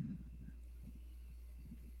last?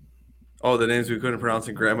 Oh, the names we couldn't pronounce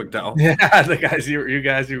in Graham McDowell. Yeah, the guys you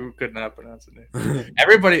guys who could not pronounce the name.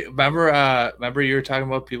 Everybody, remember you were talking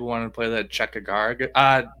about people wanting to play that Chekagara.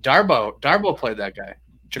 Darbo played that guy.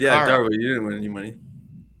 Chikara. Yeah, Darbo, you didn't win any money.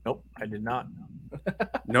 Nope, I did not.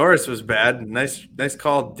 Norris was bad. Nice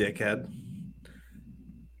call, dickhead.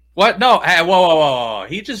 What? No, hey, whoa.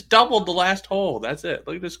 He just doubled the last hole. That's it.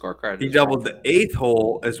 Look at the scorecard. He doubled the 8th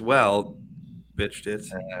hole as well. Bitch tits.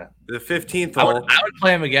 The 15th hole. I would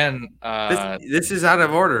play him again. This is out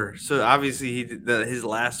of order. So obviously his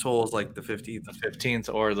last hole is like the 15th. The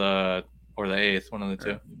 15th or the 8th, one of the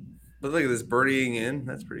two. But look at this birdieing in.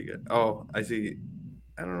 That's pretty good. Oh, I see.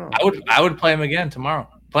 I don't know. I would play him again tomorrow.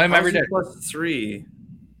 Play him every day. +3.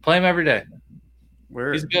 Play him every day.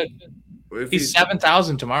 Where he's good. He's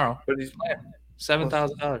 7,000 tomorrow. But he's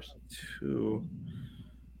 $7,000. 2.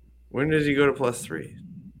 When does he go to +3?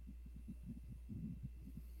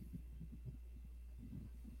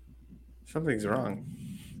 Something's wrong.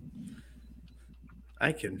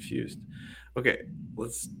 I'm confused. Okay,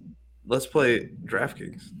 let's play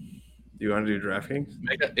DraftKings. Do you want to do DraftKings?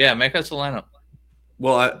 Make us a lineup.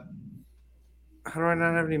 Well, how do I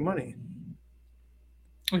not have any money?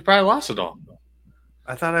 We probably lost it all.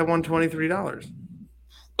 I thought I won $23.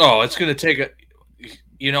 Oh, it's going to take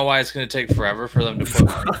you know why it's going to take forever for them to put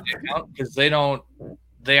money in the account? Because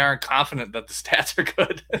they aren't confident that the stats are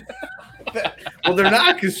good. Well, they're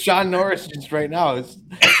not, because Sean Norris just right now it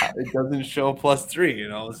doesn't show +3,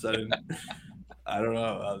 and all of a sudden I don't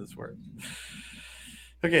know how this works.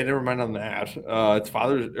 Okay, never mind on that. It's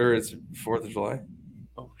it's 4th of July.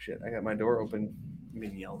 Oh shit! I got my door open. I'm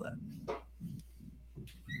being yelled at.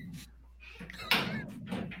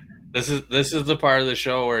 This is the part of the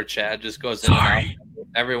show where Chad just goes in and out.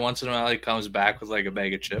 Every once in a while, he comes back with like a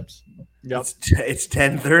bag of chips. Yep. It's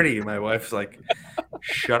 10:30. My wife's like,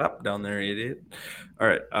 "Shut up down there, idiot." All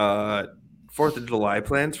right. 4th of July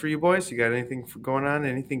plans for you boys? You got anything going on?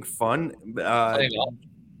 Anything fun? Playing golf.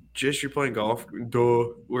 Just you're playing golf. Duh.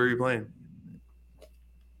 Where are you playing?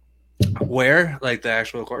 Where? Like the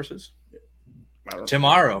actual courses?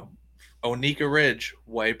 Tomorrow, Onika Ridge,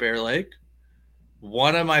 White Bear Lake.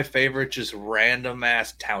 One of my favorite, just random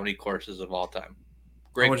ass towny courses of all time.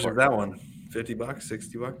 Great. How much is that one? $50,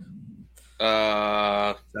 $60?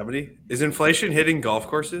 70. Is inflation hitting golf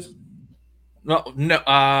courses?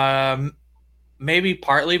 No. Maybe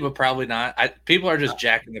partly, but probably not. People are just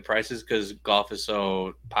jacking the prices because golf is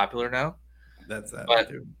so popular now. That's that.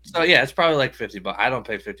 But, so yeah, it's probably like $50. I don't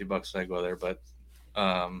pay $50 when I go there, but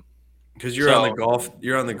because you're on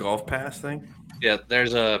the golf pass thing. Yeah,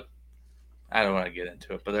 I don't want to get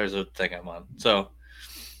into it, but there's a thing I'm on. So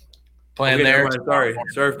playing there. Sorry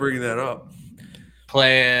for bringing that up.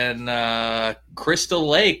 Playing Crystal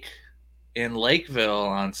Lake in Lakeville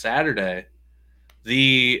on Saturday,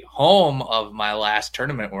 the home of my last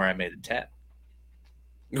tournament where I made a 10.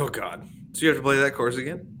 Oh God! So you have to play that course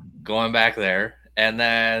again? Going back there, and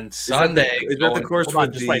then Sunday. Is that the course? Hold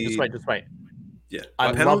on, just wait. Yeah,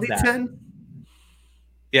 a penalty 10.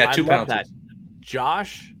 Yeah, 2 penalties.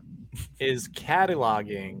 Josh is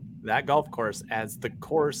cataloging that golf course as the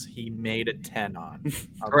course he made a 10 on.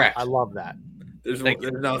 Correct. I love that. There's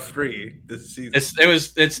now 3 this season.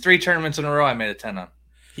 It's 3 tournaments in a row I made a 10 on.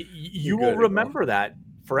 You will remember that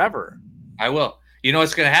forever. I will. You know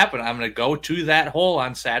what's going to happen? I'm going to go to that hole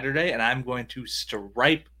on Saturday, and I'm going to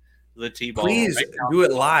stripe the tee ball. Please do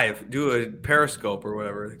it live. Do a Periscope or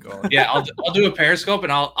whatever they call it. Yeah, I'll do a Periscope,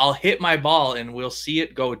 and I'll hit my ball, and we'll see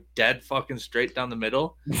it go dead fucking straight down the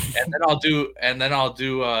middle, and then I'll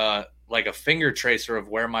do like a finger tracer of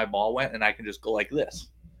where my ball went, and I can just go like this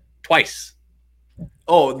twice.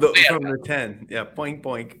 Oh, from the 10. Yeah, boink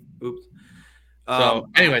boink. Oops. So,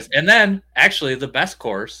 anyways, and then actually the best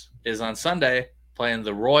course is on Sunday, playing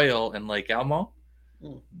the Royal in Lake Elmo.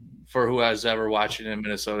 For who has ever watched it in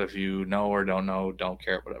Minnesota, if you know or don't know, don't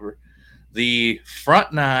care, whatever. The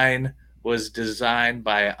front 9 was designed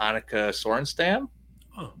by Annika Sorenstam.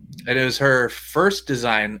 Oh. It was her first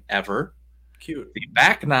design ever. Cute. The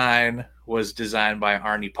back 9 was designed by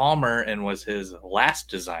Arnie Palmer and was his last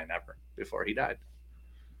design ever before he died.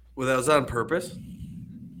 Well, that was on purpose?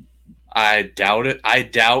 I doubt it. I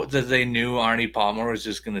doubt that they knew Arnie Palmer was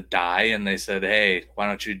just going to die, and they said, "Hey, why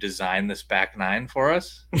don't you design this back 9 for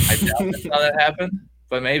us?" I doubt that's how that happened,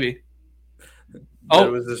 but maybe.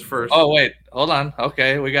 That was his first. Oh, wait. Hold on.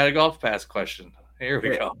 Okay, we got a golf pass question. Here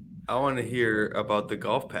we go. I want to hear about the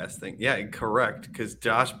golf pass thing. Yeah, correct. Because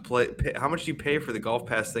Josh, how much do you pay for the golf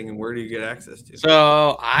pass thing, and where do you get access to?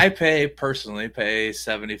 So I personally pay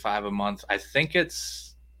 $75 a month. I think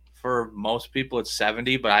for most people it's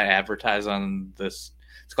 $70, but I advertise on this.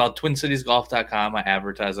 It's called TwinCitiesGolf.com. I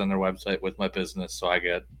advertise on their website with my business, so I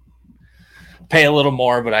pay a little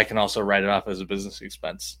more, but I can also write it off as a business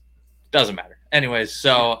expense. Doesn't matter. Anyways,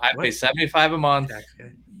 so I pay $75 a month,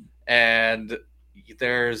 and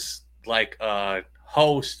there's like a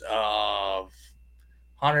host of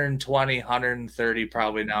 120, 130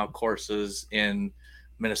 probably now courses in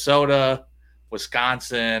Minnesota,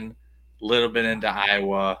 Wisconsin, a little bit into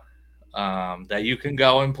Iowa, that you can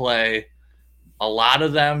go and play. A lot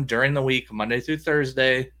of them during the week, Monday through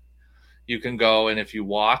Thursday, you can go, and if you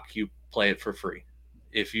walk, you play it for free.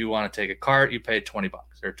 If you want to take a cart, you pay $20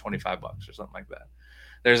 or $25 or something like that.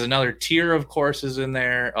 There's another tier of courses in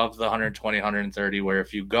there of the 120, 130, where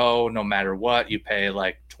if you go, no matter what, you pay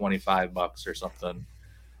like $25 or something.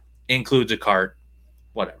 Includes a cart,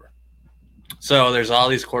 whatever. So there's all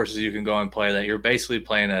these courses you can go and play that you're basically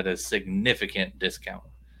playing at a significant discount.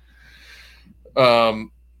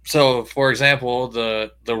 So for example,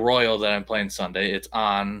 the Royal that I'm playing Sunday, it's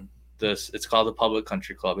called the Public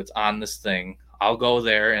Country Club. It's on this thing. I'll go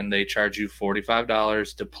there and they charge you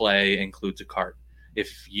 $45 to play, includes a cart.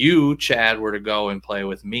 If you, Chad, were to go and play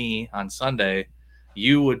with me on Sunday,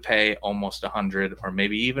 you would pay almost $100 or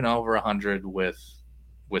maybe even over $100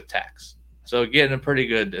 with tax. So getting a pretty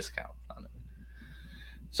good discount on it.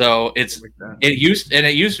 So it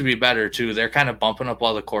used to be better too. They're kind of bumping up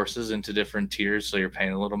all the courses into different tiers, so you're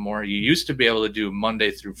paying a little more. You used to be able to do Monday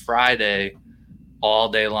through Friday all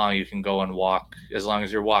day long. You can go and walk. As long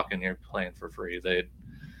as you're walking, you're playing for free.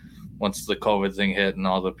 Once the COVID thing hit and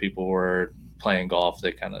all the people were playing golf,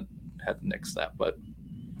 they kind of had to nix that, but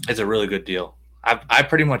it's a really good deal. I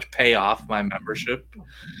pretty much pay off my membership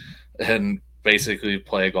and basically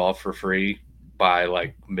play golf for free by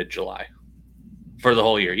like mid-July for the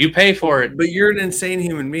whole year. You pay for it, but you're an insane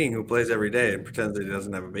human being who plays every day and pretends that he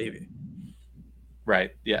doesn't have a baby.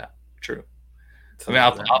 Right? Yeah, true. I mean,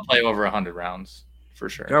 I'll play over 100 rounds for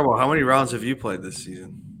sure. Garbo, how many rounds have you played this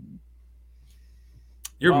season?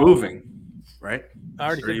 You're moving, right? I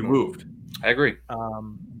already or you moved. I agree.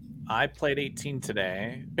 I played 18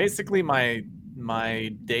 today. Basically, my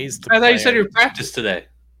days to I thought you said you practiced today.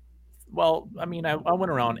 Well, I mean, I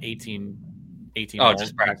went around 18 Oh,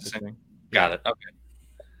 just practicing. Got it. Okay.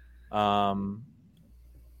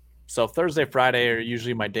 So Thursday, Friday are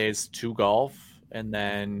usually my days to golf. And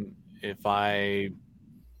then if I,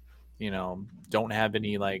 don't have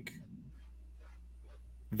any like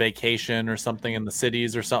vacation or something in the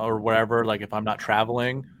cities or something or whatever, like if I'm not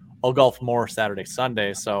traveling, I'll golf more Saturday,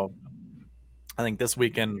 Sunday. So I think this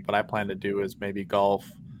weekend what I plan to do is maybe golf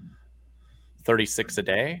 36 a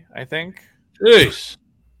day, I think. Jeez.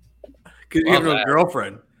 Because you have no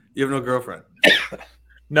girlfriend. You have no girlfriend.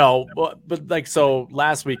 No, but like, so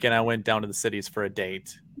last weekend I went down to the cities for a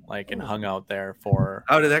date, like, and hung out there for.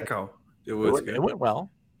 How did that go? It went well.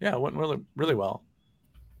 Yeah, it went really, really well.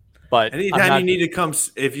 But anytime you need to come,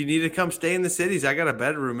 if you need to come stay in the cities, I got a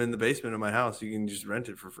bedroom in the basement of my house. You can just rent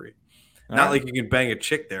it for free. Not like you can bang a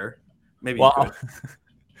chick there. Maybe you could.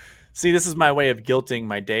 See, this is my way of guilting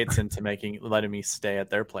my dates into letting me stay at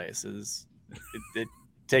their places. It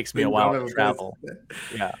takes me a while to travel.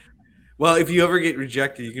 Yeah. Well, if you ever get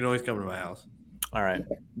rejected, you can always come to my house. All right.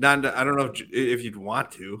 I don't know if you'd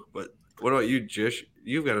want to, but what about you, Jish?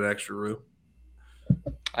 You've got an extra room.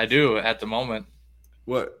 I do at the moment.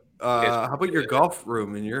 What? How about your golf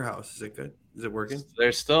room in your house? Is it good? Is it working?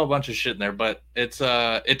 There's still a bunch of shit in there, but it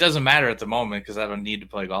doesn't matter at the moment because I don't need to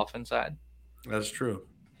play golf inside. That's true.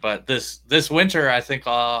 But this winter, I think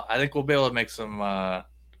we'll be able to make some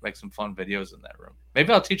fun videos in that room.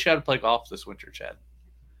 Maybe I'll teach you how to play golf this winter, Chad.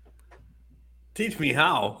 Teach me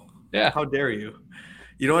how. Yeah. How dare you?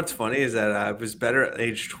 You know what's funny is that I was better at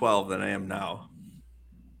age 12 than I am now.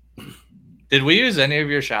 Did we use any of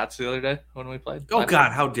your shots the other day when we played? Oh,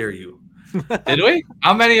 God, how dare you? Did we?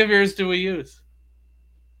 How many of yours do we use?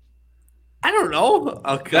 I don't know.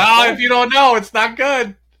 Okay. No, if you don't know, it's not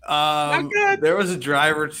good. Not good. There was a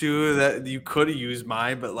drive or two that you could have used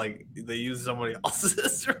mine, but like they used somebody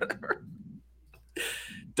else's or whatever.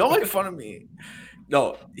 Don't make fun of me.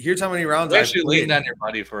 No, here's how many rounds I actually leaned on your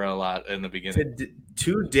buddy for a lot in the beginning.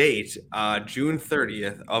 To date, June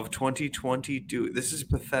 30th of 2022. This is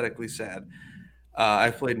pathetically sad.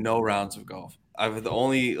 I've played no rounds of golf. I've the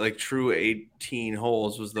only like true 18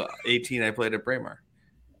 holes was the 18 I played at Braemar.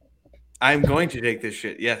 I'm going to take this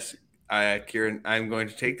shit. Yes, Kieran, I'm going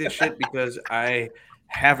to take this shit because I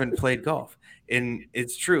haven't played golf, and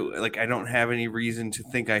it's true. Like I don't have any reason to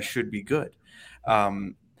think I should be good.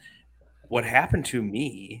 What happened to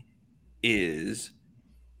me is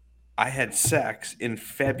I had sex in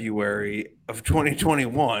February of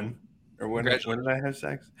 2021. Or when did I have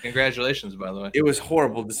sex? Congratulations, by the way. It was a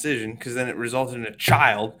horrible decision because then it resulted in a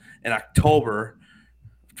child in October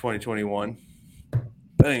of 2021.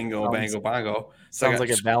 Bingo, bango, bongo. Sounds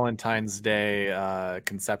like a Valentine's Day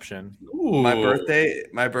conception. Ooh. My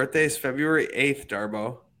birthday is February 8th,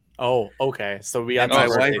 Darbo. Oh, okay. So we got my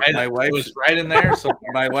wife was right in there. So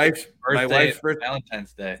my wife's birthday,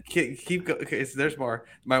 Valentine's Day. Keep going. Okay, so there's more.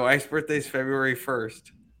 My wife's birthday is February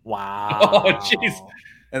 1st. Wow. Oh, jeez.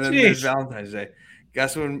 And then there's Valentine's Day.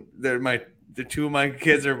 Guess when the two of my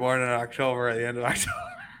kids are born in October at the end of October.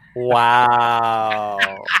 Wow.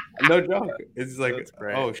 No joke. It's like,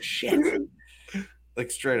 oh shit.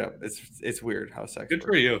 Like straight up. It's weird how sex good works.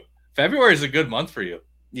 For you. February is a good month for you.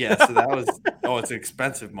 Yeah, so that was it's an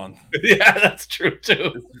expensive month. Yeah, that's true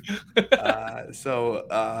too. So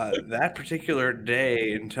that particular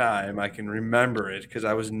day and time, I can remember it because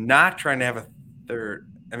I was not trying to have a third.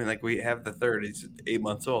 I mean, like we have the third. He's 8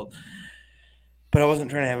 months old, but I wasn't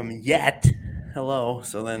trying to have him yet. Hello.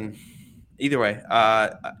 So then, either way,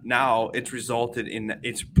 now it's resulted in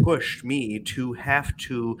it's pushed me to have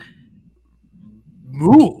to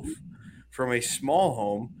move from a small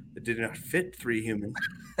home that did not fit 3 humans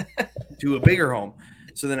to a bigger home.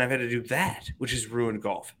 So then I've had to do that, which has ruined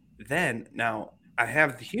golf. Then now I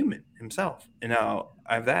have the human himself, and now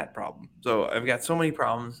I have that problem. So I've got so many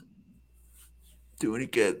problems. Too many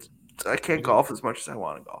kids. I can't golf as much as I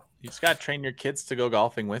want to golf. You just got to train your kids to go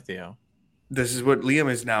golfing with you. This is what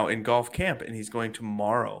Liam is now in golf camp, and he's going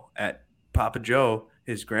tomorrow at Papa Joe,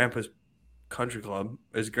 his grandpa's country club.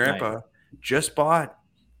 His grandpa just bought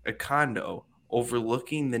a condo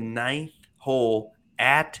overlooking the 9th hole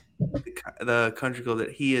at the country club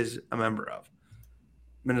that he is a member of,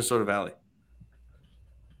 Minnesota Valley.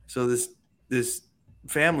 So this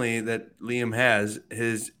family that Liam has,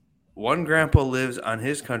 his one grandpa lives on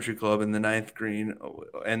his country club in the 9th green,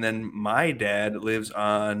 and then my dad lives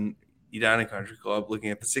on Edina Country Club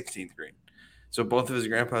looking at the 16th green. So both of his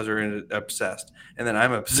grandpas are obsessed, and then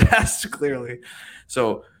I'm obsessed clearly.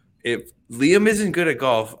 So if Liam isn't good at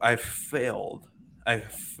golf, I failed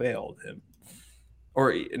him.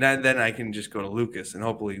 Or then I can just go to Lucas, and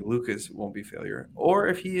hopefully Lucas won't be failure. Or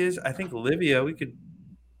if he is, I think Olivia,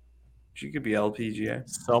 she could be LPGA.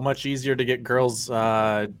 So much easier to get girls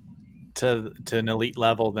to an elite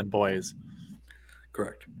level than boys.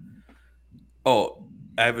 Correct. Oh,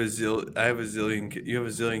 I have a zillion. You have a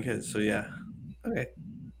zillion kids, so yeah. Okay.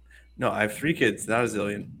 No, I have 3 kids, not a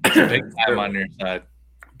zillion. Big time on your side.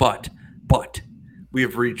 But we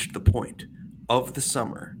have reached the point of the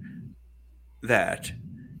summer that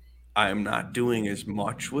I'm not doing as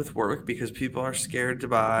much with work because people are scared to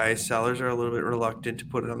buy. Sellers are a little bit reluctant to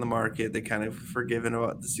put it on the market. They kind of forgiven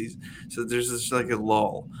about the season. So there's just like a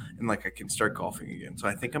lull, and like I can start golfing again. So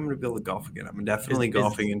I think I'm going to be able to golf again. I'm definitely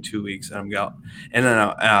golfing in 2 weeks. And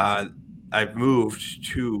then I've moved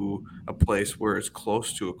to a place where it's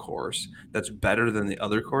close to a course that's better than the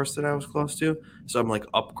other course that I was close to. So I'm like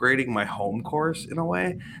upgrading my home course in a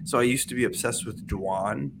way. So I used to be obsessed with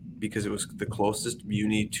Dwan because it was the closest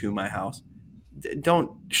muni to my house.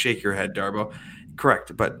 Don't shake your head, Darbo.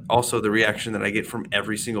 Correct. But also the reaction that I get from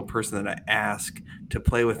every single person that I ask to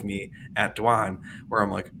play with me at Dwan, where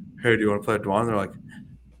I'm like, hey, do you want to play at Dwan? They're like,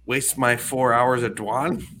 waste my 4 hours at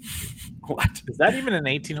Dwan? What? Is that even an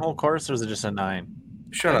 18-hole course, or is it just a 9?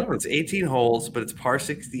 Shut up. It's 18 holes, but it's par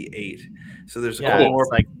 68. So there's more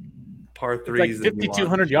like par 3s. It's like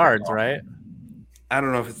 5,200 yards, right? I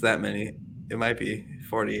don't know if it's that many. It might be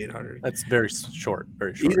 4,800. That's very short.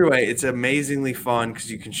 Very short. Either way, it's amazingly fun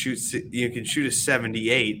because you can shoot a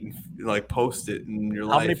 78 and like post it in your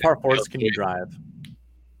life. How many par 4s can you drive?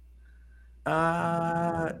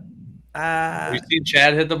 Have you seen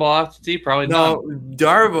Chad hit the ball off the tee? Probably no. not.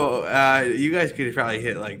 Darbo, you guys could probably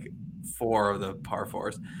hit like 4 of the par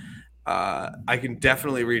 4s. I can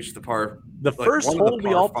definitely reach the par. The first hole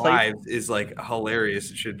we all played is like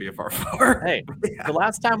hilarious. It should be a par 4. Hey, yeah. The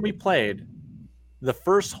last time we played, the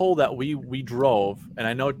first hole that we drove, and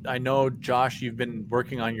I know Josh, you've been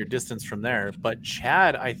working on your distance from there, but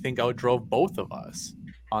Chad, I think, outdrove both of us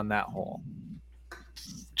on that hole.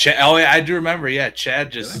 Oh yeah, I do remember. Yeah,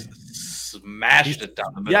 Chad just smashed it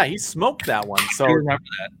down the middle. Yeah, he smoked that one. So I remember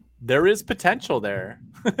that. There is potential there.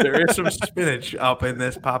 There is some spinach up in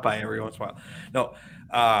this Popeye every once in a while. No,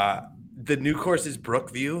 the new course is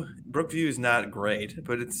Brookview. Brookview is not great,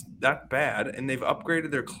 but it's not bad. And they've upgraded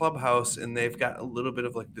their clubhouse, and they've got a little bit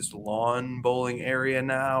of like this lawn bowling area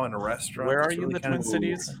now and a restaurant. Where are you in the Twin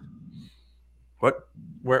Cities? What?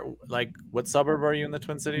 What suburb are you in the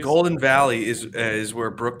Twin Cities? Golden Valley is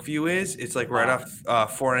where Brookview is. It's like right off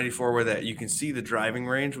 494, where that you can see the driving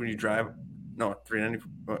range when you drive. No,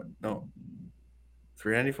 394. No,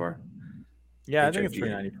 394. Yeah, I think it's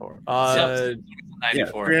 394.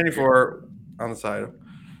 94. 394 on the side.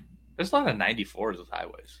 There's a lot of 94s with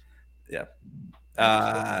highways. Yeah.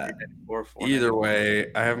 Either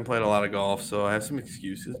way, I haven't played a lot of golf, so I have some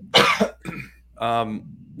excuses.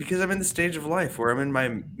 Because I'm in the stage of life where I'm in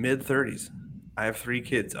my mid-30s. I have 3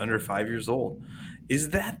 kids under 5 years old. Is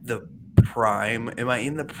that the prime? Am I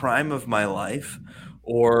in the prime of my life?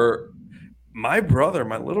 Or my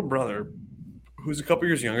little brother, who's a couple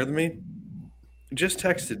years younger than me, just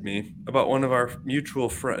texted me about one of our mutual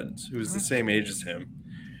friends who's the same age as him,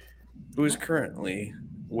 who is currently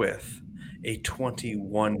with a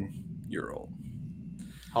 21-year-old.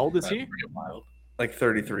 How old is he? Like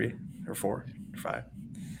 33 or 4 or 5.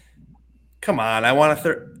 Come on, I want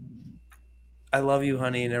to. I love you,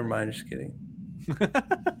 honey. Never mind, just kidding.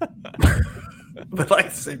 But like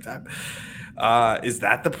at the same time, is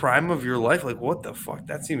that the prime of your life? Like, what the fuck?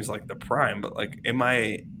 That seems like the prime. But like, am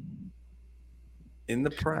I in the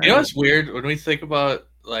prime? You know what's weird when we think about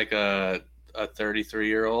like a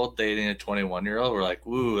 33-year-old dating a 21-year-old? We're like,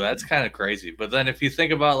 ooh, that's kind of crazy. But then if you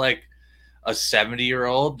think about like a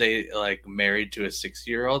 70-year-old, they like married to a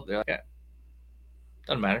 60-year-old, they're like, yeah,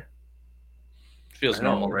 doesn't matter. Feels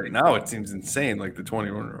normal right now. It seems insane, like the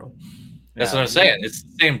 21-year-old. That's what I'm saying. It's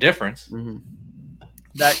the same difference. Mm-hmm.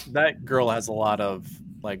 That girl has a lot of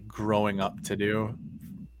like growing up to do.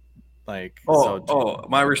 Like,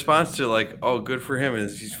 my response to like, oh, good for him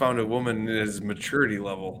is he's found a woman in his maturity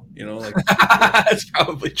level. You know, like that's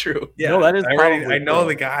probably true. Yeah, no, that is. I know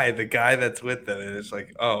the guy that's with them, and it's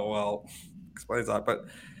like, oh well, explains that. But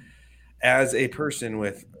as a person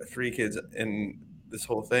with 3 kids and this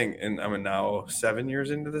whole thing, and I'm now 7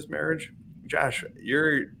 years into this marriage. Josh,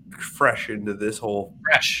 you're fresh into this whole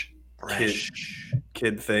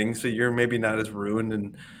kid thing, so you're maybe not as ruined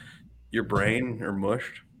in your brain or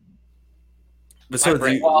mushed. But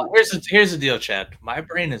here's the deal, Chad. My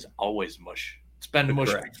brain is always mush. It's been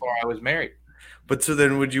mush before I was married. But so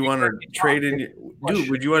then, would you want to trade in? Dude,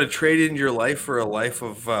 would you want to trade in your life for a life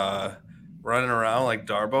of running around like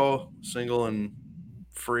Darbo, single and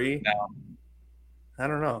free? No. I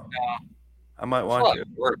don't know. No. I might want to.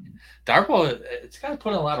 Work. Darbo, it's got to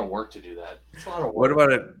put in a lot of work to do that. It's a lot of work. What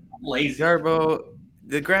about it? I'm lazy. Darbo,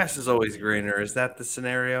 the grass is always greener. Is that the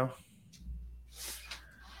scenario?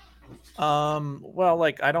 Well,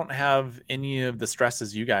 like I don't have any of the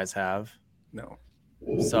stresses you guys have. No.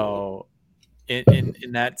 So in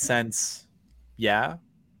that sense, yeah.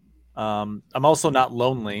 I'm also not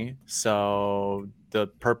lonely, so the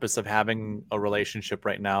purpose of having a relationship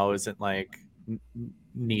right now isn't like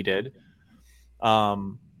needed.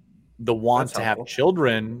 The want to have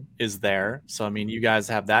children is there. So I mean, you guys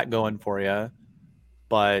have that going for you.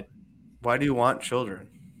 But why do you want children?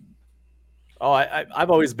 Oh, I've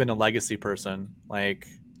always been a legacy person. Like,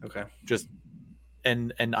 okay, just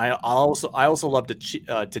and I also love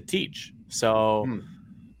to teach. So,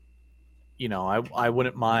 you know, I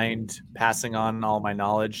wouldn't mind passing on all my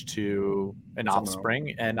knowledge to an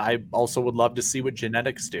offspring, and I also would love to see what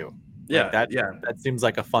genetics do. Yeah, like that seems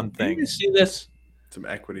like a fun thing. You see this? Some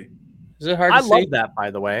equity. Is it hard to see? I love that,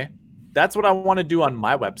 by the way. That's what I want to do on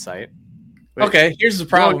my website. Wait, okay, here's the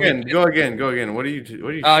problem. Go again. What are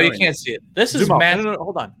you? Oh, you can't see it. This is Matthew. No,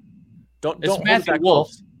 hold on. Don't hold it that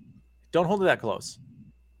close. Don't hold it that close.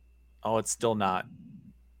 Oh, it's still not.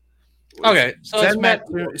 Okay, so send that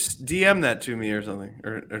DM that to me or something,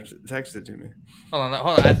 or text it to me. Hold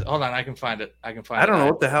on. I can find it. I don't know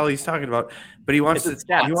what the hell he's talking about, but he wants to.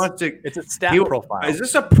 He wants to. It's a stat profile. Is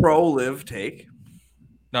this a pro live take?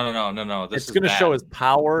 No. It's going to show his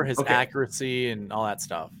power, his accuracy, and all that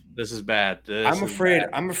stuff. This is bad. I'm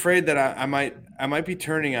afraid that I might be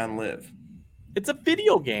turning on live. It's a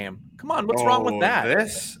video game. Come on, what's wrong with that? That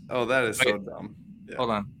is so dumb. Yeah. Hold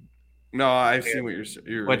on. No, I've seen what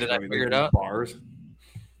you're. Wait, did I figure it out? Bars.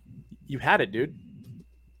 You had it, dude.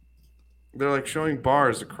 They're like showing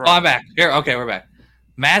bars across. Oh, I'm back. Here, okay, we're back.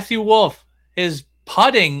 Matthew Wolff, his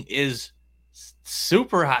putting is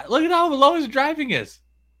super high. Look at how low his driving is.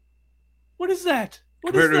 What is that?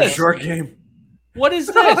 Compared to a short game. What is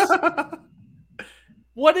this?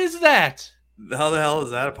 What is that? How the hell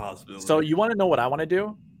is that a possibility? So you want to know what I want to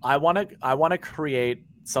do? I want to create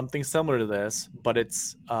something similar to this, but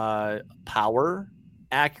it's power,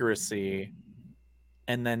 accuracy,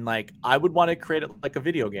 and then like I would want to create it like a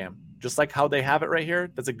video game, just like how they have it right here.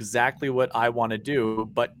 That's exactly what I want to do,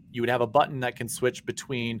 but you would have a button that can switch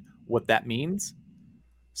between what that means.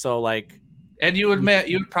 So like, and you would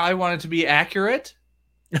probably want it to be accurate.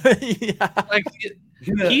 Yeah. Like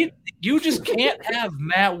you just can't have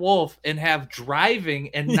Matt Wolff and have driving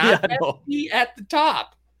and not be at the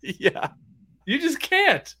top. Yeah. You just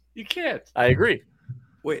can't. You can't. I agree.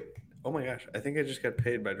 Wait. Oh my gosh. I think I just got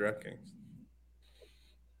paid by DraftKings.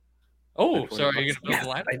 Oh, so are you gonna build the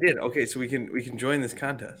line? I did. Okay, so we can join this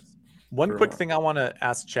contest. One quick thing I want to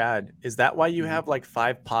ask Chad, is that why you have like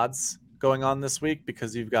 5 pods going on this week,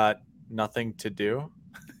 because you've got nothing to do?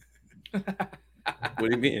 What do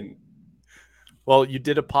you mean? Well, you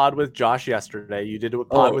did a pod with Josh yesterday. You did a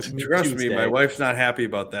pod with me trust Tuesday. me, my wife's not happy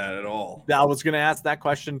about that at all. I was going to ask that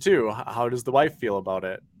question too. How does the wife feel about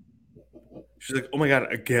it? She's like, "Oh my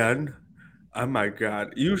god, again? Oh my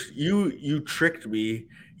god, you tricked me.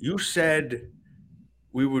 You said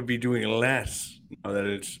we would be doing less now that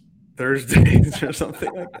it's Thursdays or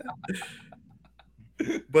something like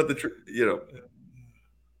that." But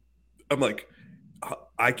I'm like,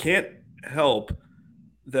 I can't help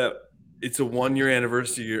that it's a 1-year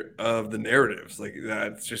anniversary of the narratives. Like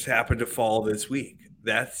that's just happened to fall this week.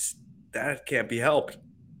 That can't be helped.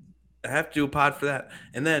 I have to do a pod for that.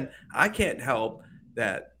 And then I can't help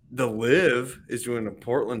that the Live is doing a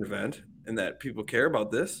Portland event and that people care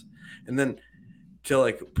about this. And then to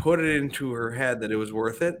like put it into her head that it was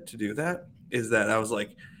worth it to do that is that I was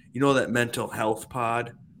like, that mental health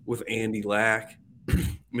pod with Andy Lack,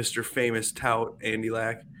 Mr. Famous Tout Andy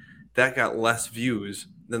Lack, that got less views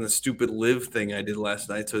than the stupid Live thing I did last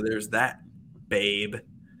night. So there's that, babe.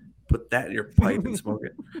 Put that in your pipe and smoke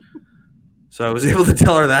it. So I was able to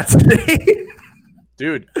tell her that today.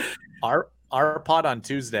 Dude, our pod on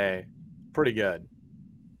Tuesday, pretty good.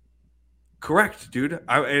 Correct, dude.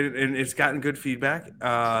 And it's gotten good feedback.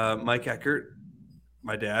 Mike Eckert,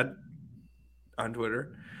 my dad, on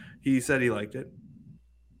Twitter, he said he liked it.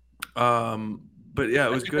 But yeah,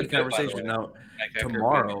 it was good conversation. Now,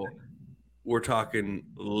 tomorrow, we're talking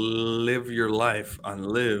live your life on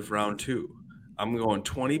Live round 2. I'm going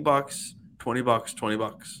 $20,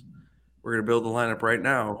 $20. We're gonna build the lineup right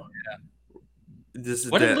now. Yeah. This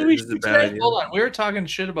is what did Louis shoot today? Hold on, we were talking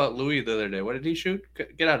shit about Louis the other day. What did he shoot?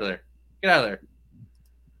 Get out of there! Get out of there!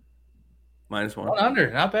 -1. 1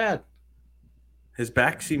 under, not bad. His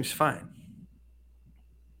back seems fine.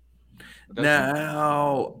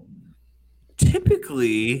 Now,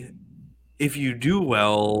 typically, if you do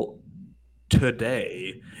well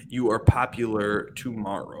today, you are popular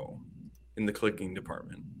tomorrow. in the clicking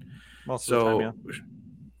department. Most of the time,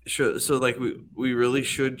 yeah. So like we really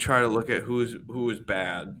should try to look at who is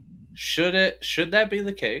bad. Should that be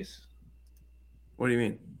the case? What do you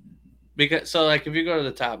mean? Because so like if you go to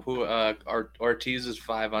the top, who Ortiz is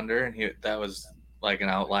 5 under, and that was like an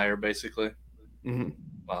outlier basically. Mm-hmm.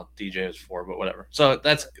 Well, DJ was 4, but whatever. So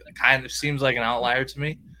that's kind of seems like an outlier to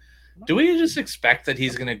me. Do we just expect that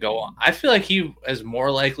he's going to go on? I feel like he is more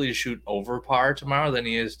likely to shoot over par tomorrow than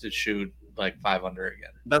he is to shoot like 5 under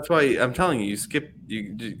again. That's why I'm telling you,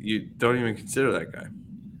 you don't even consider that guy.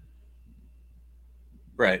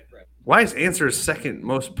 Right. Why is Answer second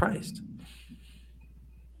most priced?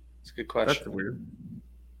 It's a good question. That's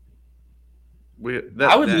weird.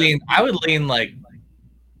 I would lean like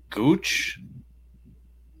Gooch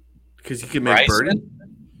because he can make birdie.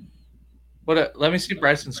 Let me see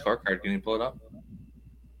Bryson's scorecard. Can you pull it up?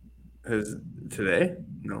 Is today?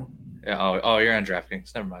 No. Yeah. Oh, you're on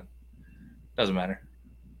DraftKings. Never mind. Doesn't matter.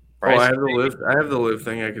 Bryson, I have the live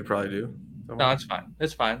thing. I could probably do. No, it's fine.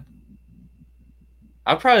 It's fine.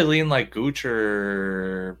 I'd probably lean like Gooch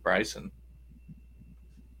or Bryson.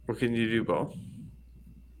 Well, can you do both?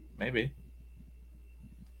 Maybe.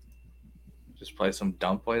 Just play some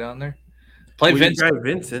dump way down there. Play Vincent.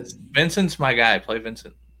 Vincent's my guy. Play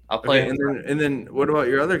Vincent. I'll play. Okay, and then what about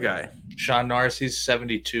your other guy? Sean Norris. He's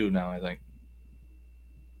 72 now, I think.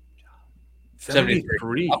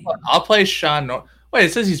 73. I'll play Sean Norris. Wait,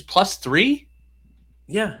 it says he's +3?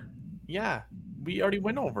 Yeah. Yeah. We already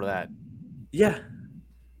went over that. Yeah.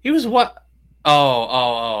 He was what?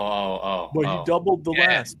 Oh. Well, you doubled the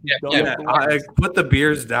last. Yeah. I put the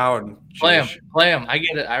beers down. Play him. I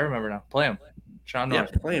get it. I remember now. Play him. Sean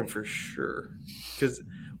Norris. Yeah, play him for sure. Because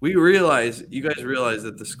you guys realize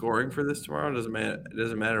that the scoring for this tomorrow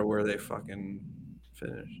doesn't matter where they fucking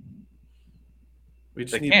finish. We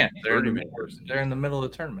just need birdie makers. They're in the middle of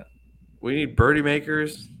the tournament. We need birdie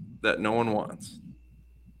makers that no one wants.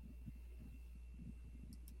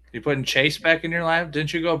 You putting Chase back in your lineup?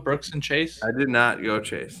 Didn't you go Brooks and Chase? I did not go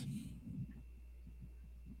Chase.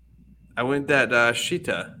 I went that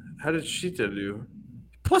Shita. How did Shita do?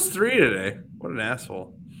 +3 today. What an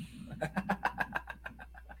asshole.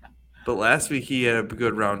 But last week he had a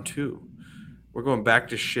good round 2. We're going back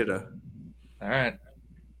to Shita. All right.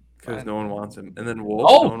 Because no one wants him. And then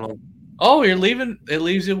Wolf. You're leaving. It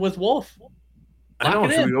leaves you with Wolf. I know.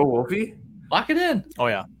 Should we go Wolfie? Lock it in. Oh,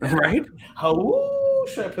 yeah. Right? How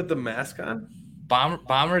should I put the mask on?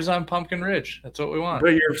 Bombers on Pumpkin Ridge. That's what we want.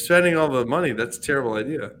 But you're spending all the money. That's a terrible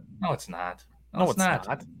idea. No, it's not. No, it's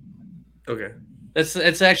not. Okay.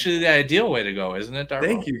 It's actually the ideal way to go, isn't it, Darryl?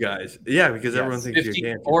 Thank you, guys. Yeah, because everyone thinks you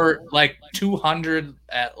can't. Or like 200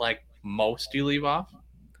 at like most you leave off.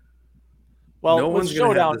 Well, no one's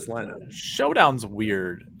going to have this lineup. Showdown's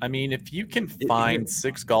weird. I mean, if you can find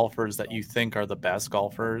 6 golfers that you think are the best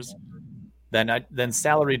golfers, then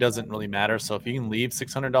salary doesn't really matter. So if you can leave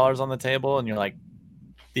 $600 on the table and you're like,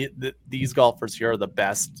 these golfers here are the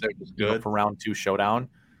best for round 2 showdown,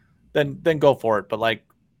 then go for it. But like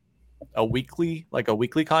a weekly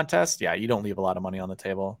contest, yeah, you don't leave a lot of money on the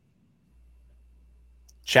table.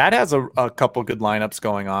 Chad has a couple good lineups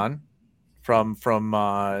going on from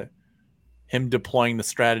him deploying the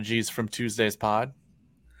strategies from Tuesday's pod.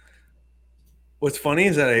 What's funny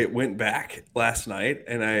is that I went back last night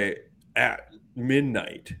and I, at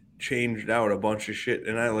midnight, changed out a bunch of shit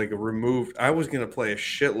and I I was going to play a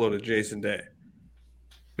shitload of Jason Day.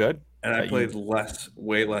 Good. And I played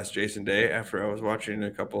way less Jason Day after I was watching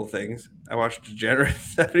a couple of things. I watched Degenerate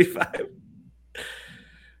 75.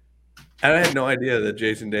 And I had no idea that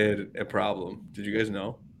Jason Day had a problem. Did you guys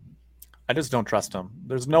know? I just don't trust him.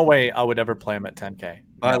 There's no way I would ever play him at 10K.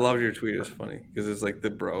 I love your tweet. It's funny because it's like the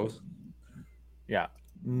bros. Yeah.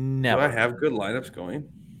 Never. Do I have good lineups going?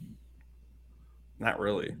 Not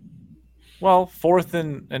really. Well, 4th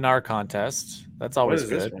in our contest. That's always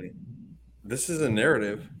good. This is a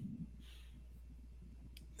narrative.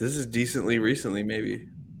 This is decently recently, maybe.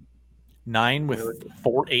 9 with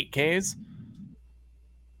 4 8Ks?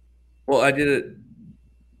 Well, I did it.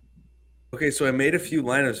 Okay, so I made a few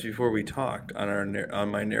lineups before we talked on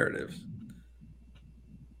my narratives.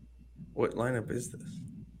 What lineup is this?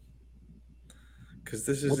 Because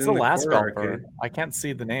this is what's the last golfer? I can't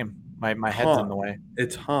see the name. My head's in the way.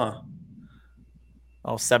 It's Oh,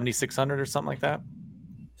 7,600 or something like that.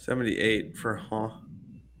 78 for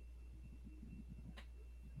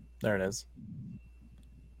There it is.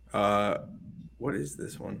 What is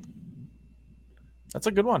this one? That's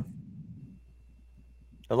a good one.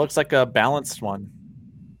 It looks like a balanced one.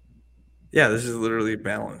 Yeah, this is literally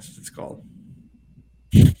balanced. It's called.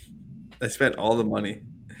 I spent all the money,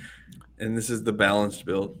 and this is the balanced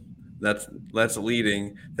build. That's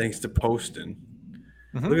leading thanks to Poston.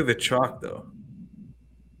 Mm-hmm. Look at the chalk though.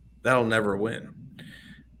 That'll never win.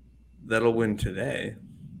 That'll win today.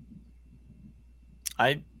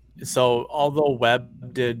 So although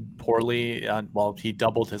Webb did poorly, he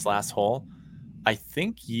doubled his last hole. I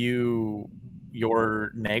think your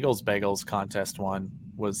Nagels Bagels contest one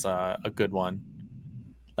was a good one.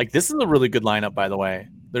 Like, this is a really good lineup, by the way.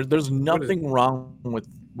 There's nothing wrong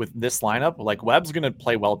with this lineup. Like, Webb's gonna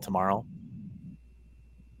play well tomorrow.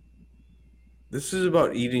 This is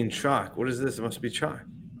about eating chalk. What is this? It must be chalk.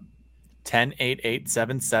 10, 8, 8,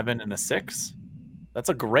 7, 7, and a 6. That's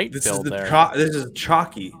a great build there. This is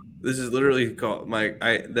chalky. This is literally called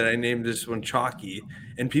that I named this one Chalky,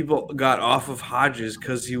 and people got off of Hodges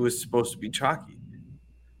because he was supposed to be chalky.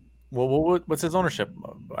 Well, what's his ownership?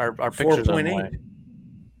 Our pictures 4.8.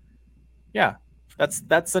 Yeah,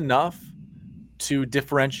 that's enough to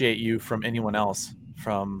differentiate you from anyone else.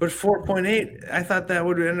 But 4.8, I thought that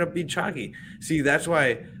would end up being chalky. See, that's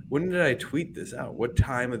why. When did I tweet this out? What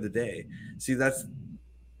time of the day? See, that's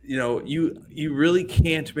you really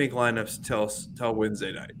can't make lineups till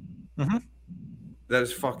Wednesday night. Mm-hmm. That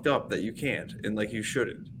is fucked up that you can't, and like you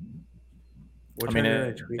shouldn't.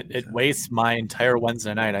 It wastes my entire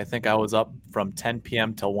Wednesday night. I think I was up from 10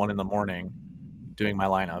 p.m. till 1 in the morning doing my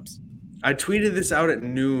lineups. I tweeted this out at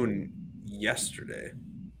noon yesterday,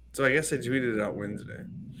 so I guess I tweeted it out Wednesday.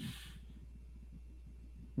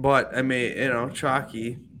 But I mean,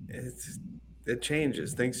 chalky. It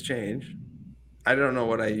changes. Things change. I don't know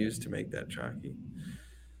what I used to make that chalky.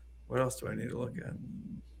 What else do I need to look at?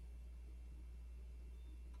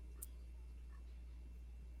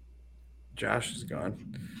 Josh is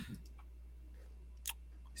gone.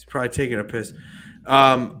 He's probably taking a piss.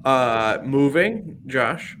 Moving,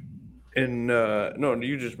 Josh. And no,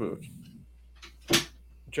 you just moved.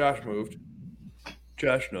 Josh moved.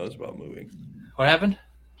 Josh knows about moving. What happened?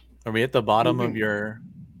 Are we at the bottom of your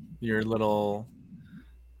little?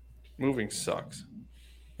 Moving sucks.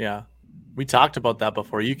 Yeah, we talked about that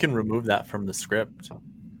before. You can remove that from the script.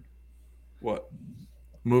 What?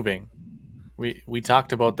 Moving. We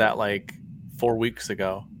talked about that like 4 weeks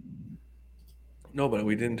ago. No, but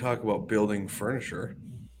we didn't talk about building furniture.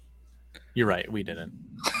 You're right, we didn't.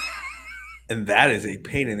 And that is a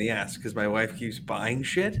pain in the ass because my wife keeps buying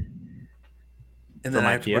shit, and then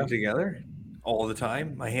I have to put it together all the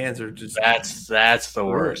time. My hands are just that's the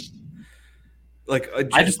worst. Like I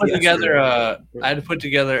had to put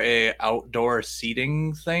together a outdoor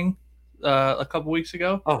seating thing a couple weeks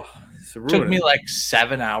ago. Oh, it took me like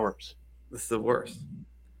 7 hours. This is the worst.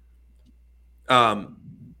 I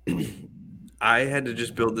had to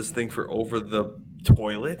just build this thing for over the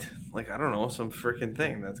toilet. Like, I don't know, some freaking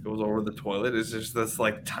thing that goes over the toilet. It's just this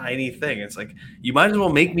like tiny thing. It's like, you might as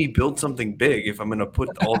well make me build something big if I'm going to put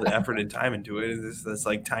all the effort and time into it. It's this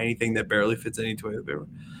like tiny thing that barely fits any toilet paper.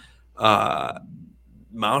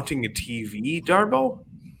 Mounting a TV, Darbo?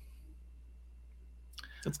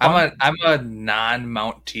 I'm a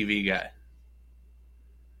non-mount TV guy.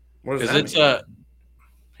 What does that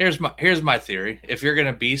mean? Here's my theory. If you're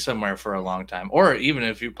gonna be somewhere for a long time, or even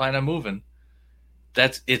if you plan on moving,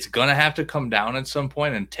 it's gonna have to come down at some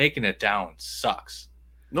point, and taking it down sucks.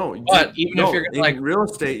 No, but if you're gonna, like real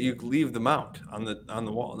estate, you leave the mount on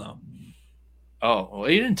the wall now. Oh, well,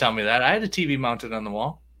 you didn't tell me that. I had a TV mounted on the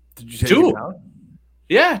wall. Did you take it down?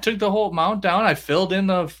 Yeah, I took the whole mount down. I filled in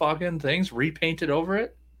the fucking things, repainted over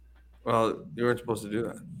it. Well, you weren't supposed to do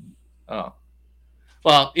that. Oh.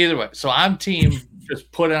 Well, either way. So I'm team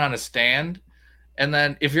just put it on a stand. And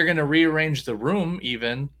then if you're going to rearrange the room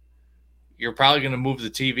even, you're probably going to move the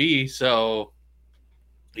TV. So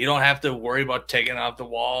you don't have to worry about taking off the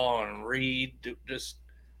wall and just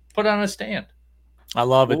put it on a stand. I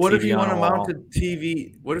love it. What if you want to mount a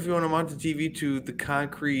TV? What if you want to mount the TV to the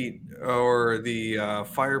concrete or the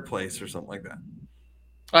fireplace or something like that?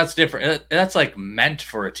 That's different. That's like meant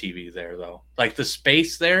for a TV there, though. Like the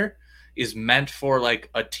space there is meant for like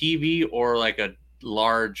a TV or like a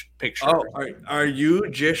large picture. Oh, are you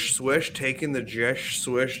Jish Swish taking the Jish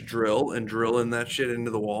Swish drill and drilling that shit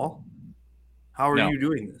into the wall? How are you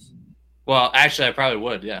doing this? Well, actually, I probably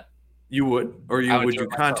would. Yeah. You would, or would you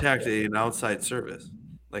contact an outside service?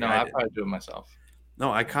 Like I'd probably do it myself.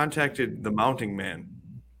 No, I contacted the mounting man.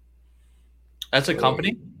 That's a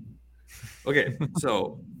company? Okay,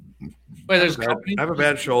 so wait, there's a company? I have a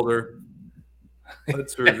bad shoulder. I had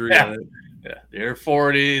surgery on it. Yeah, you're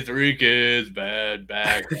 40, 3 kids, bad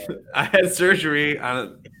back. I had surgery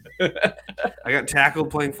on it. I got tackled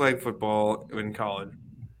playing flag football in college.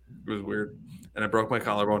 It was weird, and I broke my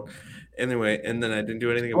collarbone. Anyway, and then I didn't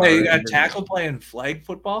do anything about it. Wait, you got tackled playing flag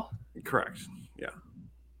football? Correct. Yeah.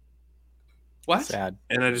 What? Sad.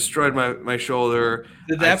 And I destroyed my shoulder.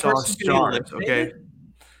 Did that I saw person get stars, eliminated? okay?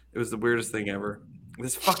 It was the weirdest thing ever.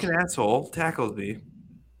 This fucking asshole tackled me.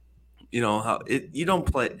 You know how you don't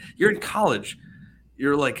play. You're in college.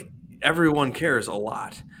 You're like everyone cares a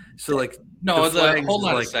lot. So like No, hold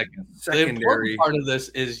on like a second. secondary. The important part of this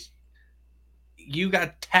is you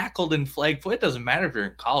got tackled in flag football. It doesn't matter if you're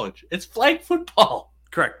in college. It's flag football.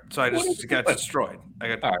 Correct. So I just got destroyed. All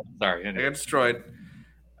right, sorry. I got destroyed.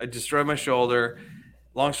 I destroyed my shoulder.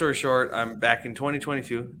 Long story short, I'm back in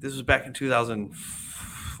 2022. This was back in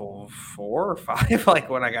 2004 or 5, like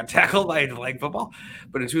when I got tackled by flag football.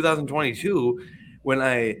 But in 2022, when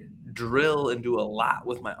I drill and do a lot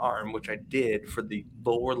with my arm, which I did for the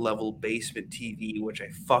lower level basement TV, which I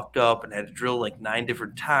fucked up and had to drill like 9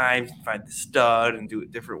 different times and find the stud and do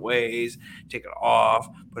it different ways, take it off,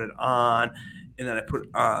 put it on, and then I put it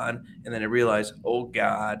on, and then I realized, oh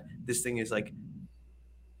God, this thing is like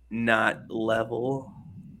not level.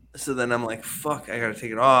 So then I'm like, fuck, I gotta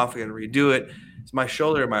take it off, I gotta redo it. It's my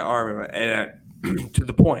shoulder and my arm, and to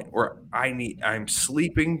the point where I'm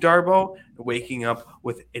sleeping, Darbo, waking up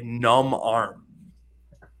with a numb arm.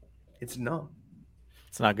 It's numb.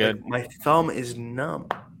 It's not good. Like, my thumb is numb.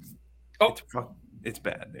 Oh, it's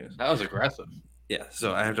bad news. That was aggressive. Yeah,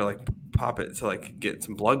 so I have to like pop it to like get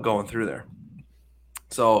some blood going through there.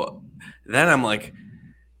 So then I'm like,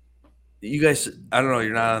 you guys, I don't know,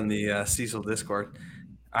 you're not on the Cecil Discord.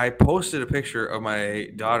 I posted a picture of my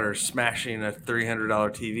daughter smashing a $300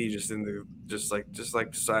 TV just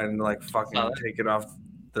deciding to like fucking take it off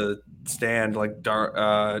the stand, like Josh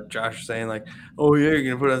was saying, like, oh yeah, you're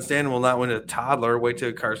gonna put it on the stand and we'll not win a toddler. Wait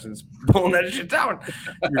till Carson's pulling that shit down.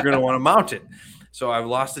 You're gonna want to mount it. So I've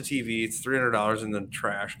lost the TV. It's $300 in the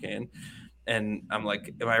trash can, and I'm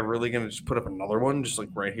like, am I really gonna just put up another one just like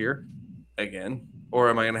right here again? Or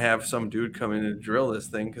am I going to have some dude come in and drill this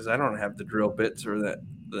thing? Because I don't have the drill bits or the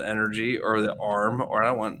energy or the arm, or I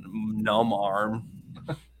don't want numb arm.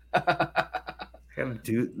 I got to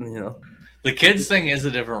do, The kids thing is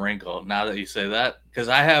a different wrinkle now that you say that. Because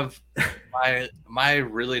I have my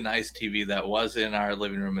really nice TV that was in our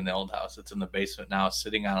living room in the old house. It's in the basement now,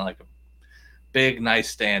 sitting on like a big, nice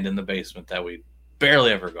stand in the basement that we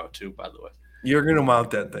barely ever go to, by the way. You're gonna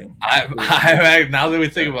mount that thing. I now that we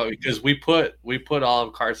think about it, because we put all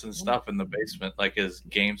of Carson's stuff in the basement, like his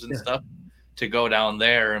games and stuff, to go down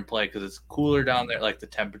there and play because it's cooler down there. Like the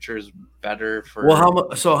temperature is better for. Well,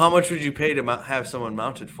 how much would you pay to have someone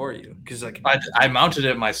mount it for you? Because like I mounted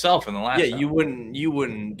it myself in the last. Yeah, time. You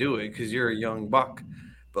wouldn't do it because you're a young buck.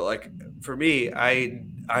 But like for me, I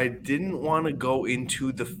didn't want to go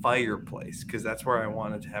into the fireplace because that's where I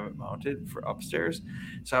wanted to have it mounted for upstairs.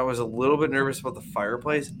 So I was a little bit nervous about the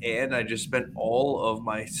fireplace, and I just spent all of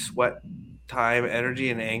my sweat, time, energy,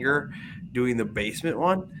 and anger doing the basement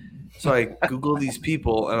one. So I Googled these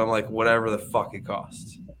people, and I'm like, whatever the fuck it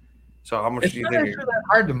costs. So how much do you think? It's not that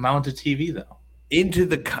hard to mount a TV though. Into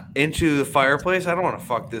the fireplace? I don't want to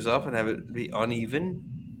fuck this up and have it be uneven.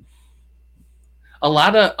 A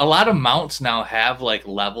lot of mounts now have like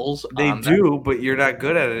levels. They do, but you're not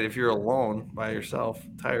good at it if you're alone by yourself,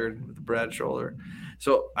 tired with a bad shoulder.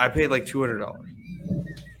 So I paid like $200.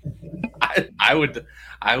 I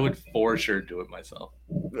would for sure do it myself.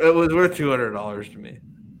 It was worth $200 to me.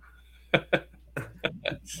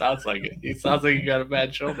 Sounds like it. It sounds like you got a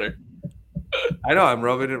bad shoulder. I know. I'm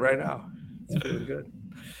rubbing it right now. It's feeling good.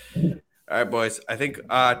 All right, boys. I think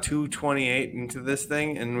 228 into this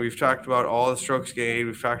thing, and we've talked about all the strokes gained.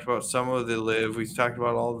 We've talked about some of the live. We've talked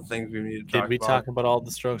about all the things we need to talk about. Did we talk about all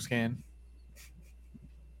the strokes gained?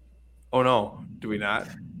 Oh no, do we not?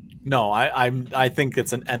 No, I think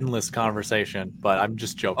it's an endless conversation, but I'm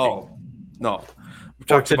just joking. Oh no, we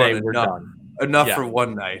talked today. We're done. Enough for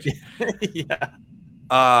one night. Yeah.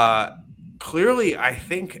 Clearly, I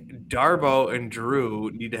think Darbo and Drew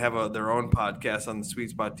need to have their own podcast on the Sweet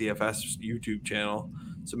Spot DFS YouTube channel.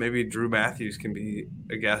 So maybe Drew Matthews can be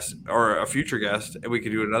a guest or a future guest, and we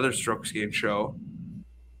could do another strokes gain show.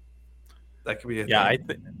 That could be a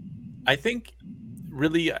thing. I think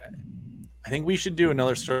we should do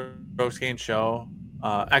another strokes gain show.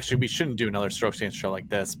 Actually, we shouldn't do another strokes gain show like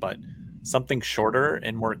this, but something shorter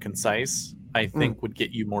and more concise. I think would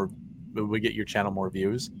get your channel more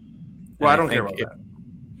views. Well, I don't care about that.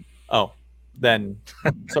 Oh, then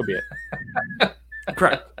so be it.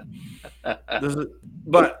 Correct.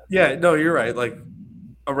 But yeah, no, you're right. Like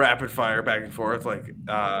a rapid fire back and forth. Like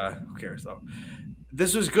who cares though?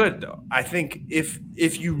 This was good though. I think if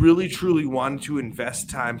you really truly wanted to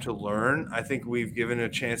invest time to learn, I think we've given a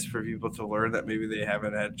chance for people to learn that maybe they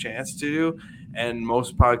haven't had a chance to do. And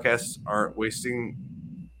most podcasts aren't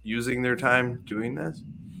using their time doing this.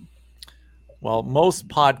 Well, most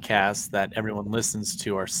podcasts that everyone listens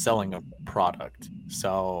to are selling a product.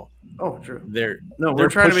 So true. We're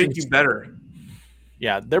trying to make you better.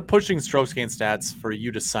 Yeah, they're pushing Strokes Gain Stats for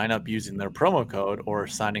you to sign up using their promo code or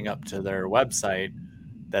signing up to their website.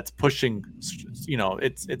 That's pushing,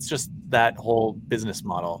 it's just that whole business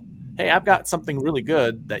model. Hey, I've got something really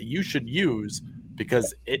good that you should use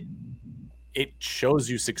because it shows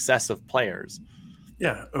you success of players.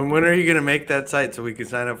 Yeah, and when are you going to make that site so we can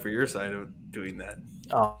sign up for your site of doing that?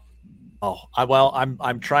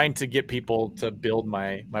 I'm trying to get people to build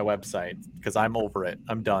my website because I'm over it.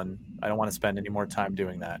 I'm done. I don't want to spend any more time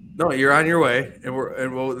doing that. No, you're on your way, and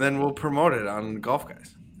we'll promote it on Golf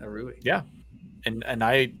Guys every week. Yeah, and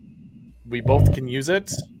we both can use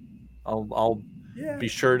it. I'll be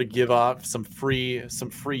sure to give off some free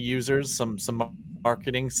users, some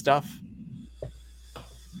marketing stuff.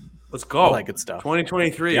 Let's go. All that good stuff.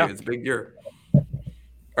 2023. Yeah. It's a big year. All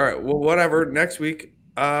right. Well, whatever. Next week.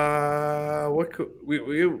 What could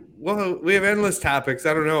we have endless topics.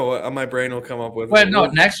 I don't know what my brain will come up with. Well, no,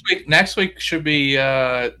 next week should be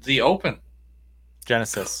the Open.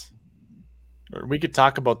 Genesis. Or we could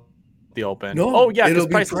talk about the Open. No,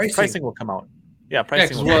 because pricing will come out. Yeah,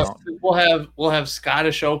 pricing will come out. We'll have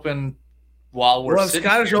Scottish Open while we'll have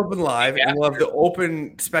Scottish Open live, and we'll have the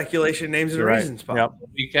Open speculation names and reasons. Yep. The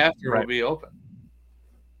week after will be Open.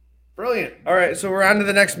 Brilliant. All right, so we're on to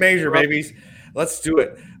the next major, babies. Let's do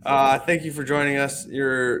it. Thank you for joining us.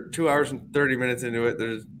 You're 2 hours and 30 minutes into it.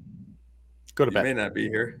 Go to bed. You may not be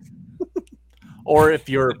here. Or if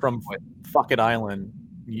you're from Fuck It Island,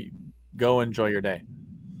 you go enjoy your day.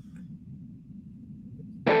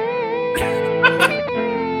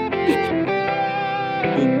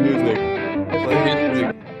 Music.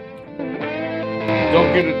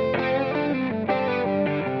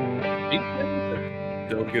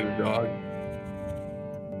 Don't get a dog.